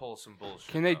always pull some bullshit.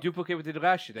 Can they though. duplicate what they did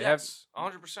last year? They Yes,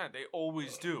 100%. They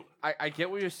always do. I get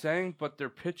what you're saying, but their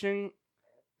pitching,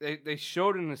 they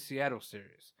showed in the Seattle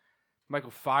series.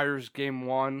 Michael Fires game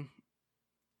 1.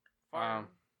 Fire.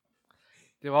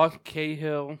 They lost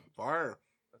Cahill, Fire.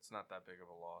 That's not that big of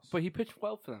a loss. but he pitched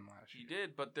well for them last he year.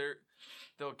 did, but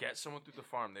they'll get someone through the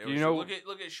farm. They You always know-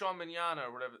 look at Sean Manana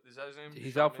or whatever. Is that his name?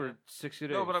 He's Sean out for Manana? 60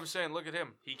 days. No, but I'm saying, look at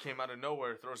him. He came out of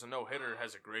nowhere, throws a no hitter,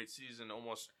 has a great season.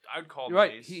 Almost, I'd call him You're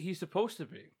right. an ace. He's supposed to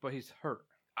be, but he's hurt.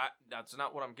 That's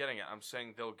not what I'm getting at. I'm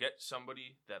saying they'll get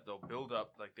somebody that they'll build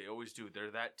up like they always do.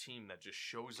 They're that team that just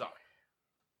shows up.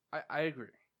 I agree,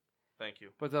 Thank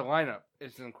you. but the lineup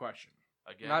is in question.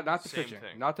 Again, Not the same pitching,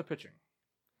 thing. not the pitching,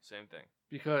 Same thing.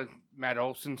 because Matt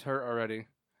Olson's hurt already.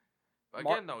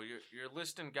 Again, though, you're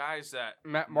listing guys that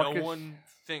Marcus, no one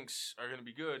thinks are going to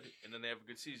be good, and then they have a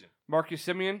good season. Marcus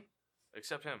Simeon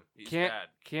Except him. He's can't bad.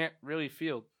 can't really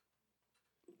field,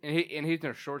 and he's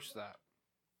their shortstop.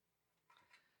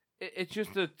 It's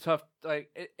just a tough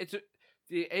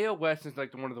the AL West is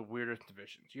like one of the weirdest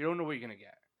divisions. You don't know what you're gonna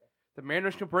get. The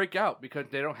Mariners can break out because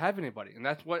they don't have anybody, and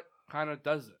that's what kind of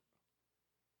does it.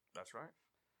 That's right.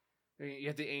 You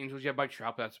have the Angels, you have Mike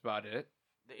Trout. That's about it.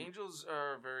 The Angels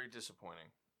are very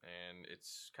disappointing, and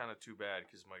it's kind of too bad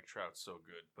because Mike Trout's so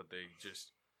good. But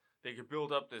they could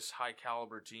build up this high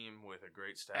caliber team with a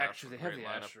great staff, Actually, a they have great the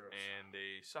lineup, Astros. and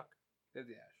they suck. They have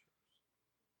the Astros.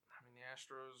 I mean, the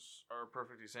Astros are a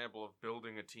perfect example of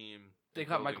building a team. They and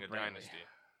got building Michael a Brantley. dynasty.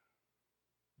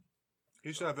 He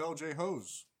used to have LJ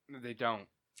Hose. They don't.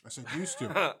 I said used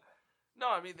to. No,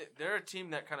 I mean they're a team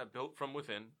that kind of built from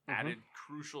within, Mhm. added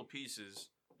crucial pieces,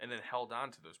 and then held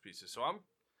on to those pieces. So I'm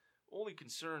only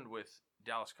concerned with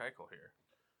Dallas Keuchel here.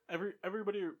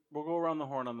 Everybody, we'll go around the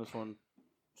horn on this one.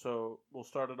 So we'll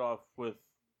start it off with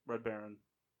Red Baron,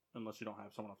 unless you don't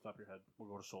have someone off the top of your head. We'll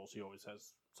go to Souls. He always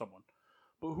has someone.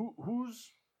 But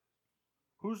who's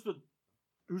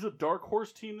a dark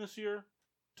horse team this year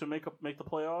to make the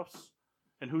playoffs,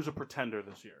 and who's a pretender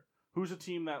this year? Who's a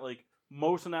team that like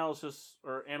most analysis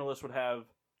or analysts would have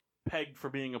pegged for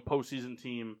being a postseason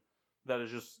team that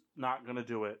is just not going to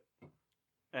do it?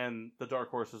 And the dark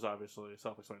horse is obviously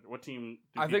self-explanatory. What team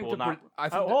do I think people the not? I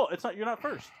think Oh, it's not. You're not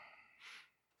first.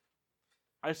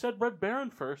 I said Red Baron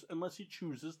first, unless he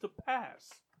chooses to pass.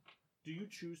 Do you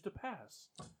choose to pass?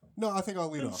 No, I think I'll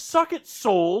lead Then off. suck it,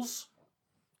 souls.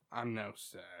 I'm no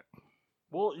sad.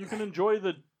 Well, you can enjoy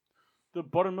the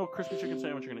buttermilk crispy chicken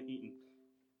sandwich you're gonna eat in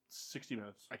 60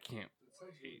 minutes. I can't.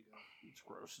 It's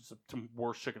gross. It's the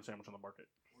worst chicken sandwich on the market.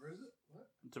 Where is it? What?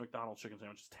 It's a McDonald's chicken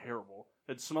sandwich. It's terrible.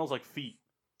 It smells like feet.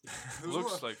 There's a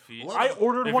Looks lot- like feet. a lot I of-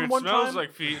 ordered If one it one smells time.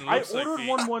 like feet and I looks like ordered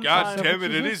feet, one God time. damn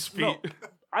it is feet. No.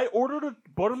 I ordered a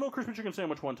buttermilk crispy chicken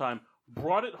sandwich one time,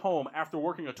 brought it home after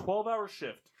working a 12-hour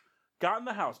shift, got in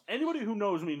the house. Anybody who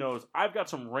knows me knows I've got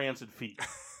some rancid feet.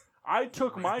 I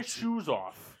took my shoes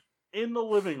off in the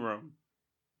living room,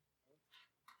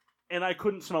 and I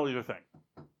couldn't smell either thing.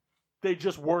 they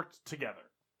just worked together.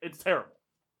 It's terrible.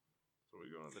 So we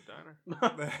going to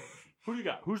the diner? Who do you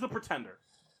got? Who's the pretender?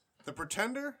 The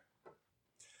pretender?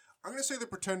 I'm going to say the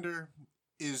pretender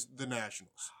is the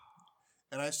Nationals.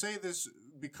 And I say this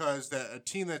because that a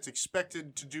team that's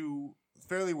expected to do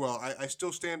fairly well, I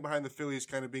still stand behind the Phillies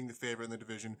kind of being the favorite in the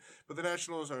division, but the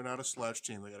Nationals are not a slouch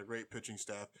team. They got a great pitching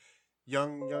staff.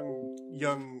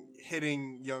 Young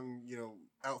hitting, young,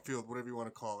 outfield, whatever you want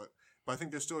to call it. But I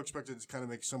think they're still expected to kind of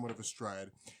make somewhat of a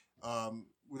stride.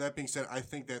 With that being said, I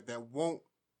think that won't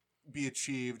be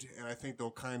achieved, and I think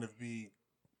they'll kind of be...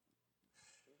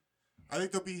 I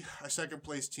think they'll be a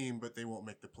second-place team, but they won't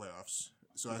make the playoffs.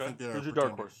 So Okay. I think they're Who's a your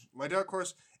dark pretender. horse? My dark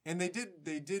horse, and they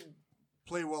did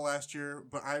play well last year,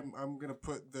 but I'm gonna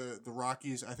put the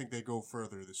Rockies. I think they go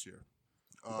further this year.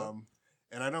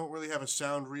 And I don't really have a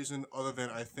sound reason other than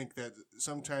I think that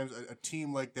sometimes a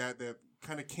team like that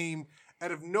kind of came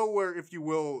out of nowhere, if you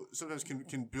will, sometimes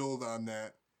can build on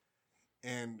that.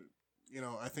 And,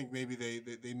 I think maybe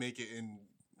they make it in.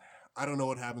 I don't know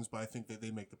what happens, but I think that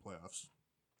they make the playoffs.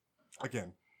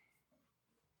 Again.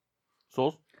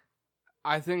 Souls?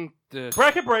 I think the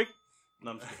Bracket break!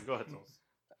 No, I'm just kidding. Go ahead, Souls.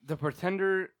 the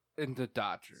pretender in the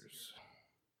Dodgers.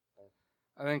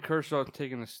 I think Kershaw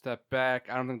taking a step back.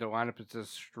 I don't think the lineup is as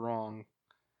strong.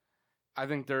 I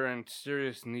think they're in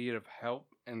serious need of help,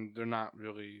 and they're not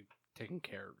really taking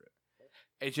care of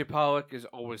it. AJ Pollock is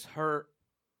always hurt.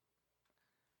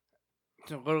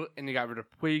 It's a little, and you got rid of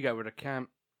Puig, got rid of Kemp.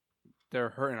 They're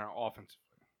hurting our offensively.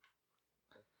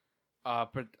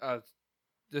 But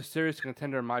the serious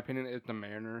contender, in my opinion, is the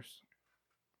Mariners.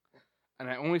 And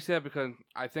I only say that because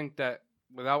I think that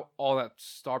without all that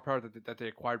star power that they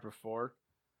acquired before,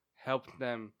 helped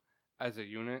them as a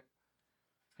unit.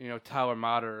 Tyler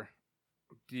Matter,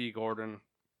 D. Gordon,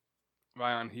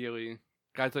 Ryan Healy,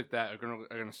 guys like that are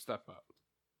gonna step up.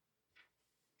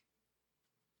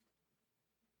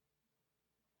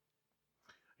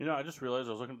 I just realized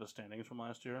I was looking at the standings from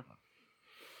last year.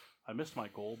 I missed my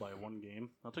goal by one game.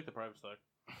 I'll take the private stack.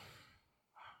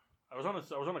 I was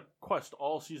on a quest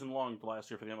all season long last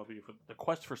year for the MLB, for the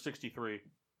quest for 63,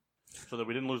 so that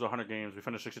we didn't lose 100 games. We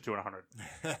finished 62 and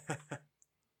 100.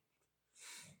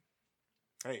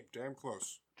 Hey, damn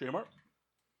close. J-Mart?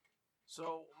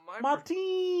 So My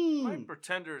team! my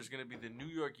pretender is going to be the New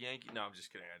York Yankees. No, I'm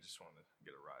just kidding. I just wanted to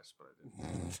get a rise, but I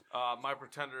didn't. My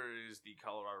pretender is the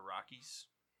Colorado Rockies,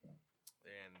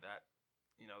 and that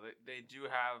they do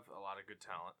have a lot of good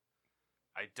talent.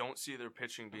 I don't see their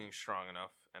pitching being strong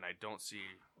enough, and I don't see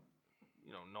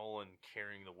Nolan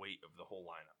carrying the weight of the whole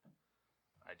lineup.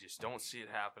 I just don't see it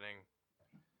happening.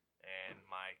 And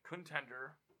my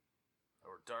contender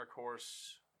or dark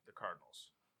horse, the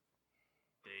Cardinals.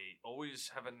 They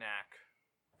always have a knack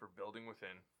for building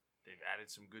within. They've added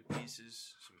some good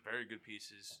pieces, some very good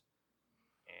pieces.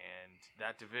 And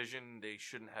that division, they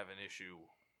shouldn't have an issue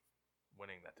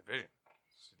winning that division.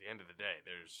 So at the end of the day,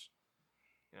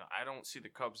 I don't see the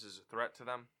Cubs as a threat to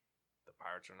them. The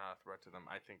Pirates are not a threat to them.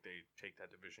 I think they take that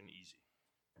division easy.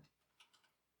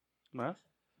 Matt?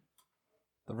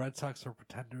 The Red Sox are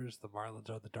pretenders. The Marlins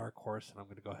are the dark horse, and I'm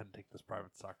going to go ahead and take this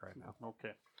private stock right now.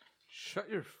 Okay. Shut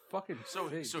your fucking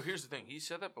face. So here's the thing. He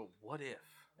said that, but what if?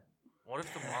 What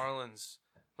if the Marlins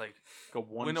Go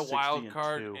win a 160 wild and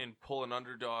card 2. and pull an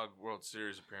underdog World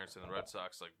Series appearance, and the Red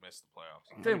Sox miss the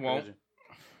playoffs? They won't. Crazy.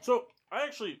 So I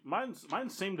actually mine's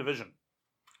same division.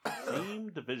 Same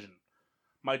division.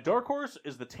 My dark horse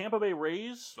is the Tampa Bay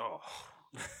Rays, Oh,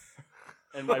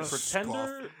 and my Scoff.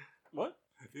 pretender. What?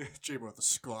 J-Mo with a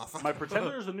scoff. My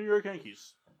pretender is the New York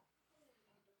Yankees.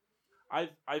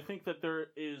 I think that there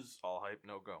is. all hype,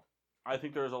 no go. I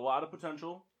think there is a lot of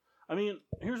potential. I mean,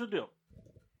 here's the deal.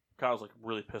 Kyle's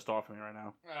really pissed off at me right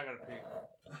now. I gotta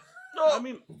pee. I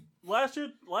mean, last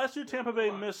year Tampa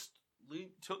Bay missed.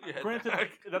 Tilt your head Granted, back.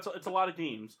 it's a lot of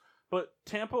games, but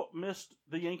Tampa missed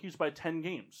the Yankees by 10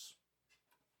 games.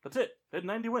 That's it. They had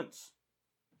 90 wins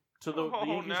to the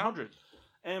Yankees now. 100.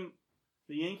 And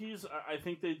the Yankees, I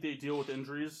think they deal with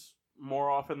injuries more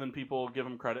often than people give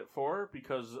them credit for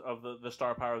because of the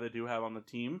star power they do have on the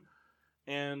team.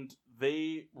 And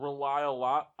they rely a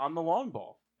lot on the long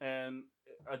ball. And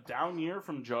a down year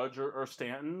from Judge or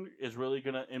Stanton is really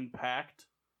going to impact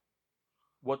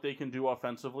what they can do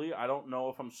offensively. I don't know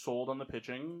if I'm sold on the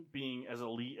pitching being as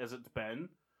elite as it's been.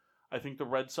 I think the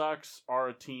Red Sox are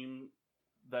a team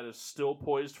that is still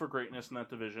poised for greatness in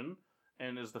that division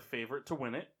and is the favorite to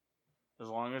win it. As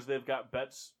long as they've got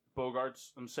Betts, Bogarts,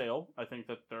 and Sale, I think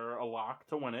that they're a lock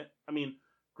to win it. I mean,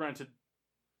 granted,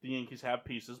 the Yankees have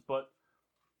pieces, but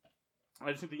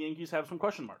I just think the Yankees have some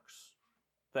question marks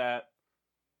that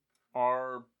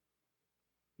are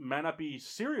might not be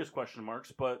serious question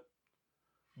marks, but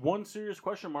one serious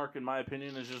question mark, in my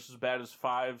opinion, is just as bad as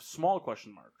 5 small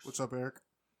question marks. What's up, Eric?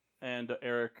 And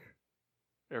Eric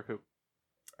who?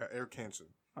 Eric Hansen.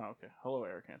 Oh, okay. Hello,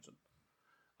 Eric Hansen.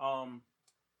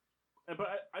 But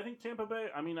I think Tampa Bay.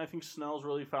 I mean, I think Snell's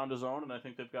really found his own, and I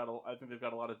think they've got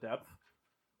a lot of depth,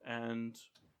 and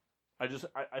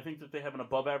I think that they have an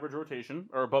above average rotation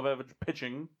or above average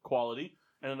pitching quality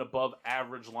and an above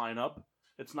average lineup.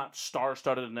 It's not star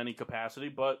studded in any capacity,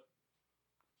 but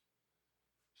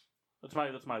that's my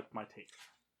take.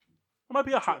 It might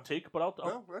be a hot take, but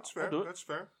I'll That's fair. I'll do it. That's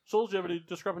fair. Souls, do you have any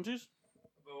discrepancies?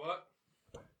 But what?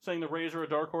 Saying the Rays are a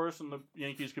dark horse and the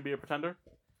Yankees could be a pretender?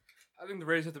 I think the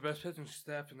Rays have the best pitching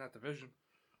staff in that division.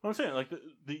 I'm saying, like,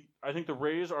 I think the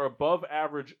Rays are above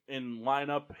average in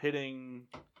lineup, hitting,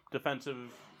 defensive,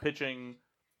 pitching.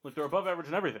 Like, they're above average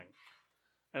in everything.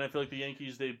 And I feel like the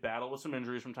Yankees, they battle with some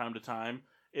injuries from time to time.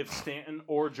 If Stanton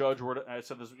or Judge were to, I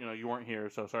said this, you weren't here,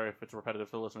 so sorry if it's repetitive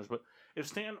for the listeners, but if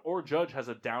Stanton or Judge has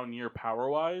a down year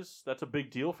power-wise, that's a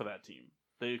big deal for that team.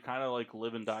 They kind of like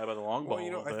live and die by the long ball.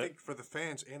 Well, I think for the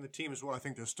fans and the team as well, I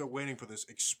think they're still waiting for this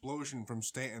explosion from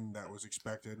Stanton that was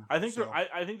expected. I think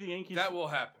I think the Yankees, that will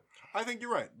happen. I think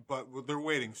you're right, but they're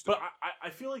waiting still. But I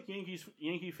feel like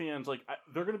Yankee fans, like,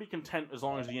 they're going to be content as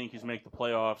long as the Yankees make the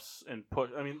playoffs and push.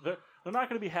 I mean, they're not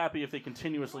going to be happy if they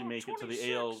continuously make it to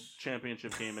the AL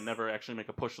championship game and never actually make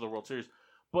a push to the World Series.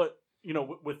 But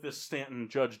with this Stanton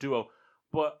Judge duo,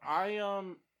 but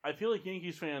I feel like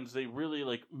Yankees fans, they really,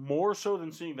 like, more so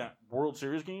than seeing that World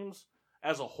Series games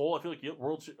as a whole, I feel like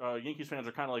Yankees fans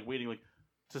are kind of like waiting, like,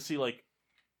 to see, like,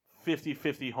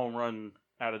 50-50 home run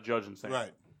out of Judge and Stanton.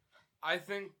 Right. I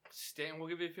think Stanton will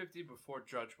give you 50 before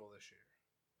Judge will this year.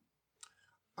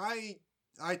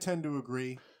 I tend to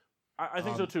agree. I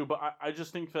think so too, but I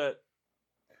just think that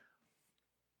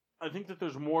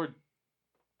there's more.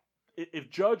 If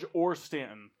Judge or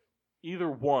Stanton, either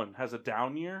one, has a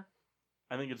down year,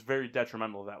 I think it's very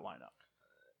detrimental to that lineup.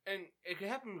 And it can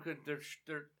happen because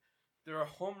they're a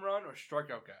home run or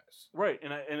strikeout guys. Right,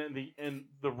 and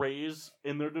the Rays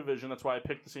in their division, that's why I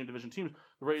picked the same division teams.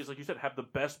 The Rays, like you said, have the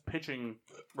best pitching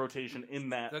rotation in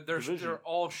that division. They're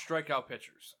all strikeout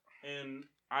pitchers. And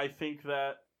I think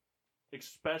that,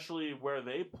 especially where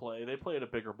they play at a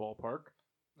bigger ballpark.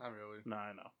 Not really. No,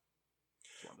 I know.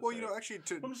 Well, actually,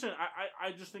 I'm just saying,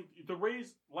 I just think the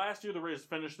Rays, last year the Rays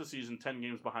finished the season 10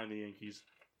 games behind the Yankees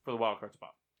for the wild card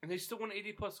spot. And they still won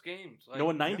 80-plus games. No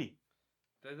one 90. Yeah.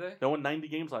 Did they? They won 90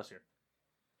 games last year,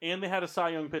 and they had a Cy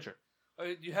Young pitcher.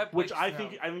 You have Which I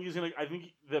think he's gonna. I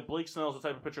think that Blake Snell's the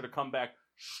type of pitcher to come back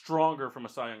stronger from a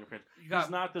Cy Young appearance.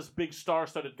 He's not this big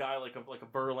star-studded guy like a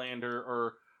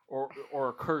Verlander or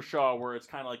a Kershaw, where it's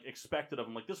kind of like expected of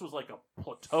him. Like, this was like a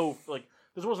plateau. Like,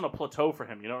 this wasn't a plateau for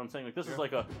him. You know what I'm saying? Like, this is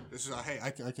like a. This is hey, I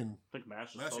can. I think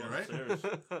Mash is right?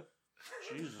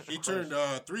 Jesus. He turned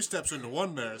 3 steps into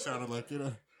 1 there. It sounded like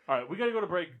All right, we got to go to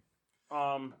break.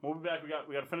 We'll be back. We got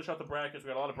to finish out the brackets. We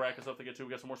got a lot of bracket stuff to get to. We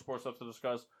got some more sports stuff to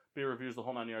discuss. Beer reviews, the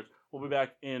whole 9 yards. We'll be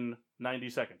back in 90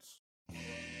 seconds.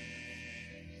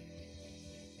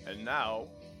 And now,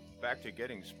 back to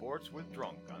Getting Sports with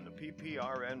Drunk on the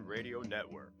PPRN Radio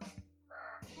Network.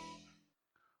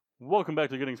 Welcome back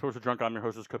to Getting Sports with Drunk. I'm your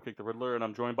host, Cupcake the Riddler, and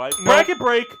I'm joined by Bracket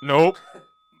Break. Nope.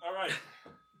 All right.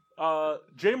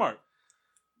 J-Mart,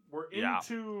 we're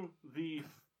into the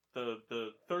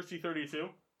Thirsty 32.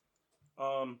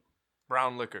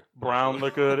 Brown liquor. Brown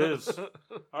liquor it is.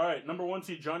 All right, number 1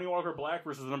 seed Johnny Walker Black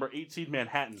versus the number 8 seed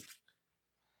Manhattan.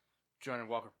 Johnny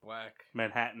Walker Black.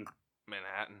 Manhattan.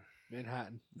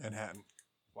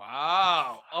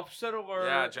 Wow. Upset alert.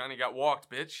 Yeah, Johnny got walked,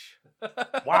 bitch.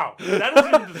 Wow. That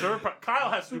doesn't even deserve... Kyle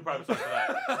has to do private stuff for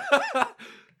that.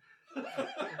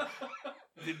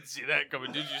 Didn't see that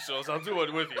coming, did you, Sauce? I'll do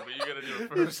it with you, but you gotta do it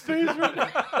first.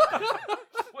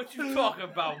 What you talking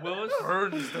about, Willis?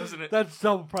 Burns, doesn't it? That's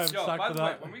double private Yo, stock by for the way,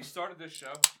 that. when we started this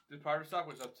show, the private stock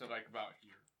was up to like about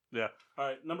here. Yeah. All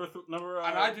right, number. And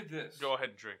I did this. Go ahead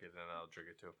and drink it, and I'll drink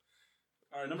it too.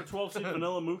 All right, number 12 seed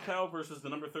Vanilla Moo Cow versus the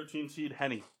number 13 seed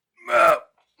Henny. Mo.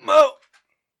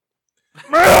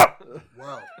 Wow.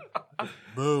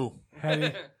 Boo.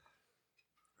 Henny.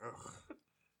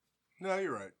 No,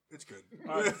 you're right. It's good.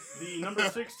 All right, the number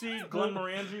 6 seed Glen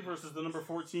Morangi versus the number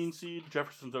 14 seed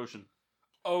Jefferson's Ocean.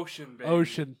 Ocean, baby.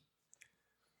 Ocean,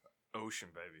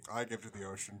 baby. I give it to the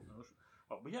Ocean.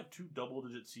 Oh, we have 2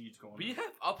 double-digit seeds going. We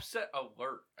have upset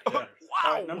alert. Yeah. Wow.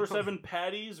 All right, number 7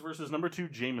 Patties versus number 2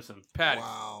 Jameson. Patty.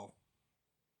 Wow.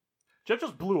 Jeff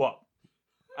just blew up.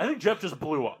 I think Jeff just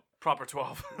blew up. Proper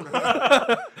 12.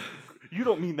 You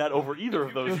don't mean that over either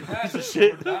of those, you piece of Patty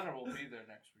shit. or Donner will be there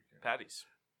next weekend. Patties.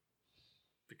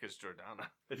 Because Jordana.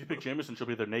 If you pick Jameson, she'll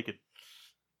be there naked.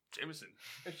 Jameson.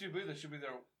 If she be there, she'll be there.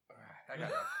 I got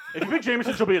it. If you pick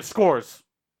Jameson, she'll be at Scores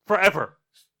forever.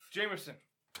 Jameson.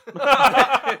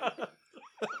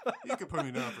 You can put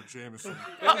me down for Jameson.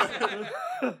 All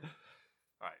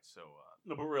right, so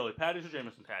No, but really, Patty's or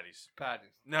Jameson? Patties. Patty.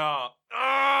 No.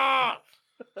 Ah!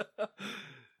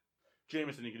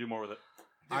 Jameson, you can do more with it.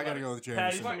 I gotta go with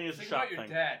Patty's Jameson. for me is a Think shot about your thing.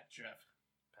 dad, Jeff.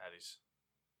 Patties.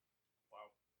 Wow.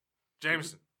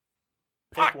 Jameson.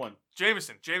 Pick Fuck! one.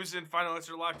 Jameson. Jameson. Final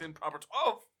answer locked in. Proper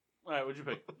 12. All right, what'd you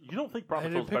pick? You don't think Proper I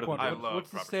didn't 12 is better pick than one. I Jameson? love what's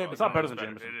the Proper standard? 12. It's not better No, than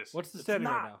Jameson. It is. What's the standard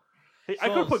right not. now? Hey, I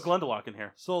could have put Souls. Glendalough in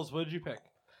here. Souls, what did you pick?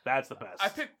 That's the best. I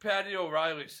picked Patty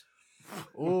O'Reilly's.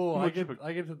 Oh, I What'd you get pick?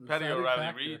 I get the Patty deciding O'Reilly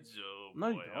factor. reads. Oh, No,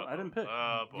 you boy. don't. I didn't pick.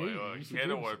 Oh, boy. Yeah, Oh, you said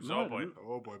can of Jameson. worms. No, Oh, I boy. didn't.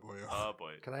 Oh boy, boy. Oh,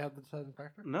 boy. Can I have the deciding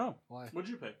factor? No. Why? What'd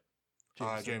you pick?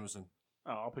 Jameson.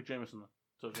 Oh, I'll pick Jameson then.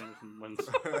 So Jameson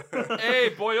wins.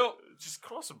 Hey, boyo. Just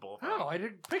cross them both. No, I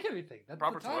didn't pick anything. That's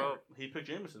Proper the timer. 12. He picked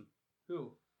Jameson.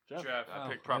 Who? Jeff. Jeff. I Oh,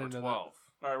 picked I proper didn't know that. 12.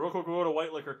 All right, real quick, we'll go to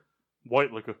white liquor.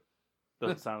 White liquor.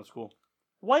 Doesn't sound as cool.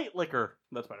 White liquor.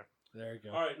 That's better. There you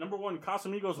go. All right, number 1,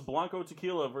 Casamigos Blanco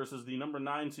Tequila versus the number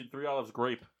 9 seed 3 Olives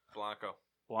Grape. Blanco.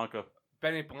 Blanco.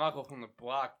 Benny Blanco from the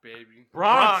block, baby.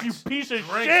 Bronx, you Bronx. piece of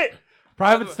Drink. shit!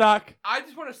 Private stock. I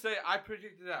just want to say I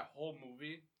predicted that whole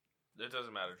movie. It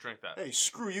doesn't matter. Drink that. Hey,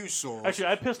 screw you, Souls. Actually,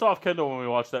 I pissed off Kendall when we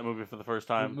watched that movie for the first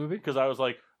time. What movie? Because I was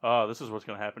like, oh, this is what's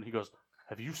going to happen. He goes,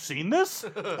 have you seen this?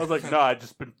 I was like, no, I've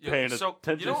just been Yeah, paying so,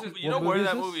 attention. you know What where movie is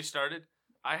that this? movie started?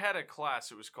 I had a class.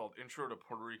 It was called Intro to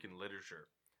Puerto Rican Literature.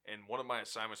 And one of my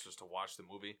assignments was to watch the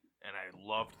movie. And I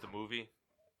loved the movie.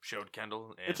 Showed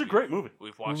Kendall. And It's a great movie.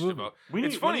 We've watched movie? it about. We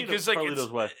It's need- funny we need a because like Carlito's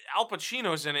it's, Way. Al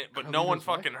Pacino's in it, but no one Carlito's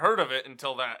Way? fucking heard of it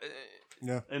until that.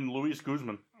 Yeah. And Luis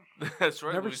Guzman. That's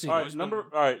right. Never Luis seen All right, Guzman. all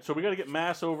right, so we got to get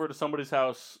Mass over to somebody's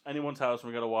house, anyone's house, and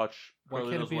we got to watch Why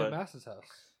can't Carlito's it be Way. at Mass's house?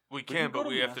 We can can, go but to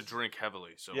we have to Mass. drink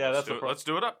heavily. So Yeah, let's that's do the it. Let's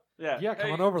do it up. Yeah. Yeah, come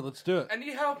Hey. on over. Let's do it.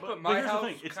 Any help But at my here's house? the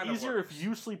thing: it's kinda easier works. if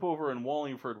you sleep over in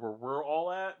Wallingford, where we're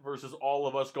all at, versus all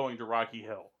of us going to Rocky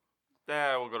Hill.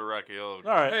 Yeah, we'll go to Rocky Hill. All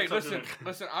right. Hey, sounds listen, good.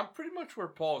 listen. I'm pretty much where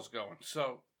Paul's going.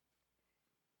 So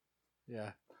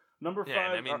Yeah. Number 5. Yeah,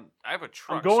 and I mean, I have a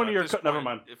truck. going so to at your this cut- never point,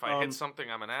 mind. If I hit something,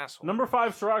 I'm an asshole. number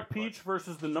 5, Ciroc Peach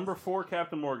versus the number 4,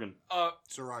 Captain Morgan.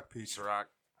 Ciroc Peach. Ciroc.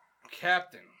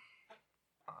 Captain.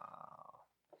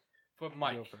 But You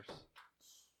Mike. go first.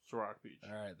 Ciroc Peach.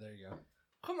 All right, there you go.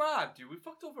 Come on, dude. We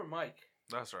fucked over Mike.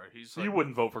 That's right. He's So like, you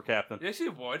wouldn't vote for Captain. Yes, he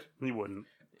would. He wouldn't.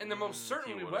 In the most he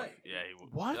certainly would've. way. Yeah, he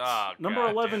would. What? Ah, number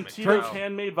God 11, damn it. Tito's No.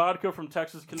 handmade vodka from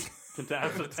Texas,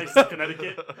 Texas,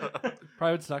 Connecticut.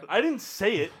 Private stock. I didn't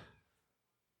say it.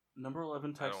 Number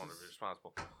 11, I Texas. don't want to be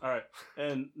responsible. All right,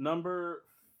 and number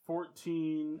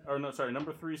 14, or no, sorry,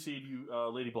 number 3 seed, you,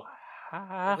 Lady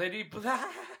Blah. Lady Blah.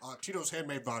 Tito's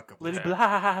handmade vodka. Lady Yeah.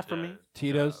 Blah for me.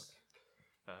 Tito's.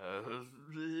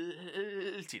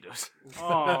 Tito's.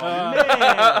 Oh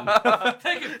man!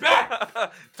 Take it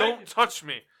back. Don't touch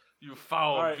me, you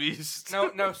foul All right. beast.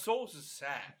 Now Souls is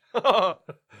sad. All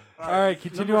right,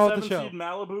 continue number on with the 7 show. seed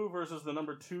Malibu versus the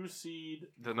number 2 seed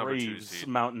The number 2 Graves seed.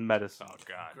 Mountain Medicine. Oh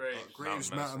God. Great.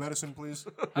 Graves Mountain Medicine, please.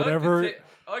 Whatever.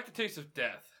 I like the taste of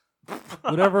death.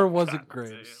 Whatever wasn't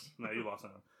Graves. No, you lost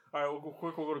that. All right, we'll go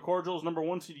quick. We'll go to cordials. Number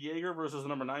 1 seed Jaeger versus the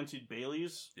number 9 seed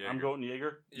Bailey's. I'm Jaeger. going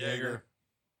Jaeger. Jaeger.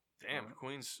 Damn,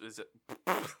 Queen's is it?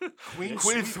 Queen's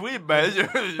Queen's Sweet- Sweet,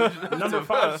 man. Number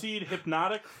 5 seed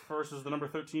Hypnotic versus the number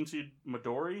 13 seed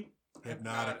Midori.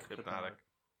 Hypnotic. Hypnotic.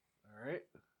 All right.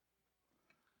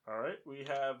 All right, we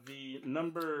have the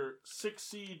number 6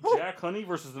 seed Jack Honey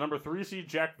versus the number 3 seed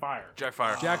Jack Fire. Jack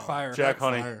Fire. Jack Fire. Jack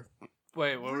Honey. Fire.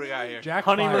 Wait, what do we got here? Jack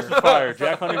Honey Fire. versus Fire.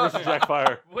 Jack Honey versus Jack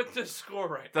Fire. What's the score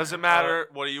right Doesn't matter.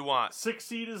 What do you want? 6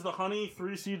 seed is the Honey.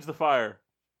 3 seed's the Fire.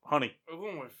 Honey. now? We're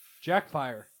going with Jack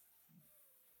Fire.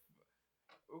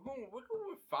 we're going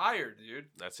with fire, dude.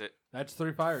 That's it. That's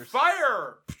 3 fires.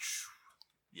 Fire.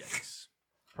 Yes.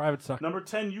 Private stock. Number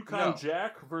 10 Yukon No.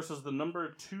 Jack versus the number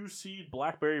 2 seed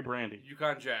Blackberry Brandy.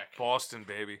 Yukon Jack. Boston,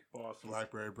 baby. Awesome.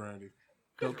 Blackberry brandy.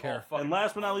 Don't care. Oh, And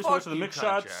last but not least, Fuck we're to the mixed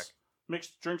Yukon shots. Jack.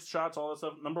 Mixed drinks, shots, all that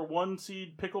stuff. Number 1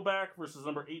 seed Pickleback versus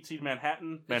number 8 seed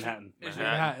Manhattan. Manhattan. Is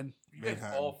Manhattan. You guys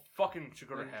Manhattan. all fucking should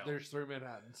go to hell. There's 3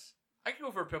 Manhattans. I can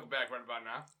go for a pickleback right about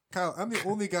now. Kyle, I'm the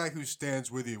only guy who stands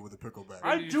with you with a pickleback.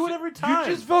 I do it every time.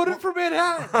 You just voted for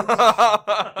Manhattan.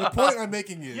 The point I'm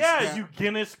making is Yeah, that you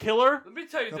Guinness killer. Let me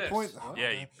tell you the this. point. Yeah,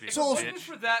 you big So- Wouldn't bitch.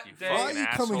 for that You day. Why are fucking you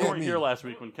asshole. coming You at weren't me? here last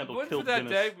week when Kendall Wouldn't killed for that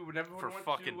Guinness. day, we would never For went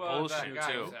fucking to, bullshit, that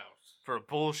guy's too. house. For a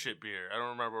bullshit beer. I don't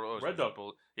remember what it was. Red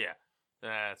Dog. Yeah.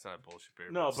 Nah, it's not a bullshit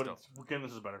beer. No, but still.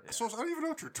 Guinness is better. So I don't even know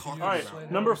what you're talking All right,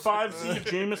 about. number 5 seed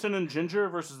Jameson and Ginger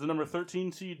versus the number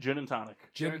 13 seed Gin and Tonic.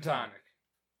 Gin and tonic.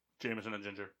 Jameson and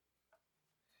Ginger.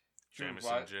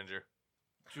 Jameson ginger.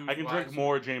 I can drink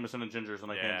more Jameson and Gingers than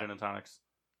I can Yeah. Gin and Tonics.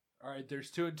 All right, there's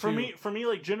 2 and 2. For me,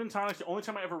 like Gin and Tonic's the only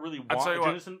time I ever really I'll want tell you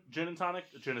a what. gin and tonic.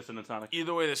 Jameson and Tonic.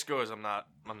 Either way this goes, I'm not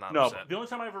No, upset. the only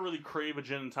time I ever really crave a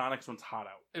gin and tonic is when it's hot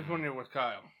out. It's when you're with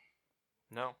Kyle.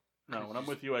 No. No, when I'm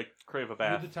with you, I crave a You're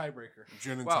bath. the tiebreaker.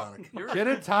 Gin and Wow. tonic. Gin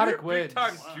and tonic You're a wins.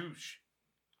 big-time douche.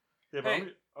 Yeah, Hey,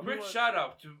 I'm quick like- shout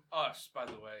out to us, by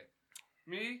the way.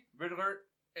 Me, Riddler,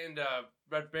 and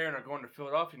Red Baron are going to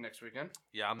Philadelphia next weekend.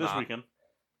 Yeah, I'm this not. weekend.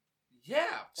 Yeah.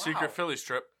 Wow. Secret Phillies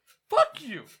trip. Fuck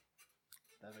you.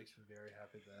 That makes me very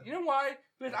happy. Then You know why?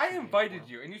 Because I invited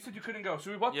you, and you said you couldn't go.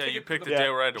 So we bought Yeah, you tickets picked for the day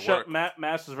where I had to shut- work.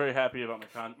 Mass is very happy about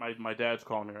my dad's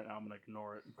calling me right now. I'm gonna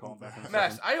ignore it and call him back in a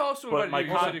Mass, second. I also But invited my you.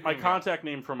 You said you my couldn't go. contact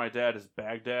name for my dad is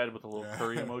Baghdad with a little Yeah.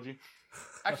 curry emoji.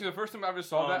 Actually, the first time I ever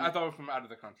saw that, I thought it was from out of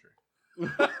the country.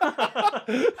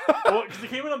 Well, because he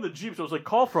came in on the Jeep, so it was like,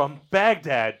 call from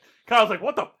Baghdad. Kyle's like,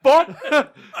 what the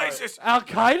fuck? ISIS. Al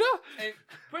Qaeda. And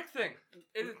quick thing,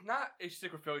 it is not a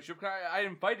Secret Philly trip. I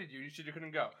invited you. You said you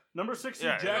couldn't go. Number 6 seed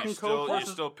Yeah, Jack you and still- Coke you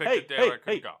versus... still picked hey, the day hey, where I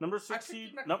couldn't hey, go. number I 6 think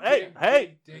seed... you're No, not- hey, ding,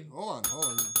 hey! Ding. Hold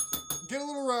on. Get a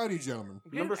little rowdy, gentlemen.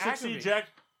 Get Number 6 seed aggravated. Jack...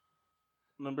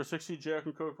 Number 6 seed Jack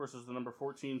and Coke versus the number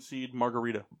 14 seed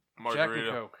Margarita. Jack Margarita.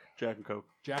 and Coke. Jack and Coke.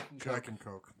 Jack and Coke. Jack and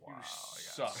Coke. Wow, I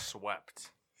suck. got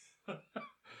swept.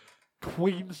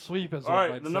 Queen sweep as All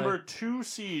right, the number 2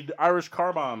 seed Irish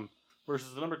Car Bomb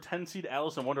versus the number 10 seed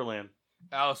Alice in Wonderland.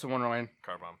 Alice in Wonderland.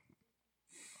 Car bomb.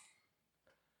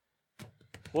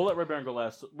 We'll let Red Baron go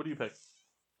last. What do you pick?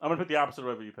 I'm going to pick the opposite of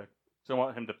whatever you pick. So I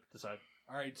want him to decide.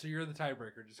 All right, so you're the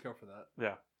tiebreaker. Just go for that.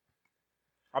 Yeah.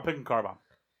 I'm picking Car Bomb. All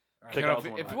right. Take You know, Alice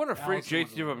in if you Wonderland. want a free Alice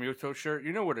in JT Romuto shirt,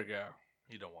 you know where to go.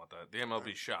 You don't want that. The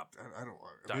MLB shop. I don't.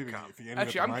 Dot Maybe com. if you ended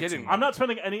Actually, up I'm my kidding. team. I'm not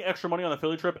spending any extra money on the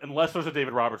Philly trip unless there's a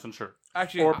David Robertson shirt.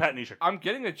 Actually, Or Pat Neshek. I'm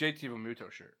getting a JT Romuto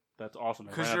shirt. That's awesome.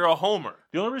 Because man. you're a homer.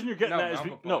 The only reason you're getting No, that is I'm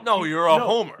a no, No, you're a no,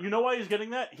 homer. You know why he's getting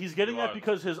that? He's getting You that are.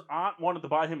 because his aunt wanted to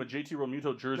buy him a JT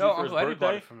Romuto jersey No, for his Uncle Eddie bought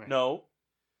birthday. it for me. No,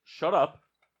 shut up.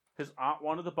 His aunt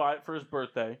wanted to buy it for his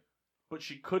birthday, but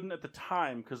she couldn't at the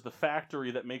time because the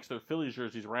factory that makes their Phillies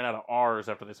jerseys ran out of R's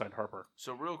after they signed Harper.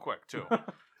 So real quick too.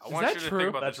 I Is want that you to true? think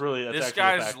about That's this. really that's This actually a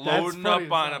guy's fact. loading funny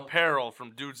up as on hell. apparel from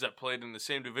dudes that played in the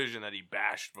same division that he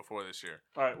bashed before this year.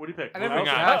 All right, what do you pick? I never Moving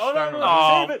on. bashed Oh, no, on no, him. no,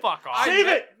 Oh, save it. fuck off. Save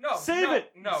I- it. no, Save no,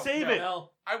 it. no, Save no. it.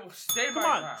 Hell, I will stay Come my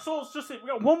on, ground. Souls. Just say we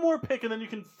got one more pick, and then you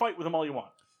can fight with them all you want.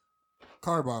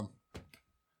 Car bomb. All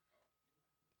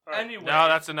right. Anyway, No,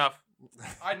 that's enough.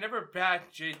 I never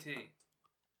backed JT.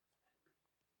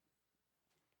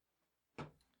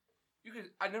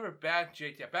 I never backed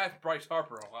JT. I backed Bryce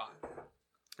Harper a lot.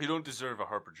 You don't deserve a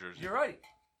Harper jersey. You're right.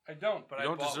 I don't, but You I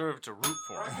don't bought deserve to root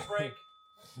for him. Break, break.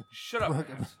 Shut up.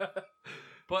 Max.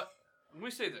 But let me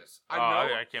say this. I Oh,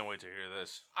 know. I can't wait to hear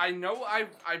this. I know. I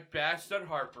bashed on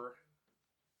Harper,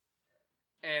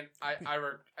 and I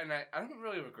don't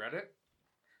really regret it.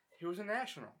 He was a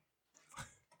national,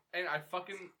 and I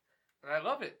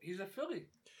love it. He's a Philly.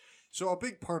 So a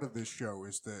big part of this show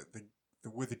is the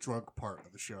with a drunk part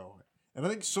of the show, and I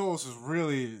think Souls is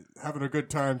really having a good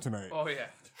time tonight. Oh yeah.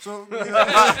 So,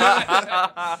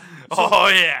 Oh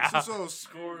yeah. so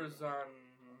Scores on.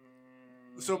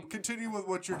 So continue with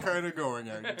what you're kind of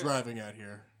driving at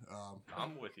here.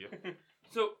 I'm with you.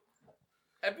 So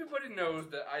everybody knows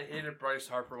that I hated Bryce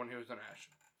Harper when he was a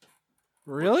national.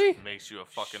 really? Makes you a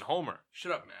fucking homer.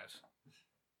 Shut up, Maz.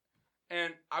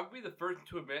 And I'll be the first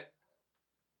to admit,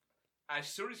 as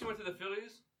soon as he went to the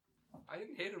Phillies, I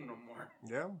didn't hate him no more.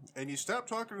 Yeah, and you stopped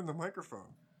talking in the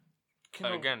microphone.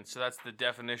 Again, so that's the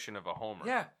definition of a homer.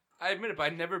 Yeah, I admit it, but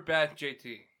I never backed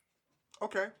JT.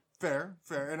 Okay, fair,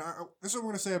 and this is what I'm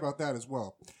going to say about that as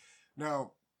well.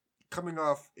 Now, coming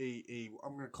off I'm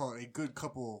going to call it a good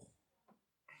couple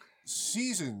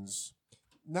seasons,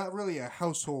 not really a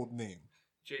household name.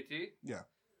 JT? Yeah.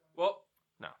 Well,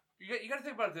 No. You got to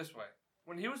think about it this way.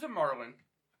 When he was a Marlin,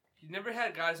 he never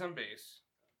had guys on base,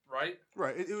 right?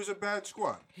 Right, it was a bad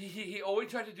squad. He always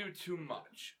tried to do too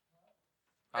much.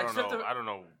 I don't Except know. the- I don't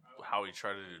know how he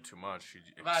tried to do too much. He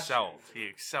Last excelled. He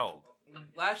excelled.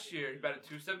 Last year, he batted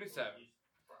 .277,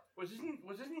 which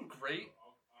isn't great,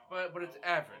 but it's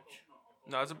average.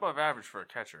 No, it's above average for a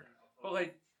catcher. But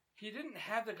like, he didn't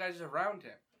have the guys around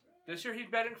him. This year, he's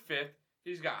batting 5th.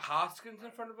 He's got Hoskins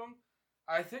in front of him.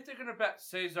 I think they're gonna bet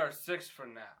Cesar 6th for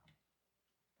now.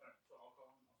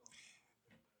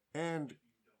 And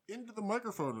into the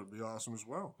microphone would be awesome as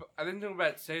well. But I think they're gonna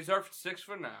bet Cesar 6th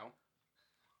for now.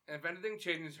 And if anything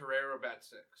changes, Herrera bet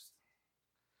 6th.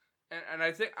 And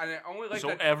I think I only like so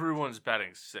that. everyone's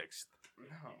batting sixth.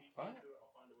 No, what?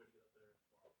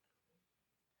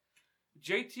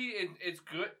 JT is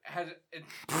good.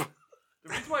 The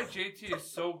reason why JT is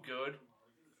so good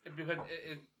is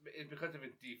because of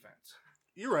his defense.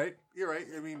 You're right.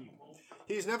 I mean,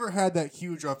 he's never had that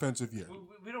huge offensive year.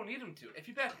 We don't need him to. If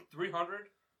he bats 300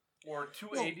 or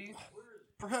 280,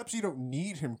 Perhaps you don't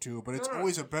need him to, but it's No.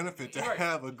 always a benefit to Right.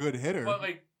 have a good hitter. but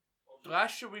like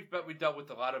last year we dealt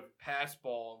with a lot of pass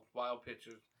ball, wild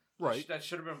pitches, Right. that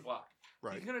should have been blocked.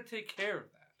 Right. He's gonna take care of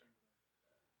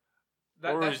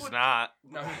that. Or that's he's what, not.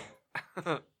 No, he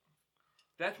won't.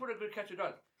 That's what a good catcher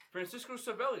does. Francisco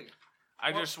Cervelli.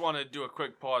 I just want to do a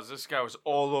quick pause. This guy was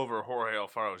all over Jorge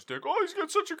Alfaro's dick. Oh, he's got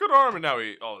such a good arm, and now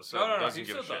he all of a sudden No, doesn't he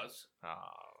give still a shit. does. Oh,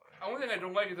 The only thing I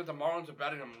don't like is that the Marlins are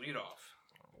batting him leadoff.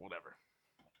 whatever.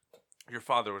 Your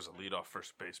father was a leadoff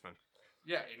first baseman.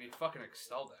 Yeah, and he fucking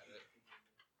excelled at it.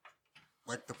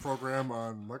 Like the program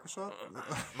on Microsoft?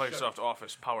 Microsoft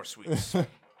Office Power Suites.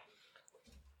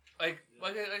 Like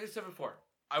I said before,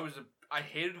 I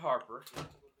hated Harper,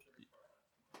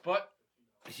 but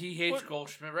he hates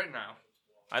Goldschmidt right now.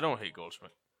 I don't hate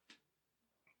Goldschmidt.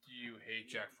 Do you hate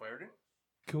Jack Flaherty?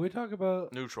 Can we talk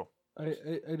about? Neutral. I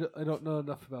don't know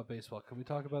enough about baseball. Can we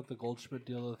talk about the Goldschmidt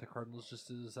deal that the Cardinals just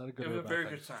did? Is that a good? It was or a bad very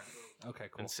thing? good sign. Okay,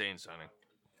 cool. Insane signing.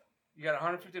 You got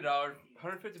 $150,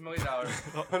 $150 million.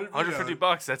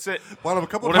 $150. That's it. Bought him a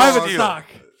couple What of else dogs, do you- stock.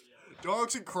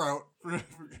 dogs and kraut.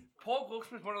 Paul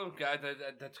Goldschmidt's one of those guys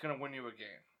that's gonna win you a game.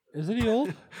 Isn't he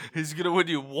old? He's going to win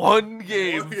you one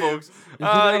game, One game. folks. Is he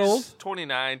that he's old?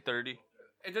 29, 30.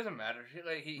 It doesn't matter.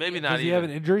 Maybe he, not Does he even. have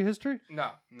an injury history?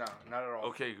 No, not at all.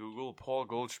 Okay, Google Paul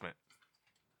Goldschmidt.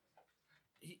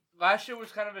 Last year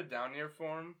was kind of a down year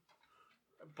for him,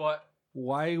 but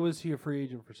Why was he a free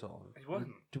agent for so long? He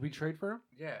wasn't. Did we trade for him?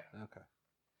 yeah, Okay.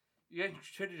 you guys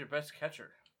traded your best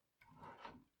catcher.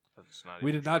 That's not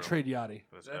We even did not true. trade Yachty.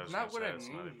 That's was not what gonna I say, that's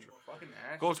not mean. even true. Fucking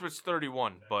ass. Goldschmidt's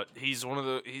 31, but he's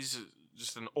he's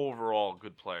just an overall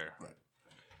good player. Right.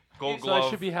 Gold So glove. I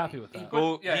should be happy with that.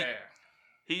 Gold- Yeah, he-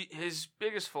 yeah, yeah. His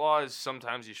biggest flaw is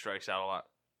sometimes he strikes out a lot,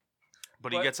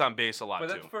 but he But- gets on base a lot But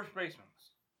too. that's first baseman.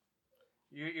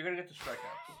 You're gonna get the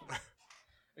strikeouts.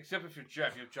 Except if you're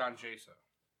Jeff, you have John Jaso.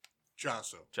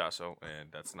 Jasso. Jasso,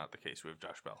 and that's not the case. We have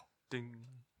Josh Bell. Ding.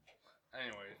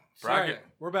 Anyway, Bracket.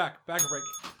 second. We're back. Back break.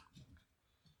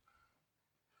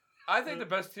 I think the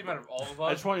best team out of all of us.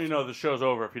 I just want you to know the show's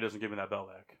over if he doesn't give me that bell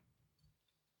back.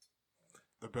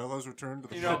 The Bellas returned to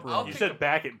the You know, proper I'll You take said the-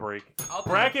 back break. I'll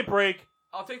take- Bracket break.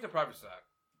 I'll take the private side.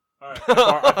 All right.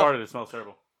 I farted. It smells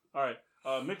terrible. All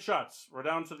right. Mixed shots. We're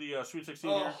down to the Sweet 16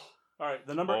 here. All right.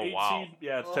 The number 8 wow. seed.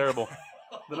 Yeah, it's terrible.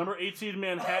 The number 8 seed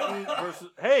Manhattan versus.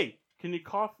 Hey, can you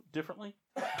cough differently?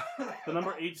 The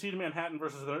number 8 seed Manhattan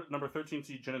versus the number 13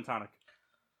 seed Gin and Tonic.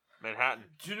 Manhattan.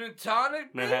 Gin and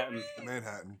tonic. Manhattan.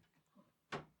 Manhattan.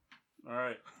 All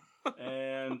right.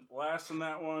 And last in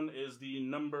that one is the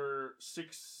number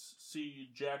 6 seed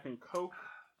Jack and Coke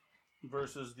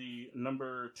versus the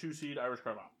number 2 seed Irish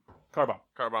Car Bomb. Car Bomb.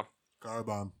 Carbomb.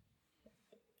 Garbomb.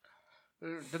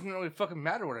 It doesn't really fucking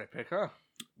matter what I pick, huh?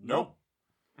 Nope.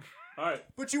 All right.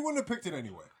 But you wouldn't have picked it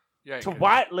anyway. Yeah. To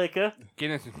white liquor.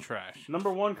 Guinness and trash.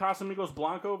 Number 1 Casamigos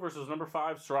Blanco versus number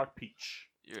 5 Ciroc Peach.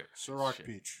 Yeah. Ciroc Shit.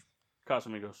 Peach.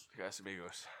 Casamigos.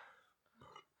 Casamigos.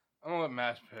 I'm gonna let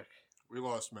Mass pick. We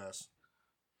lost Mass.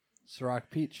 Ciroc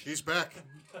Peach. He's back.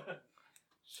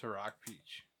 Ciroc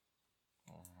Peach.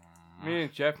 Me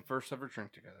and Jeff first ever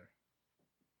drink together.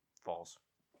 Falls.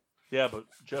 Yeah, but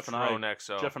Jeff and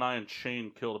Patron I and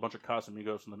Shane killed a bunch of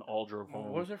Casamigos and then all drove home.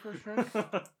 What was our first drink?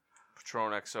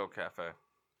 Patron XO Cafe.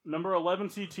 Number 11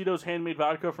 seed Tito's Handmade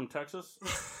Vodka from Texas.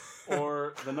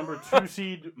 Or the number 2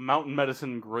 seed Mountain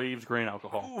Medicine Graves Grain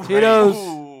Alcohol. Tito's.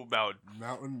 Ooh, about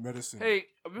Mountain Medicine. Hey,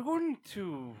 are we going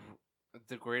to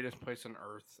the greatest place on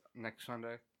earth next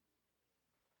Sunday?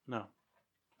 No.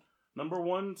 Number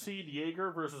 1 seed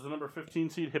Jaeger versus the number 15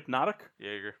 seed Hypnotic.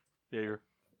 Jaeger. Jaeger.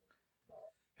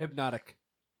 Hypnotic.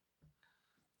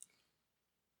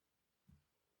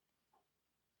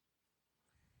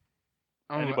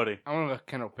 Anybody. I'm gonna let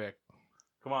Kendall pick.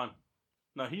 Come on.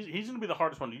 No, he's going to be the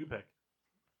hardest one to you pick.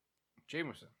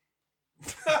 Jameson.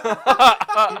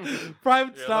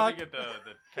 Private Yeah, stock. let me get the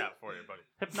cap for you, buddy.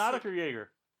 Hypnotic or Jaeger?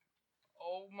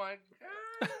 Oh my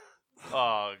god.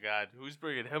 Oh, God. Who's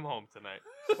bringing him home tonight?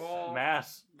 Paul.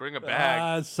 Mass. Bring a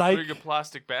bag. Psych. Bring a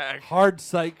plastic bag. Hard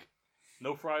psych.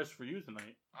 No fries for you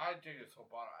tonight. I take this whole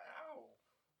bottle.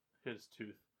 Ow. His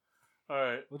tooth. All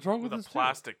right. What's wrong With with a this?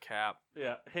 plastic cap.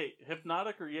 Yeah. Hey,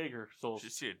 Hypnotic or Jaeger? Souls. Did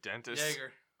you see a dentist?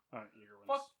 Jaeger. All right, Jaeger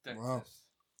wins. Fuck dentist. Wow.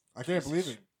 I can't believe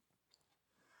it.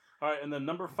 All right, and then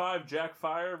number 5, Jack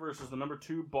Fire versus the number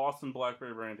 2, Boston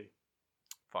Blackberry Brandy.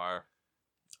 Fire.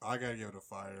 I gotta give it a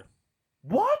fire.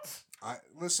 What?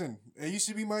 Listen. It used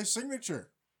to be my signature.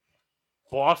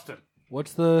 Boston.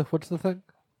 What's the thing?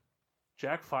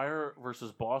 Jack Fire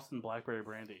versus Boston Blackberry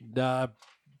Brandy.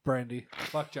 Brandy.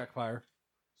 Fuck Jack Fire.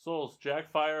 Souls,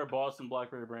 Jack Fire, Boston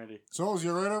Blackberry Brandy. Souls,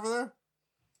 you right over there?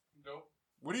 Nope.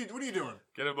 What are you doing?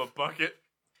 Get him a bucket.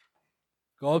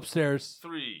 Go upstairs.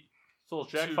 3, Souls,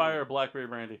 Jack 2, Fire, Blackberry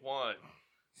Brandy. 1.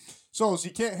 Souls,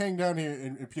 you can't hang down here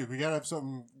and puke. We gotta have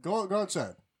something. Go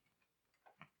outside.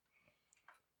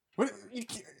 What? You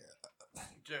can't.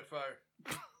 Jack Fire.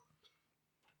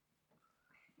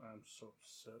 I'm so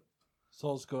upset.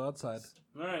 Souls, go outside.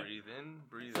 All right. Breathe in,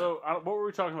 breathe So, what were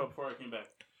we talking about before I came back?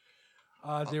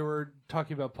 They were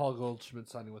talking about Paul Goldschmidt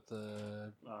signing with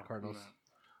the Cardinals. No.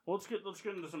 Well, let's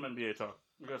get into some NBA talk.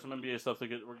 We got some NBA stuff to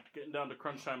get. We're getting down to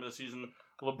crunch time of the season.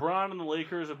 LeBron and the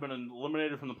Lakers have been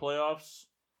eliminated from the playoffs,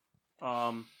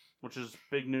 which is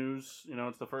big news. You know,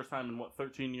 it's the first time in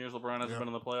 13 years LeBron hasn't been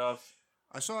in the playoffs.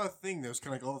 I saw a thing that was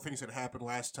kind of like all the things that happened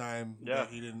last time. Yeah. That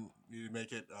he didn't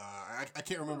make it. I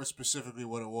can't remember specifically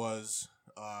what it was.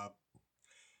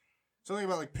 Something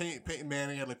about like Peyton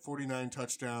Manning had like 49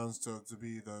 touchdowns to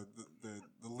be the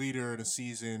leader in a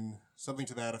season. Something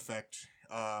to that effect.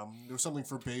 There was something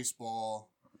for baseball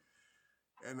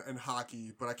and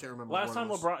hockey, but I can't remember. Last what time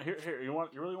it was. LeBron here, you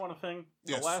really want a thing?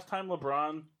 Yes. The last time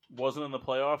LeBron wasn't in the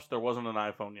playoffs, there wasn't an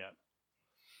iPhone yet.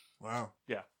 Wow.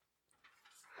 Yeah.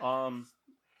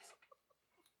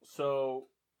 So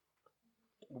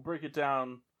we'll break it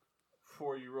down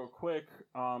for you real quick.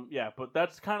 But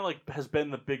that's kind of like has been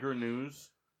the bigger news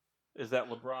is that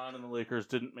LeBron and the Lakers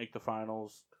didn't make the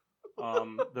finals.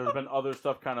 There's been other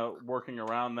stuff kind of working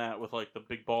around that with like the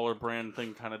big baller brand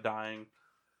thing kind of dying.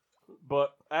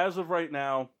 But as of right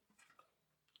now,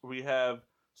 we have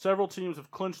several teams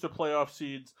have clinched the playoff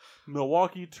seeds.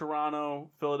 Milwaukee,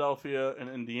 Toronto, Philadelphia, and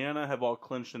Indiana have all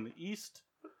clinched in the East,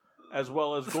 as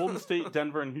well as Golden State,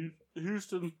 Denver, and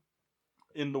Houston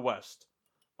in the West.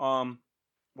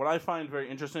 What I find very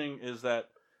interesting is that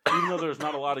even though there's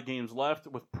not a lot of games left,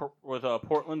 with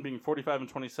Portland being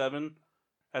 45-27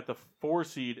 at the 4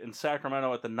 seed and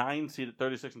Sacramento at the 9 seed at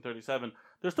 36-37,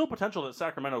 there's still potential that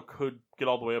Sacramento could get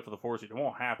all the way up to the 4 seed. It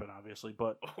won't happen, obviously,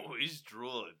 but Oh, he's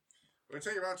drooling. Want to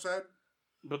take him outside?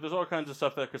 but there's all kinds of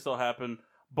stuff that could still happen.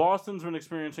 Boston's been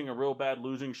experiencing a real bad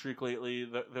losing streak lately.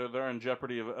 They're in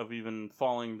jeopardy of even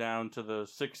falling down to the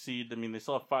 6th seed. I mean, they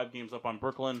still have 5 games up on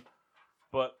Brooklyn,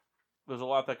 but there's a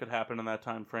lot that could happen in that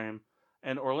time frame.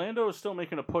 And Orlando is still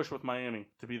making a push with Miami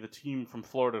to be the team from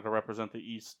Florida to represent the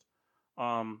East.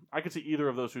 I could see either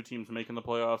of those 2 teams making the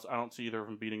playoffs. I don't see either of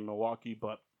them beating Milwaukee,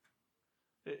 but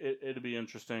it'd be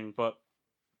interesting. But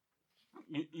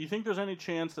you think there's any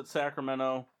chance that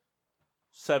Sacramento,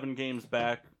 7 games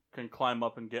back, can climb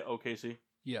up and get OKC?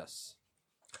 Yes.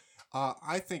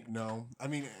 I think no. I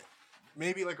mean,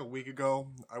 maybe like a week ago,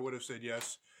 I would have said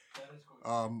yes.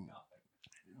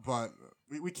 But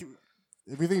we keep,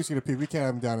 if we think it's gonna peak, we can't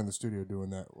have him down in the studio doing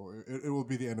that. It will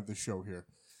be the end of the show here.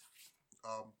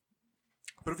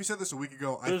 But if we said this a week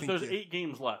ago, There's 8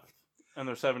 games left, and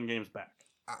there's 7 games back.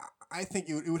 I think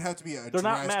it would have to be a They're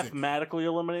not drastic, mathematically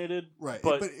eliminated, right?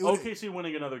 but it would, OKC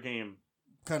winning another game.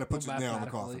 kind of puts it nail in the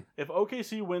Mathematically. coffin. If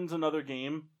OKC wins another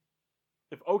game,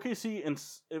 if OKC and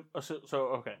if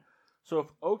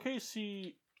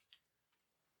OKC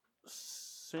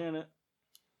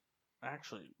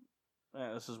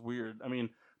this is weird. I mean,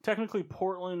 technically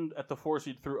Portland at the 4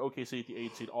 seed through OKC at the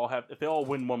 8 seed if they all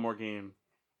win one more game,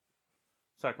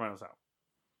 Sacramento's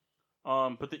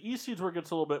out. But the East seeds where it gets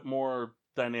a little bit more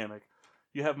dynamic.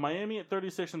 You have Miami at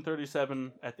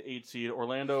 36-37 at the 8 seed.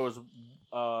 Orlando is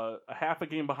a half a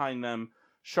game behind them.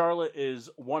 Charlotte is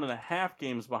 1.5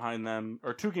 games behind them,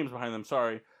 or 2 games behind them,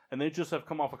 sorry. And they just have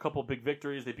come off a couple big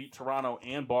victories. They beat Toronto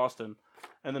and Boston.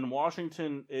 And then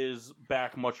Washington is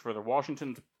back much further.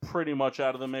 Washington's pretty much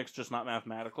out of the mix, just not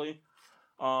mathematically.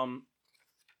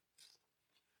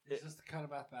 Is this the kind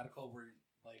of mathematical where,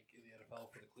 like, in the NFL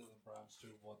for the Cleveland Browns to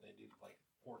win, they need, like,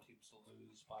 4 teams to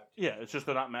lose, 5 teams? Yeah, it's just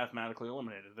they're not mathematically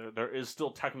eliminated. There is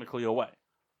still technically a way.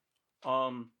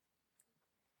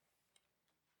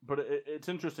 But it's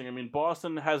interesting. I mean,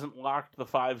 Boston hasn't locked the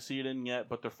 5 seed in yet,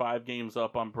 but they're 5 games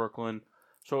up on Brooklyn.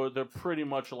 So they're pretty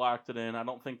much locked it in. I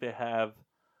don't think they have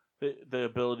the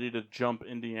ability to jump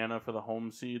Indiana for the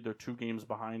home seed. They're 2 games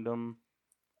behind them.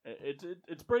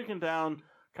 It's breaking down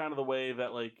kind of the way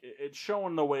that, like, it's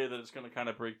showing the way that it's going to kind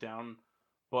of break down.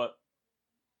 But,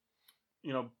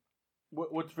 you know,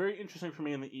 what's very interesting for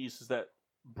me in the East is that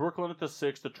Brooklyn at the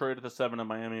 6, Detroit at the 7, and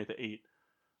Miami at the 8.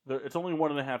 It's only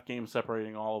 1.5 games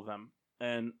separating all of them.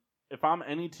 And if I'm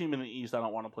any team in the East, I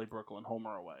don't want to play Brooklyn home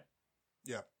or away.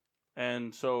 Yeah.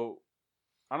 And so,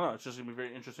 I don't know. It's just going to be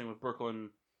very interesting with Brooklyn.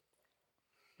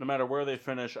 No matter where they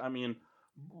finish. I mean,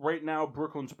 right now,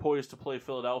 Brooklyn's poised to play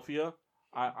Philadelphia.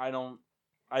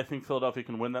 I think Philadelphia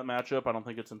can win that matchup. I don't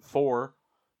think it's in 4.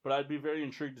 But I'd be very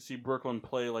intrigued to see Brooklyn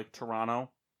play like Toronto.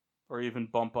 Or even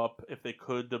bump up, if they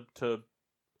could, to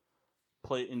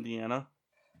play Indiana.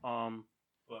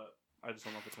 But I just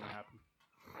don't know if it's going to happen.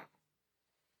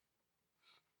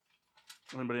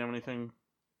 Anybody have anything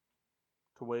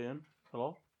to weigh in at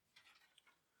all?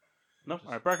 No?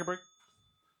 All right, bracket break.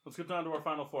 Let's get down to our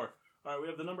final 4. All right, we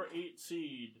have the number 8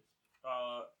 seed.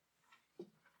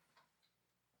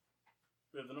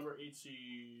 We have the number 8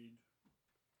 seed,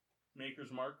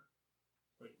 Maker's Mark.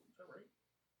 Wait, is that right?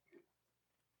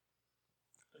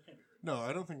 That can't be right. No,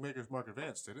 I don't think Maker's Mark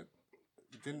advanced, did it?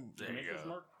 It didn't. There you Maker's go.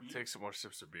 Mark beat- Take some more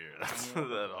sips of beer.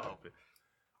 That'll help you.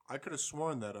 I could have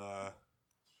sworn that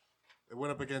it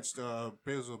went up against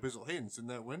Basil Hayden's. Didn't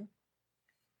that win?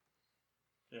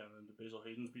 Yeah, and then did Basil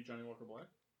Hayden's beat Johnny Walker Black?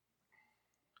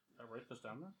 Did I write this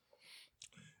down there?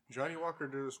 Johnny Walker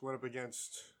just went up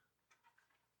against.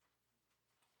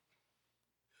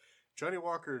 Johnny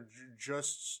Walker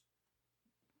just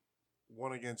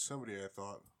won against somebody, I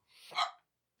thought.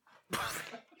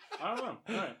 I don't know.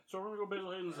 All right, so we're going to go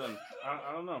Basil Hayden's then.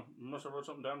 I don't know. Unless I wrote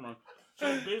something down wrong. So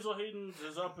Basil Hayden's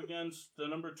is up against the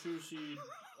number 2 seed,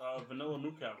 Vanilla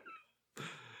Mukau.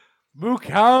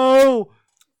 Mukau!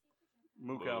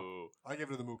 Mukau. Boo. I give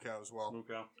it to the Mukau as well.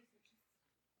 Mukau.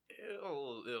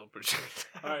 It'll project.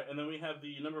 All right, and then we have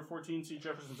the number 14 seed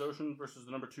Jefferson's Ocean versus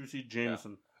the number 2 seed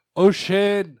Jameson.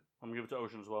 Ocean! I'm going to give it to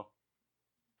Ocean as well.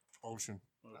 Ocean.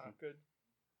 Ocean. Good.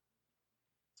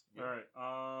 All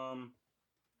right.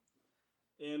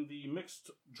 In the mixed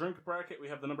drink bracket, we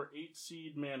have the number 8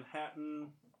 seed Manhattan.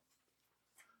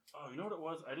 Oh, you know what it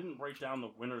was? I didn't write down the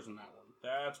winners in that one.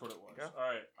 That's what it was. Yeah. All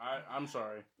right. I'm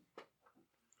sorry.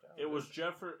 It was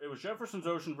Jefferson's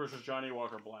Ocean versus Johnny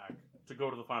Walker Black to go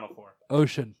to the Final 4.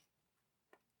 Ocean.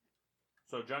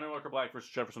 So Johnny Walker Black versus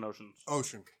Jefferson Ocean.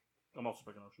 Ocean. I'm also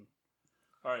picking Ocean.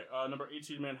 All right. Number 8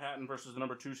 seed Manhattan versus the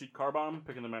number 2 seed Carbomb.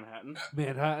 Picking the Manhattan.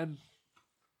 Manhattan.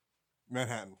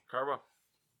 Manhattan. Carbo.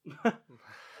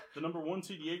 The number 1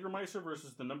 seed Jägermeister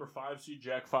versus the number 5 seed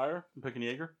Jack Fire. I'm picking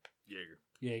Jaeger. Jaeger.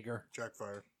 Jaeger.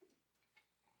 Jackfire.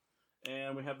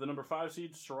 And we have the number 5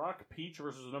 seed Ciroc Peach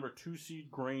versus the number 2 seed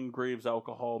Grain Graves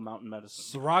Alcohol Mountain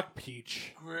Medicine. Ciroc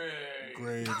Peach.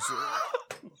 Graves.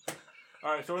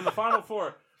 All right, so in the Final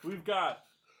 4, we've got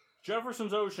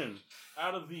Jefferson's Ocean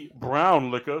out of the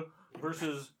brown liquor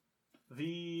versus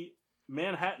the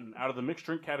Manhattan out of the mixed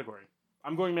drink category.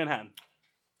 I'm going Manhattan.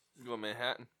 You go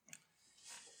Manhattan.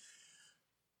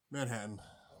 Manhattan.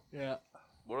 Yeah.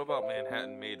 What about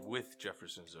Manhattan made with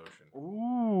Jefferson's Ocean?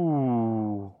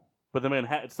 Ooh. But the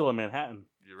Manhattan, it's still a Manhattan.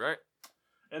 You're right.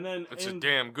 And then It's a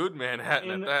damn good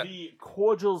Manhattan in at that. the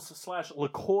cordials /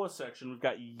 liqueur section, we've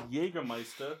got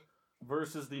Jägermeister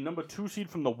versus the number 2 seed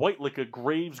from the white liquor,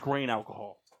 Graves Grain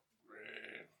Alcohol.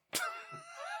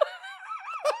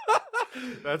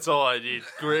 That's all I need.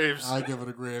 Graves. I give it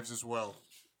a Graves as well.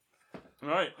 All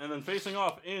right, and then facing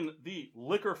off in the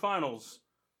liquor finals,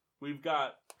 we've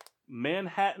got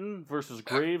Manhattan versus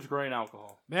Graves Grain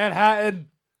Alcohol. Manhattan.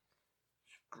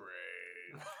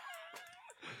 Great.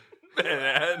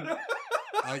 Manhattan.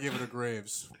 I give it a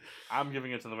Graves. I'm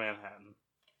giving it to the Manhattan.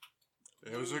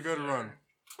 It was a good run.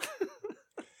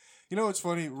 You know what's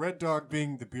funny? Red Dog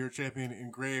being the beer champion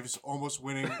and Graves almost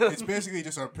winning. It's basically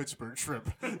just our Pittsburgh trip.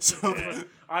 So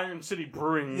Iron City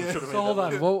Brewing Yeah. should have made So hold that on.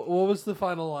 list. What was the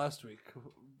final last week?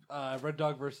 Red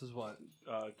Dog versus what?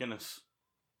 Guinness.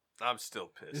 I'm still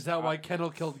pissed. Is that why Kendall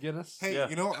killed Guinness? hey, Yeah.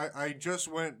 you know, I just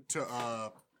went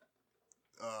to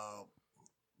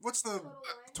what's the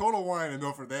Total Wine in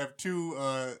Milford? They have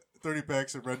 2 30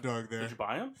 packs of Red Dog there. Did you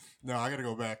buy them? No, I gotta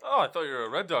go back. Oh, I thought you were a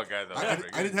Red Dog guy, though.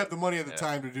 I didn't have the money at the Yeah.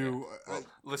 time to do Well,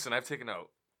 listen, I've taken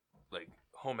out like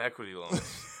home equity loans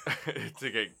to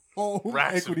get home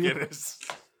racks equity. of Guinness.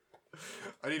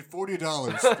 I need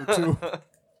 $40 for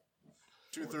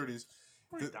two 30s.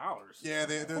 $40. Yeah,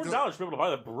 they're $40 to be able to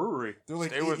buy the brewery. they're like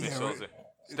Stay with me, yeah, Soze.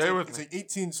 It's Stay like, with it's me. like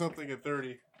 18 something at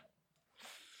 30.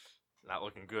 Not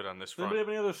looking good on this Does front.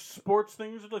 anybody have any other sports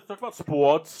things you'd like to talk about?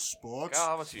 Sports. Sports. Kyle,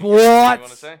 how about you? Sports! You want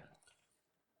to say?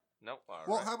 No. All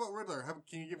Well, right. how about Riddler?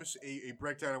 Can you give us a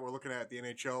breakdown of what we're looking at the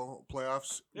NHL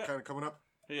playoffs Yeah. kind of coming up?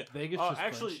 Yeah. Vegas just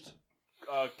actually,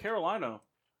 clinched. Carolina.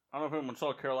 I don't know if anyone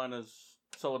saw Carolina's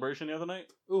celebration the other night.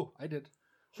 Ooh, I did.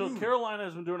 So Carolina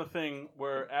has been doing a thing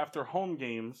where after home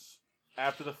games,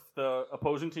 after the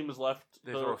opposing team has left,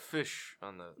 They throw a fish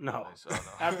on the No. ice. Oh, no.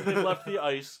 after they've left the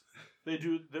ice, they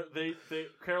do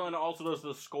Carolina also does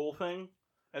the skull thing,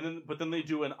 and then they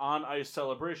do an on ice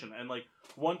celebration. And like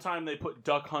one time they put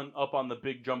Duck Hunt up on the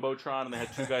big jumbotron, and they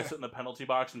had two guys sit in the penalty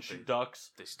box and shoot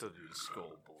ducks. They still do the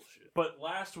skull bullshit. But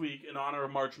last week, in honor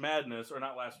of March Madness, or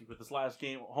not last week, but this last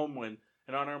game home win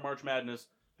in honor of March Madness,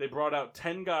 they brought out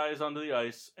 10 guys onto the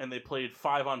ice, and they played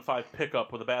 5-on-5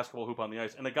 pickup with a basketball hoop on the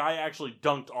ice, and a guy actually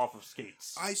dunked off of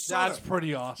skates. I saw That's that.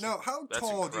 pretty awesome. Now, how That's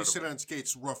tall do you sit incredible. on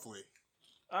skates roughly?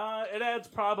 It adds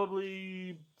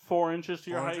probably 4 inches to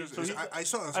your 4 height. inches? So he, I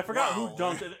saw this. I forgot wow. who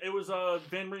dunked it. It was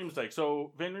Van Riemsdyk.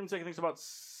 So Van Riemsdyk, I think, is about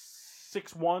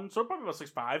 6'1", so probably about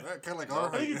 6'5". Kind of like our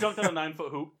I think he height. dunked on a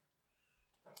 9-foot hoop.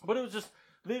 But it was just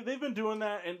they've been doing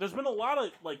that, and there's been a lot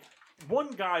of like one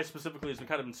guy specifically has been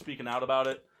kind of been speaking out about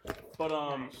it. But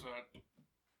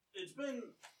it's been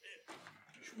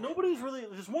nobody's really.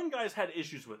 There's one guy's had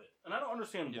issues with it, and I don't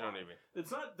understand You why. don't even. It's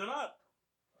not. They're not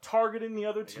targeting the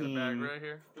other I got a team. bag right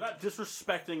here. They're not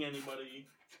disrespecting anybody.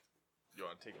 You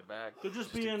want to take the bag? They're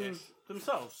just in being case.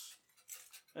 themselves.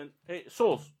 And hey,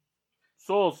 Souls,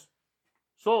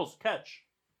 catch.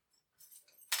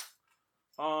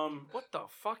 What the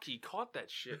fuck? He caught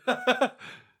that shit.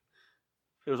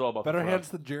 It was all about Better the frog. hands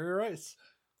than Jerry Rice.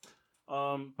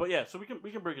 But yeah, so we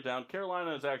can break it down.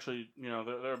 Carolina is actually,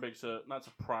 they're a big not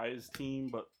surprise team,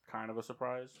 but kind of a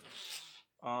surprise.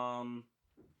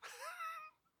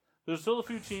 There's still a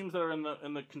few teams that are in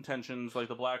the contentions, like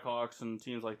the Blackhawks and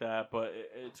teams like that, but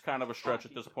it's kind of a stretch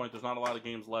at this point. There's not a lot of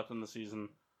games left in the season.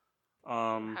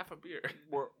 Half a beer.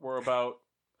 We're about,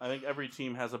 I think every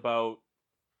team has about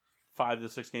 5 to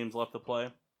 6 games left to play.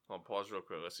 Hold on, pause real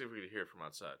quick. Let's see if we can hear it from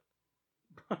outside.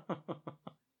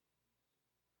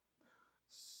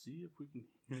 See if we can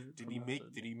hear it Did from he make?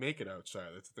 outside. Did he make it outside?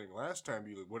 That's the thing. Last time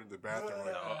you went to the bathroom.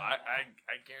 No, I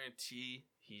guarantee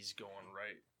he's going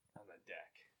right on the deck.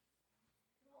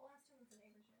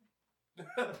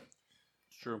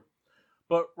 It's true.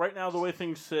 But right now, the way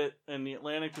things sit in the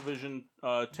Atlantic Division,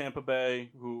 Tampa Bay,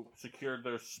 who secured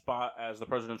their spot as the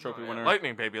President's Trophy winner,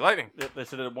 Lightning, baby, lightning. Yep, they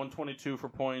sit at 122 for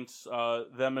points.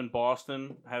 Them and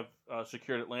Boston have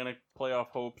secured Atlantic playoff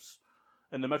hopes.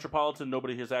 And the Metropolitan,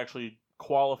 nobody has actually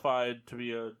qualified to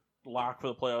be a lock for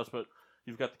the playoffs, but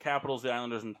you've got the Capitals, the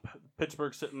Islanders, and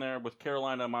Pittsburgh sitting there with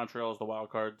Carolina and Montreal as the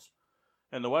wild cards.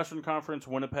 In the Western Conference,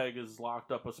 Winnipeg is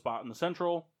locked up a spot in the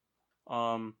Central.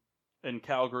 And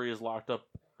Calgary is locked up.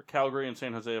 Calgary and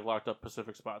San Jose have locked up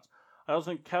Pacific spots. I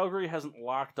also think Calgary hasn't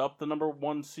locked up the number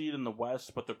 1 seed in the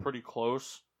West, but they're pretty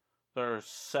close. They're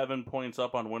 7 points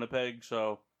up on Winnipeg,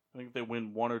 so I think if they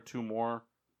win 1 or 2 more,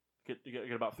 get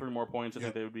about 3 more points, I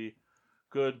think they would be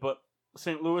good. But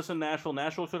St. Louis and Nashville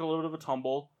took a little bit of a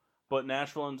tumble, but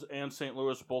Nashville and St.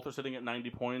 Louis both are sitting at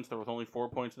 90 points. They're with only 4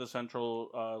 points in the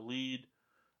Central lead.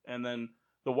 And then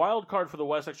the wild card for the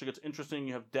West actually gets interesting.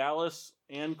 You have Dallas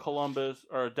and Colorado,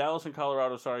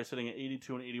 sitting at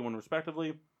 82 and 81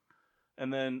 respectively.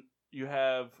 And then you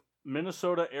have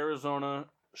Minnesota, Arizona,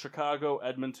 Chicago,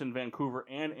 Edmonton, Vancouver,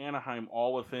 and Anaheim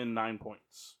all within 9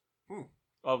 points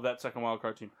of that second wild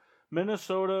card team.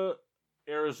 Minnesota,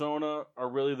 Arizona are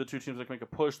really the 2 teams that can make a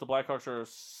push. The Blackhawks are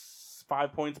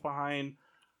 5 points behind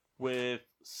with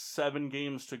 7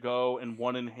 games to go and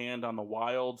 1 in hand on the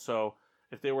Wild. So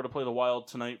if they were to play the Wild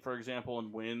tonight, for example,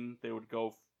 and win, they would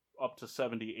go up to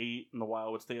 78, and the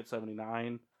Wild would stay at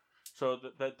 79. So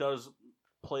that does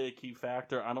play a key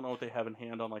factor. I don't know what they have in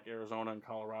hand on like Arizona and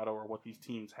Colorado, or what these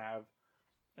teams have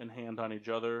in hand on each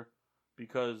other,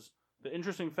 because the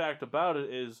interesting fact about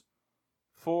it is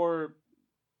for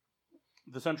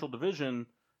the Central Division,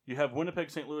 you have Winnipeg,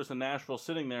 St. Louis, and Nashville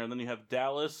sitting there, and then you have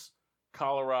Dallas,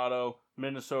 Colorado,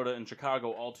 Minnesota, and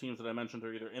Chicago, all teams that I mentioned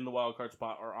are either in the wild card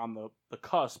spot or on the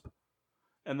cusp.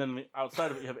 And then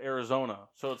outside of it, you have Arizona.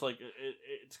 So it's like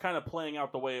it's kind of playing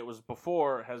out the way it was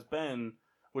before, has been,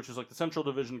 which is like the Central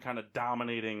Division kind of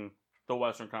dominating the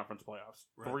Western Conference playoffs.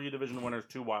 Right. 3 division winners,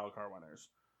 2 wild card winners.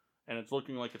 And it's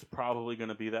looking like it's probably going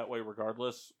to be that way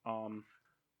regardless.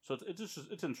 So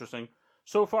it's interesting.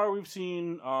 So far, we've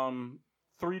seen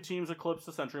 3 teams eclipse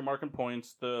the century mark in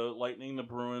points: the Lightning, the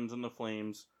Bruins, and the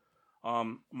Flames.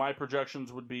 My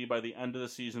projections would be by the end of the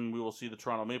season, we will see the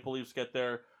Toronto Maple Leafs get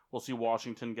there. We'll see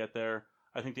Washington get there.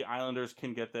 I think the Islanders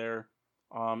can get there.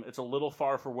 It's a little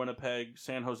far for Winnipeg.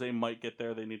 San Jose might get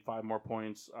there. They need 5 more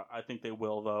points. I think they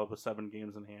will, though, with 7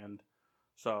 games in hand.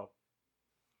 So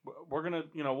we're going to,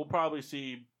 we'll probably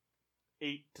see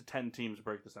 8 to 10 teams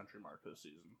break the century mark this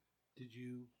season. Did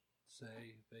you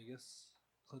say Vegas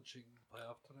clinching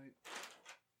playoff tonight?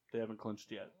 They haven't clinched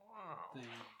yet. They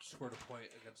scored a point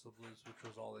against the Blues, which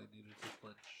was all they needed to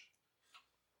clinch.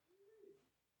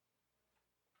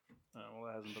 Well,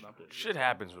 that hasn't been updated. Shit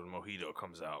happens when Mojito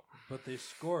comes out. But they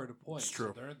scored a point. It's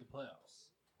true. So they're in the playoffs.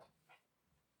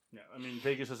 Yeah, I mean,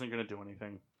 Vegas isn't going to do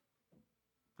anything.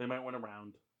 They might win a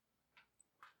round.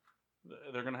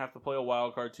 They're going to have to play a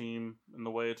wild card team, and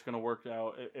the way it's going to work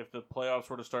out, if the playoffs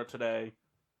were to start today,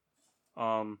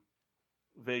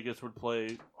 Vegas would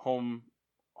play home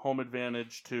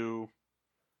advantage to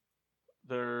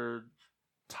their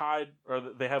tied, or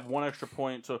they have one extra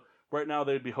point. So right now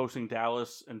they'd be hosting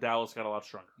Dallas, and Dallas got a lot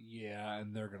stronger. Yeah,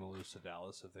 and they're going to lose to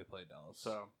Dallas if they play Dallas.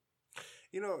 So,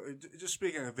 Just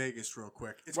speaking of Vegas real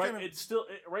quick, it's right, kind of it's still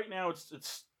right now.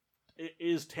 It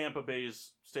is Tampa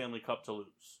Bay's Stanley Cup to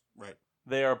lose. right.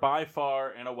 They are by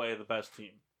far and away the best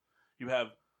team. You have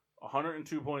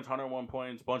 102 points, 101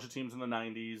 points, bunch of teams in the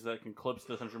 90s that can clip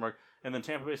the century mark, and then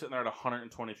Tampa Bay sitting there at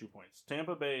 122 points.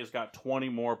 Tampa Bay has got 20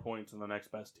 more points than the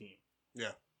next best team.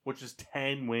 Yeah. Which is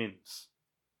 10 wins.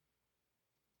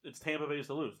 It's Tampa Bay's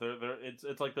to lose.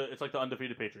 It's like the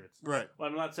undefeated Patriots. Right. Well,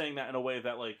 I'm not saying that in a way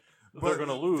that like But they're going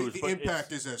to lose. The but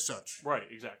impact is as such. right,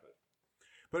 exactly.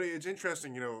 But it's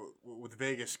interesting, with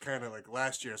Vegas, kind of like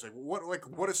last year. It's like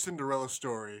what a Cinderella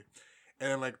story,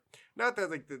 and like not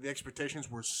that like the expectations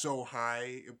were so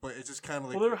high, but it's just kind of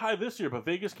like Well, they were high this year, but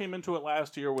Vegas came into it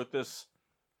last year with this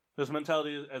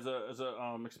mentality as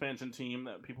a expansion team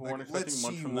that people weren't expecting let's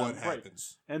much see from what them. Right.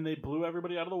 happens. And they blew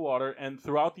everybody out of the water. And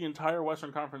throughout the entire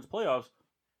Western Conference playoffs,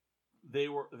 they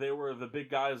were the big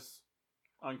guys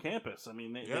on campus. I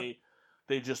mean,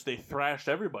 they thrashed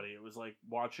everybody. It was like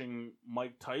watching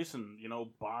Mike Tyson,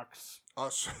 box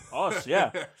Us,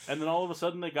 yeah. And then all of a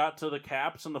sudden they got to the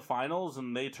Caps in the finals,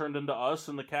 and they turned into us,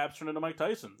 and the Caps turned into Mike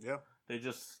Tyson. Yeah.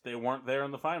 They weren't there in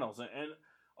the finals, and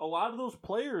a lot of those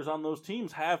players on those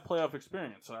teams have playoff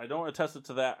experience. So I don't attest it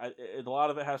to that. A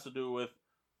lot of it has to do with,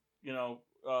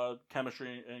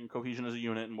 chemistry and cohesion as a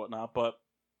unit and whatnot. But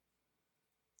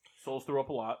Souls threw up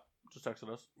a lot. Just texted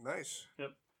us. Nice.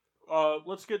 Yep.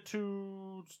 Let's get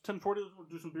to 10:40.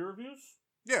 Do some beer reviews.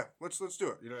 Yeah, let's do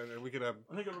it. And we could have.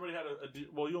 I think everybody had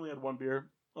well, you only had one beer.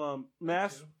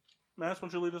 Mass, why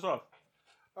don't you lead us off?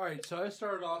 All right, so I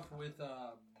started off with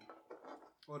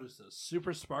what is this?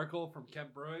 Super Sparkle from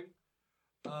Kent Brewing.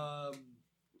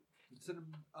 It's an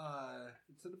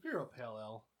Imperial Pale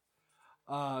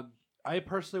Ale. I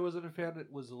personally wasn't a fan.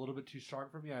 It was a little bit too strong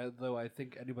for me. Though I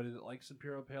think anybody that likes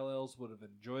Imperial Pale Ales would have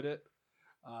enjoyed it.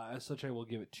 As such, I will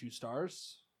give it 2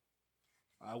 stars.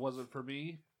 It wasn't for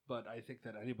me, but I think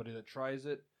that anybody that tries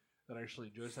it, that actually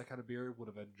enjoys that kind of beer, would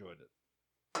have enjoyed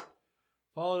it.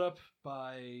 Followed up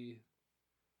by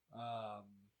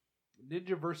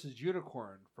Ninja vs.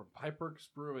 Unicorn from Pipeworks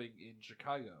Brewing in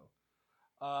Chicago.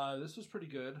 This was pretty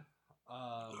good.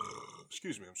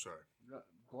 Excuse me, I'm sorry.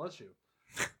 Bless you.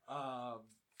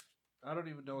 I don't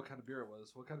even know what kind of beer it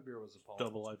was. What kind of beer was it, Paul?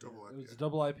 Double IPA. Double It was IPA. a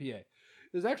double IPA.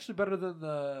 It was actually better than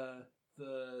the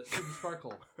Super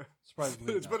Sparkle.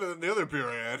 Surprisingly, It's better than the other beer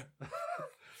I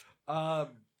had.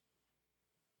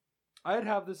 I'd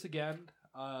have this again.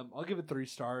 I'll give it 3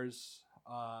 stars.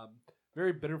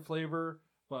 Very bitter flavor,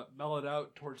 but mellowed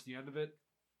out towards the end of it.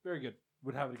 Very good.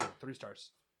 Would have it again. 3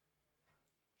 stars.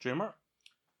 Jamar?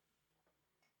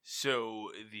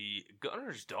 So the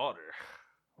Gunner's daughter,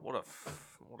 what a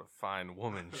fine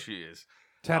woman she is.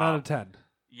 10 out of 10.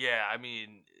 Yeah, I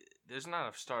mean, there's not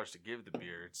enough stars to give the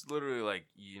beer. It's literally like,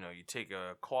 you take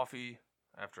a coffee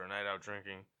after a night out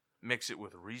drinking, mix it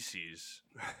with Reese's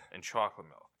and chocolate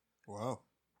milk. Wow.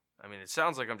 I mean, it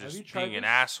sounds like I'm Have just you tried being an this?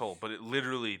 asshole, but it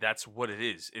literally, that's what it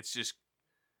is. It's just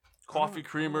coffee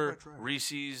creamer, I tried it.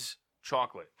 Reese's,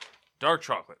 chocolate, dark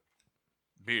chocolate,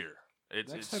 beer.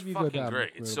 Next It's time you fucking go down,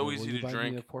 great. It's so will easy you to buy me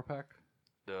drink. a 4-pack?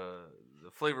 The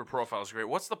flavor profile is great.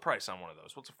 What's the price on one of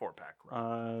those? What's a 4-pack?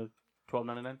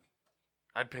 $12.99.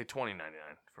 I'd pay $20.99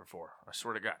 for 4. I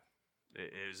swear to God,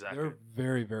 it is that They're good.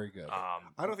 very, very good. I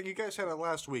don't think you guys had it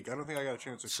last week. I don't think I got a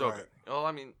chance to So try good. it. Well,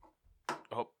 I mean,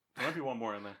 oh. There might be one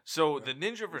more in there. So the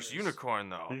Ninja vs. Unicorn,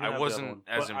 though, You can I have the other wasn't one. as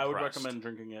But impressed. I would recommend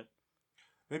drinking it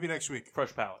Maybe next week.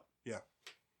 fresh palate.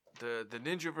 The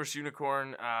Ninja vs.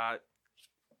 Unicorn.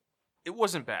 It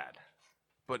wasn't bad,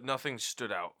 but nothing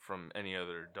stood out from any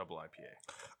other double IPA.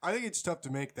 I think it's tough to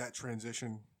make that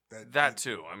transition. That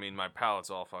too. I mean, my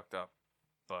palate's all fucked up,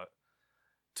 but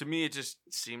to me, it just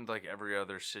seemed like every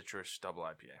other citrus double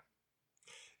IPA.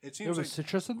 It There seems was like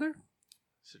citrus in there?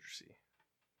 Citrusy.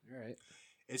 All right.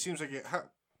 it seems like it.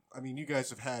 I mean, you guys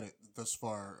have had it thus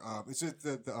far. Is it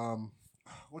the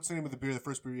what's the name of the beer? The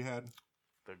first beer you had?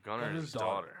 The Gunner's Gunner's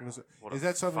daughter. Daughter. What Is a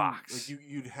that something fox. like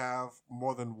you'd have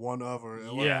more than one of, or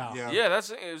Yeah. yeah? Yeah,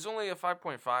 it was only a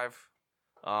 5.5.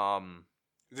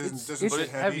 It doesn't It's sit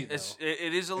heavy, heavy. though.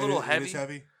 It is a little heavy. It is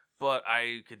heavy. but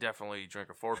I could definitely drink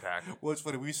a 4-pack. Well, it's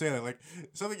funny. We say that, like,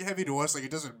 something heavy to us, like,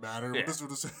 it doesn't matter. Yeah. This will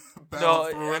just battle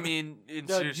No, through I it. mean, in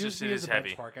No, seriousness, use me it as is a heavy.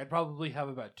 benchmark. I'd probably have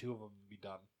about 2 of them be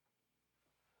done.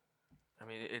 I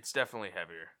mean, it's definitely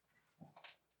heavier.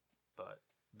 But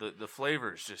the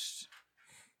flavor is just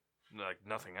like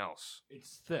nothing else.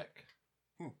 It's thick.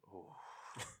 Ooh.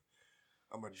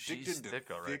 I'm addicted She's to thick,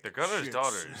 all right. thick The Gunner's shits.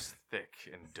 daughter is thick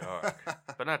and dark,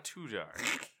 but not too dark.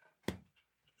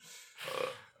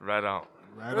 Right on.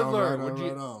 Right Riddler, on, right on, would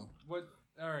you- right on. What?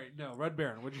 All right, no, Red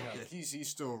Baron. What'd you have? Yeah, he's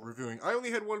still reviewing. I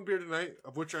only had 1 beer tonight,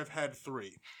 of which I've had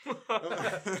 3.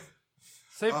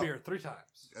 Same beer 3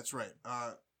 times. That's right.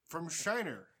 From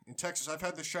Shiner in Texas. I've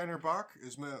had the Shiner Bock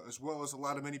as well as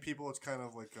many people. It's kind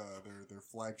of like their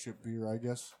flagship beer, I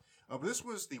guess. But this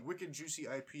was the Wicked Juicy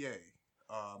IPA.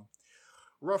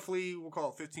 Roughly, we'll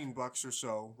call it $15 or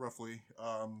so, roughly.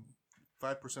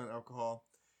 5% alcohol.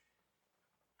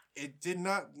 It did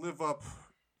not live up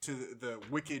to the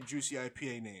Wicked Juicy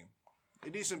IPA name. A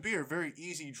decent beer, very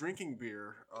easy drinking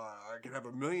beer. I could have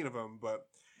 1,000,000 of them, but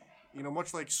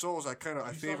much like Souls, I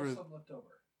favor. Some left over.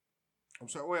 I'm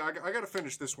sorry. Wait, I got to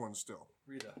finish this one still.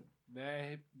 Rita,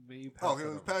 may you pass? Oh, it okay,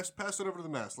 over? pass it over to the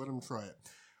mass. Let him try it.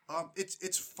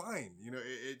 It's fine.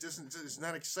 It doesn't. It's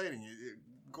not exciting.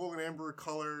 Golden amber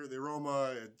color, the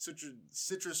aroma,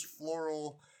 citrus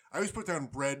floral. I always put down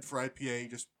bread for IPA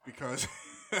just because.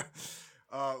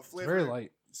 Flavor, Very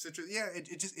light. citrus. Yeah,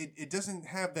 it doesn't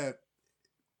have that.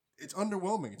 It's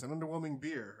underwhelming. It's an underwhelming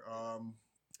beer.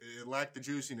 It lacked the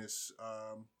juiciness.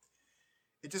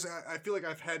 I feel like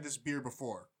I've had this beer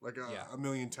before, like a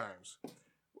million times.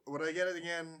 Would I get it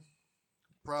again?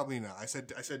 Probably not. I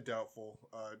said doubtful.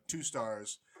 2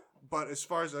 stars. But as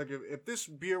far as if this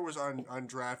beer was on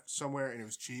draft somewhere and it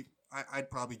was cheap,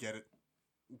 I'd probably get it.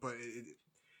 But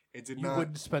it did You not.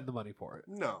 wouldn't spend the money for it.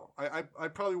 No, I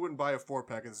probably wouldn't buy a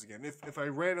 4-pack of this again. If I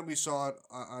randomly saw it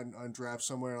on draft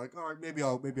somewhere, like, all right, maybe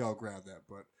I'll grab that.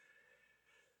 But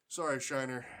sorry,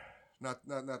 Shiner, not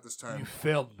this time. You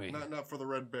failed me. Not for the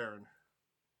Red Baron.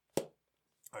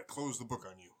 I closed the book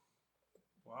on you.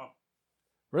 Wow.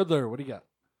 Riddler, what do you got?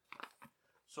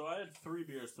 So I had 3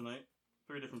 beers tonight.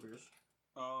 3 different beers.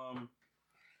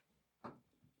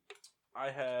 I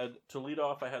had, to lead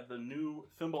off, I had the new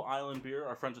Thimble Island beer,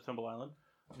 our friends at Thimble Island.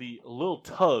 The Lil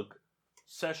Tug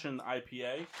Session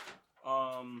IPA.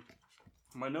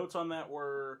 My notes on that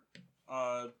were,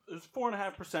 it was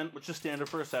 4.5%, which is standard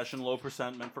for a session. Low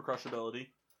percent, meant for crushability.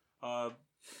 And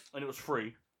it was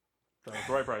free. So it's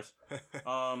the right price.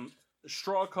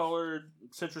 Straw-colored,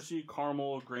 citrusy,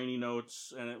 caramel, grainy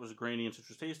notes, and it was grainy and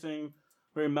citrus tasting.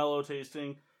 Very mellow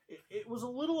tasting. It was a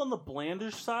little on the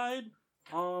blandish side,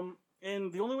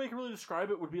 and the only way I can really describe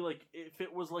it would be like if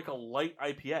it was like a light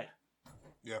IPA.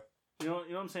 Yeah. You know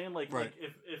what I'm saying? Like, Right.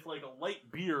 like if like a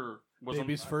light beer was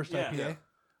Baby's first IPA.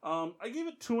 I gave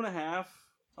it 2.5.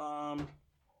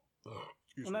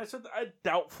 Excuse And me. I said I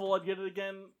doubtful I'd get it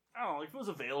again. I don't know. Like, if it was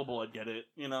available, I'd get it.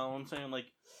 You know what I'm saying? Like,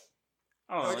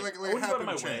 I don't know. Like I wouldn't go out of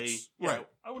my happen way. chance. Yeah, Right.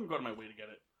 I wouldn't go out of my way to get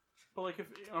it. But like, if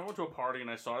I went to a party and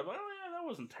I saw it, I'd be like, oh yeah, that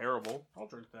wasn't terrible. I'll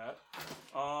drink that.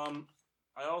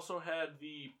 I also had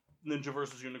the Ninja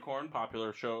vs. Unicorn,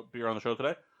 popular beer on the show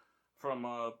today, from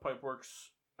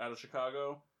Pipeworks out of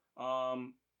Chicago.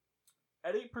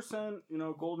 At 8%,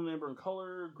 golden amber in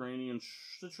color, grainy and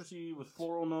citrusy with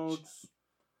floral notes.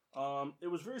 It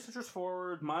was very citrus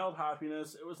forward, mild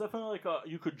hoppiness. It was definitely like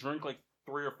you could drink like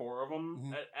 3 or 4 of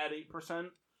them at 8%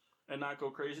 and not go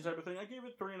crazy type of thing. I gave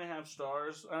it 3.5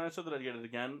 stars, and I said that I'd get it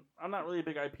again. I'm not really a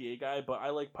big IPA guy, but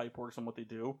I like Pipeworks and what they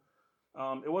do.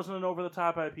 It wasn't an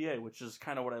over-the-top IPA, which is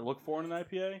kind of what I look for in an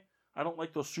IPA. I don't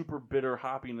like those super bitter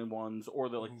hopping ones or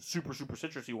the like super, super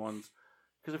citrusy ones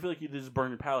because I feel like you just burn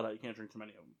your palate out. You can't drink too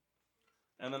many of them.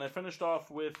 And then I finished off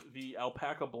with the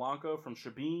Alpaca Blanca from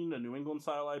Shabine, a New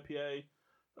England-style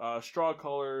IPA.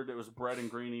 Straw-colored. It was bread and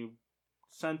grainy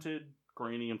scented,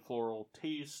 grainy and floral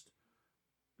taste.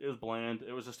 It was bland.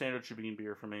 It was a standard Shabine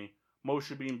beer for me. Most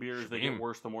Shabine beers, they get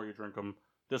worse the more you drink them.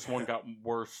 This one got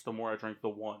worse the more I drank the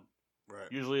one. Right.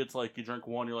 Usually it's like you drink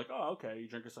one, you're like, oh, okay. You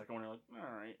drink a second one, you're like,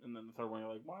 all right. And then the third one, you're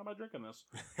like, why am I drinking this?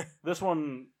 This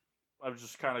one, I've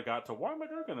just kind of got to, why am I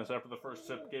drinking this? After the first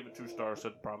sip, gave it 2 stars,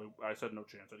 I said no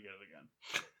chance I'd get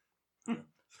it again.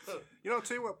 I'll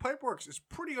tell you what, Pipeworks is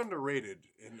pretty underrated.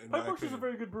 In my Pipeworks is a opinion.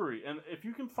 very good brewery, and if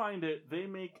you can find it, they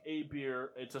make a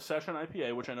beer. It's a session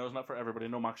IPA, which I know is not for everybody. I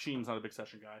know Makshin's not a big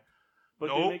session guy, but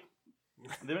Nope.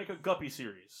 they make a guppy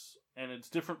series, and it's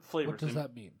different flavors. What does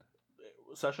that mean?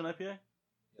 Session IPA?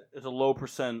 It's a low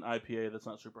percent IPA that's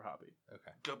not super hoppy.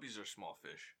 Okay. Guppies are small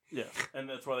fish. Yeah, and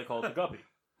that's why they call it the guppy.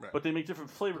 Right. But they make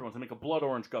different flavored ones. They make a blood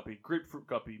orange guppy, grapefruit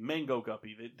guppy, mango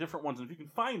guppy. Different ones. And if you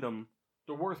can find them,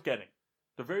 they're worth getting.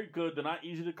 They're very good. They're not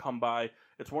easy to come by.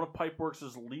 It's one of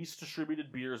Pipeworks' least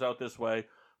distributed beers out this way.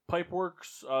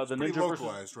 Pipeworks, the pretty Ninja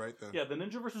localized, right? the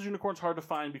Ninja versus Unicorn's hard to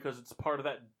find because it's part of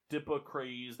that DIPA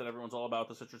craze that everyone's all about,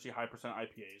 the citrusy high percent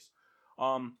IPAs.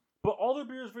 But all their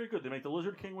beer is very good. They make the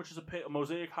Lizard King, which is a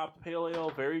mosaic hopped pale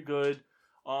ale, very good.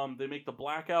 They make the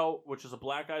Blackout, which is a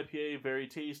black IPA, very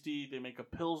tasty. They make a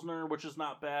Pilsner, which is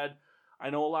not bad. I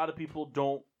know a lot of people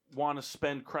don't want to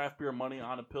spend craft beer money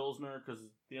on a Pilsner because at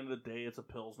the end of the day, it's a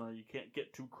Pilsner. You can't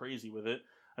get too crazy with it.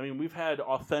 I mean, we've had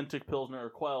authentic Pilsner or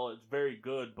Quell. It's very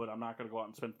good, but I'm not going to go out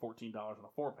and spend $14 on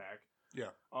a 4-pack. Yeah.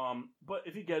 But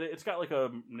if you get it, it's got like a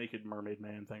Naked Mermaid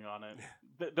Man thing on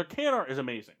it. Their can art is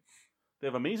amazing. They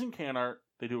have amazing can art.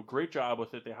 They do a great job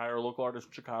with it. They hire a local artist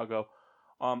from Chicago.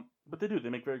 But they do. They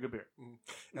make very good beer.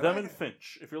 Them and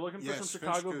Finch. If you're looking for some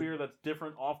Chicago beer that's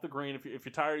different, off the grain, if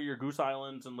you're tired of your Goose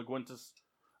Islands and Laguintas,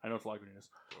 I know it's Lagunitas.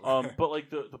 But like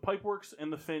the Pipeworks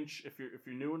and the Finch, if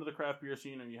you're new into the craft beer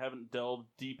scene and you haven't delved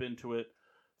deep into it,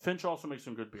 Finch also makes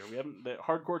some good beer. The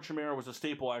Hardcore Chimera was a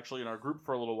staple actually in our group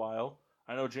for a little while.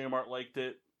 I know J-Mart liked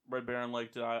it. Red Baron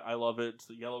liked it. I love it. It's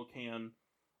the yellow can.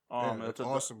 That's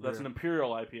awesome. That's an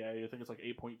Imperial IPA. I think it's like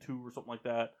 8.2 or something like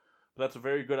that. But that's a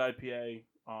very good IPA.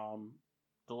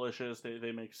 Delicious.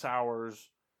 They make sours.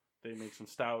 They make some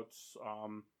stouts.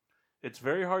 It's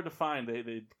very hard to find.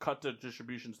 They cut the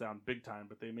distributions down big time.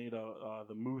 But they made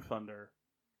the Moo Thunder,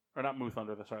 or not Moo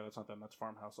Thunder. Sorry, that's not them. That's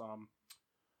Farmhouse.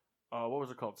 What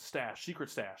was it called? Secret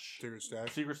Stash.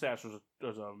 Secret Stash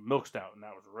was a milk stout, and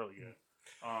that was really good.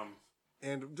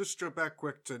 And just jump back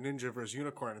quick to Ninja vs.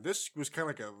 Unicorn. This was kind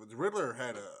of like the Riddler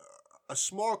had a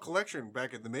small collection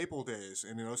back in the Maple days,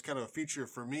 and it's kind of a feature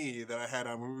for me that I had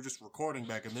on when we were just recording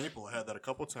back in Maple. I had that a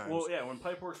couple times. Well, yeah, when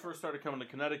Pipeworks first started coming to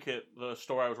Connecticut, the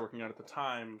store I was working at the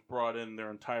time brought in their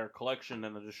entire collection,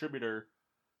 and the distributor,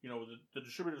 the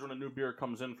distributors when a new beer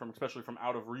comes in especially from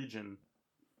out of region,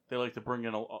 they like to bring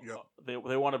in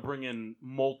they want to bring in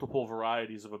multiple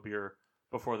varieties of a beer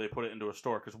before they put it into a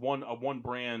store, because one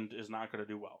brand is not going to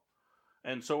do well.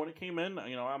 And so when it came in,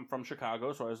 I'm from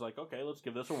Chicago, so I was like, okay, let's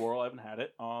give this a whirl. I haven't had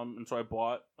it. And so I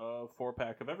bought a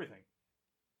 4-pack of everything.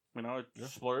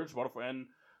 Splurged, bought and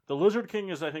the Lizard King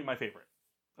is, I think, my favorite.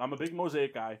 I'm a big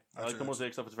Mosaic guy. I like the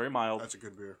Mosaic stuff. It's very mild. That's a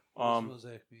good beer. What does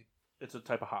Mosaic mean? It's a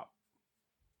type of hop.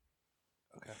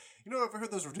 Okay. I've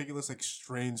heard those ridiculous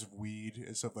strains of weed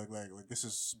and stuff like that. Like this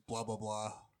is blah blah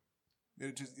blah.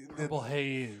 Purple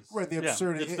haze. Right, the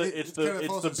absurdity. It's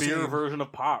the beer version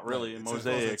of pot, really. Right,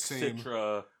 Mosaic,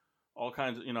 Citra, all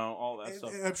kinds of, all that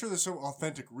stuff. And I'm sure there's some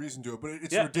authentic reason to it, but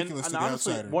it's ridiculous to the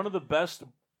honestly, outsider. One of the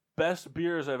best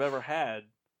beers I've ever had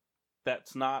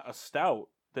that's not a stout,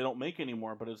 they don't make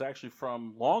anymore, but it's actually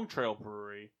from Long Trail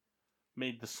Brewery,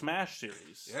 made the Smash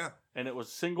series. Yeah. And it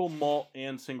was single malt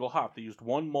and single hop. They used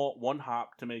one malt, one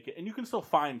hop to make it. And you can still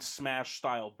find Smash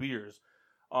style beers.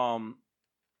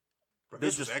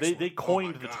 They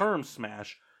coined the term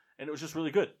Smash, and it was just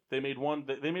really good. They made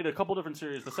they made a couple different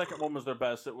series. The second one was their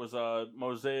best. It was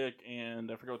Mosaic, and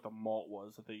I forget what the malt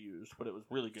was that they used, but it was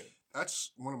really good.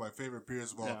 That's one of my favorite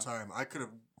beers of all time. I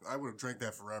would have drank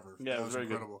that forever. Yeah, that was very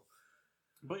incredible.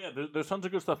 Good. But yeah, there's tons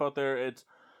of good stuff out there. It's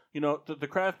the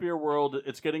craft beer world.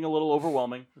 It's getting a little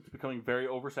overwhelming. It's becoming very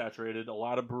oversaturated. A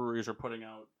lot of breweries are putting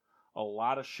out a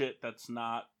lot of shit that's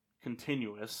not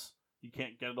continuous. You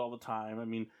can't get it all the time. I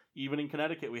mean, even in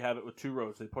Connecticut, we have it with Two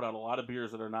Roads. They put out a lot of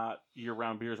beers that are not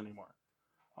year-round beers anymore.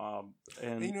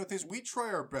 And we try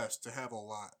our best to have a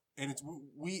lot, and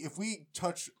if we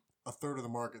touch a third of the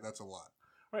market, that's a lot.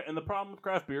 Right, and the problem with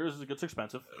craft beer is it gets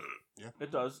expensive. Yeah,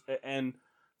 it does. And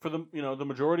for the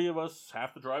majority of us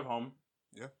have to drive home.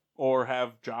 Yeah, or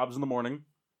have jobs in the morning,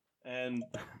 and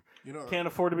can't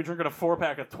afford to be drinking a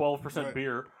 4-pack of 12%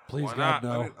 beer. Please God,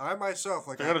 no. I myself,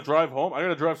 I got to drive home. I got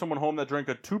to drive someone home that drank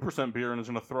a 2% beer and is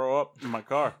going to throw up in my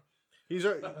car. He's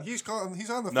on the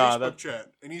Facebook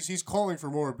chat, and he's calling for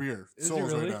more beer. Is he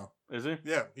really? Right now. Is he?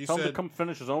 Yeah. Tell him to come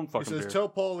finish his own fucking beer. He says, tell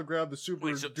Paul to grab the super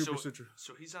duper Citra.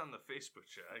 So he's on the Facebook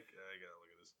chat. I gotta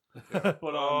look at this.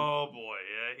 But, oh boy,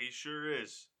 yeah, he sure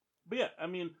is. But yeah, I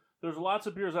mean, there's lots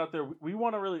of beers out there. We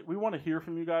want to hear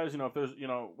from you guys. If there's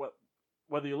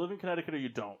whether you live in Connecticut or you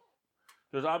don't.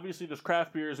 There's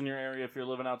craft beers in your area if you're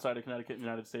living outside of Connecticut in the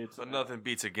United States. But nothing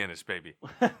beats a Guinness, baby.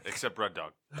 Except Red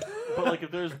Dog. But like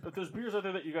if there's beers out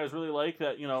there that you guys really like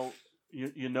that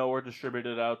are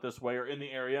distributed out this way or in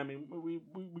the area. I mean,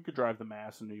 we could drive to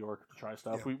Mass in New York to try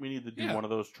stuff. Yeah. We need to do one of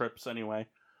those trips anyway.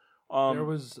 There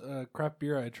was a craft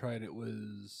beer I tried. It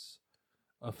was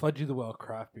a Fudgy the Well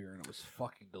craft beer, and it was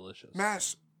fucking delicious.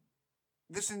 Mass,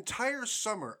 this entire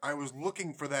summer, I was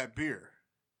looking for that beer.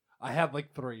 I had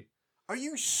like 3. Are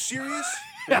you serious?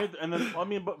 And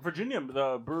then but Virginia,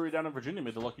 the brewery down in Virginia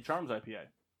made the Lucky Charms IPA.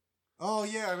 Oh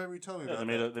yeah, I remember you telling me Yeah,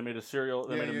 about they made a cereal.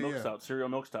 They Yeah, made a yeah, milk yeah. stout, cereal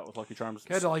milk stout with Lucky Charms.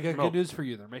 Kendall, I got milk. good news for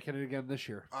you. They're making it again this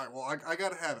year. All right, well, I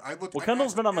gotta have it. I looked. Well, I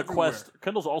Kendall's asked been on the everywhere. quest.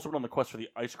 Kendall's also been on the quest for the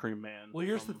ice cream man. Well,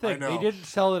 here's the from- thing. I They know. didn't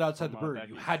sell it outside the From, brewery. back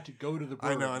You east. had to go to the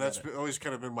brewery. I know, to and that's get it. always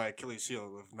kind of been my Achilles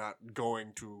heel of not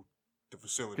going to the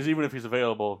facility. Because even if he's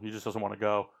available, he just doesn't want to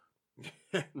go.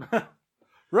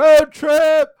 Road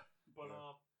trip! But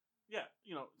yeah,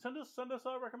 send us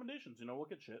recommendations. We'll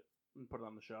get shit and put it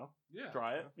on the show. Yeah.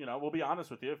 Try it. We'll be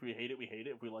honest with you. If we hate it, we hate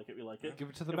it. If we like it, we like it. Give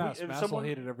it to the If we- Mass. if Mass someone- will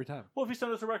hate it every time. Well, if you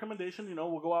send us a recommendation,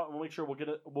 we'll go out and we'll make sure we'll get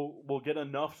it. We'll get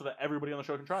enough so that everybody on the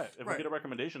show can try it. If Right. we get a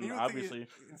recommendation, You know, the thing obviously. is,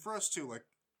 and for us too, like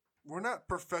we're not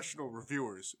professional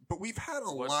reviewers, but we've had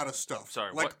a What? lot of stuff.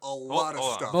 Sorry, like what? a lot of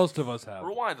hold on. stuff. Most of us have.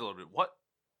 Rewind a little bit. What?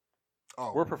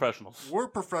 Oh, We're professionals. we're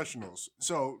professionals.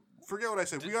 So forget what I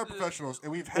said. We are professionals,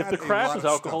 and we've had If the a craft lot is of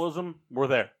alcoholism, we're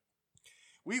there. Stuff.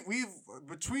 We've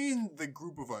between the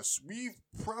group of us, we've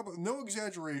probably no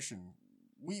exaggeration.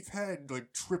 We've had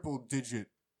like triple digit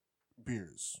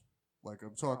beers. Like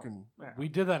I'm talking. Yeah. We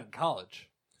did that in college.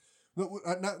 No,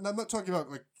 I'm not talking about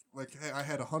like hey, I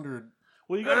had 100.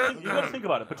 Well, you gotta think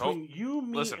about it. Between you,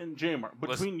 me, Listen. and J-Mart,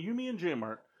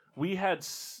 we had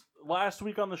last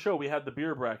week on the show we had the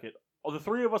beer bracket. Oh, the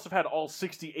 3 of us have had all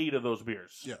 68 of those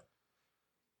beers. Yeah.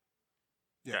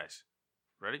 Yeah. Guys,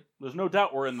 ready? There's no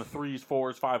doubt we're in the 3s,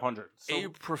 4s, 500s. A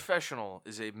professional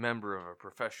is a member of a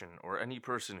profession or any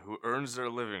person who earns their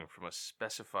living from a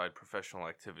specified professional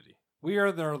activity. We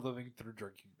earned our living through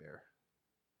drinking beer.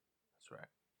 That's right.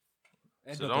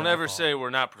 And So the don't ever alcohol. say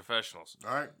we're not professionals.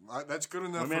 All right, that's good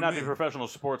enough. We may for not me. be professional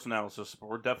sports analysis, but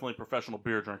we're definitely professional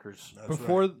beer drinkers. That's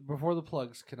Before right. before the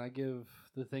plugs, can I give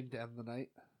the thing to end the night?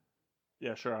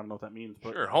 Yeah, sure. I don't know what that means,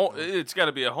 but Sure. It's got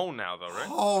to be a home now, though, right?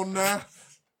 Oh nah.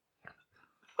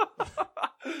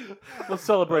 let's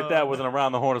celebrate that with an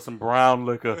around the horn of some brown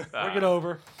liquor. Bring it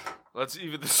over. Let's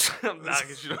even the. I'm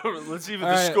knocking you over. Let's even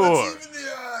All the right. score. Let's even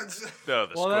the odds. No,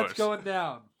 the Well, scores. that's going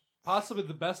down. Possibly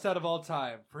the best out of all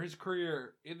time. For his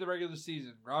career in the regular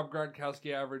season, Rob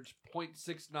Gronkowski averaged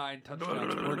 .69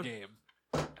 touchdowns per game.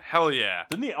 Hell yeah.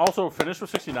 Didn't he also finish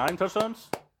with 69 touchdowns?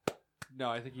 No,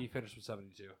 I think he finished with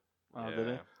 72. Oh, Yeah. did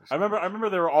he? I remember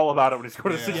they were all about it when he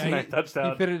scored a Yeah. 69 he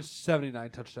touchdown. finished 79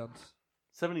 touchdowns.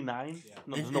 79? Yeah.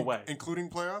 No, there's no way. Including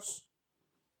playoffs.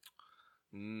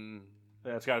 Mm.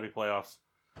 Yeah, it's got to be playoffs.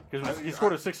 Because he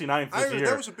scored a 69 for this year.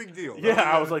 That was a big deal. Yeah,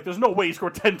 I was like, there's no way he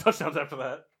scored 10 touchdowns after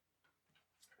that.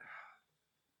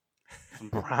 Some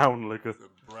brown liquor.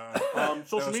 Brown.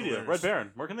 Social That was media, hilarious. Red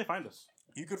Baron. Where can they find us?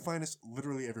 You can find us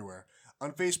literally everywhere.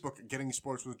 On Facebook, Getting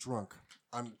Sports with Drunk.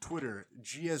 On Twitter,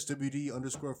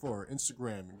 GSWD_4.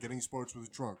 Instagram, Getting Sports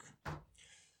with Drunk.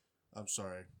 I'm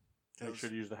sorry. Make sure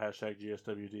to use the hashtag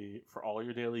GSWD for all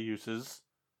your daily uses.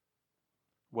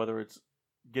 Whether it's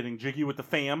getting jiggy with the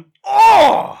fam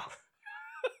Oh!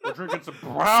 or drinking some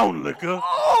brown liquor.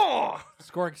 Oh!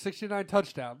 Scoring 69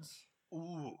 touchdowns.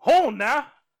 Ooh. Hold now.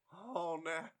 Oh,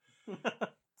 nah.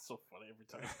 So funny every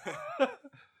time.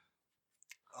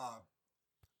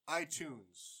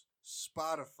 iTunes,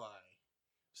 Spotify,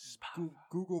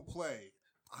 Google Play,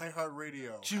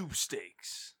 iHeartRadio. Tube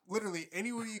steaks. Literally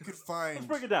anywhere you could Let's find.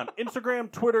 break it down.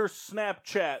 Instagram, Twitter,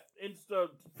 Snapchat, Actually,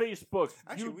 Facebook.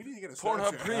 we need to get a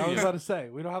Pornhub Snapchat. Premium. I was about to say,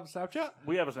 we don't have a Snapchat?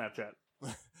 we have a Snapchat.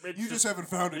 It's You just haven't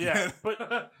found it yeah, yet.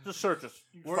 but just search us.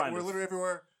 You can We're find us. literally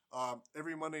everywhere.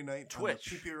 Every Monday night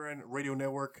Twitch. on the PPRN Radio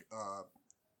Network,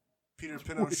 Peter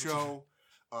Pino Show,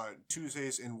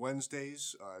 Tuesdays and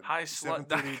Wednesdays, Hi, slut.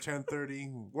 7:30,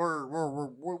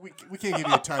 10:30. We can't give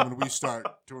you a time when we start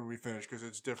to when we finish because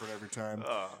it's different every time.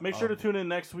 Make sure to tune in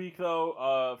next week,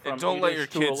 though. From And don't let your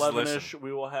 8-ish to kids 11-ish,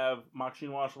 we will have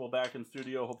Maxine Washable back in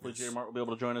studio. Hopefully, J Mart will be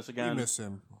able to join us We again. miss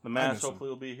him. The I Mass miss him. hopefully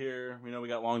will be here. We know we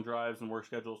got long drives and work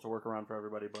schedules to work around for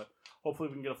everybody, but hopefully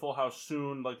we can get a full house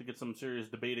soon. I'd like to get some serious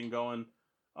debating going.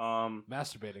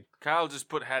 Masturbating. Kyle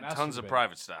just had tons of Masturbate.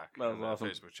 private stock That was in that awesome.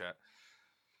 Facebook chat.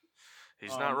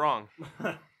 He's not wrong.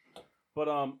 But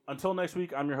until next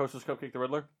week, I'm your hostess, Cupcake the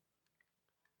Riddler.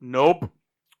 Nope.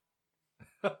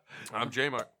 I'm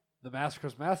J-Mart. The Mass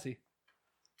Chris Massey.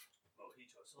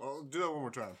 Well, do that one more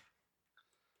time.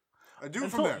 Do it Until,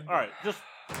 from there. all right, just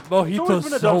Mojito always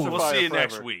been a dumpster Soul. We'll fire see you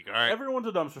next forever. week, all right? Everyone's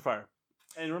a dumpster fire.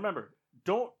 And remember,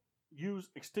 don't use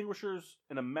extinguishers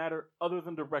in a matter other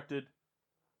than directed.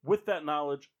 With that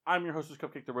knowledge, I'm your hostess,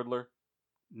 Cupcake the Riddler.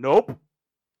 Nope.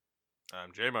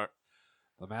 I'm J-Mart.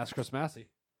 The Mass Chris Massey.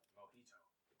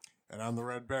 And I'm the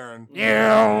Red Baron.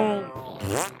 Yeah.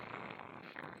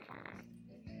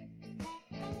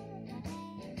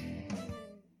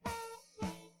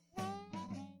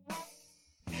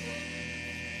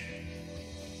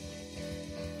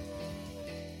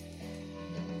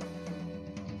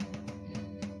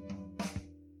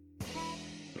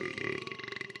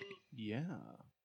 Yeah.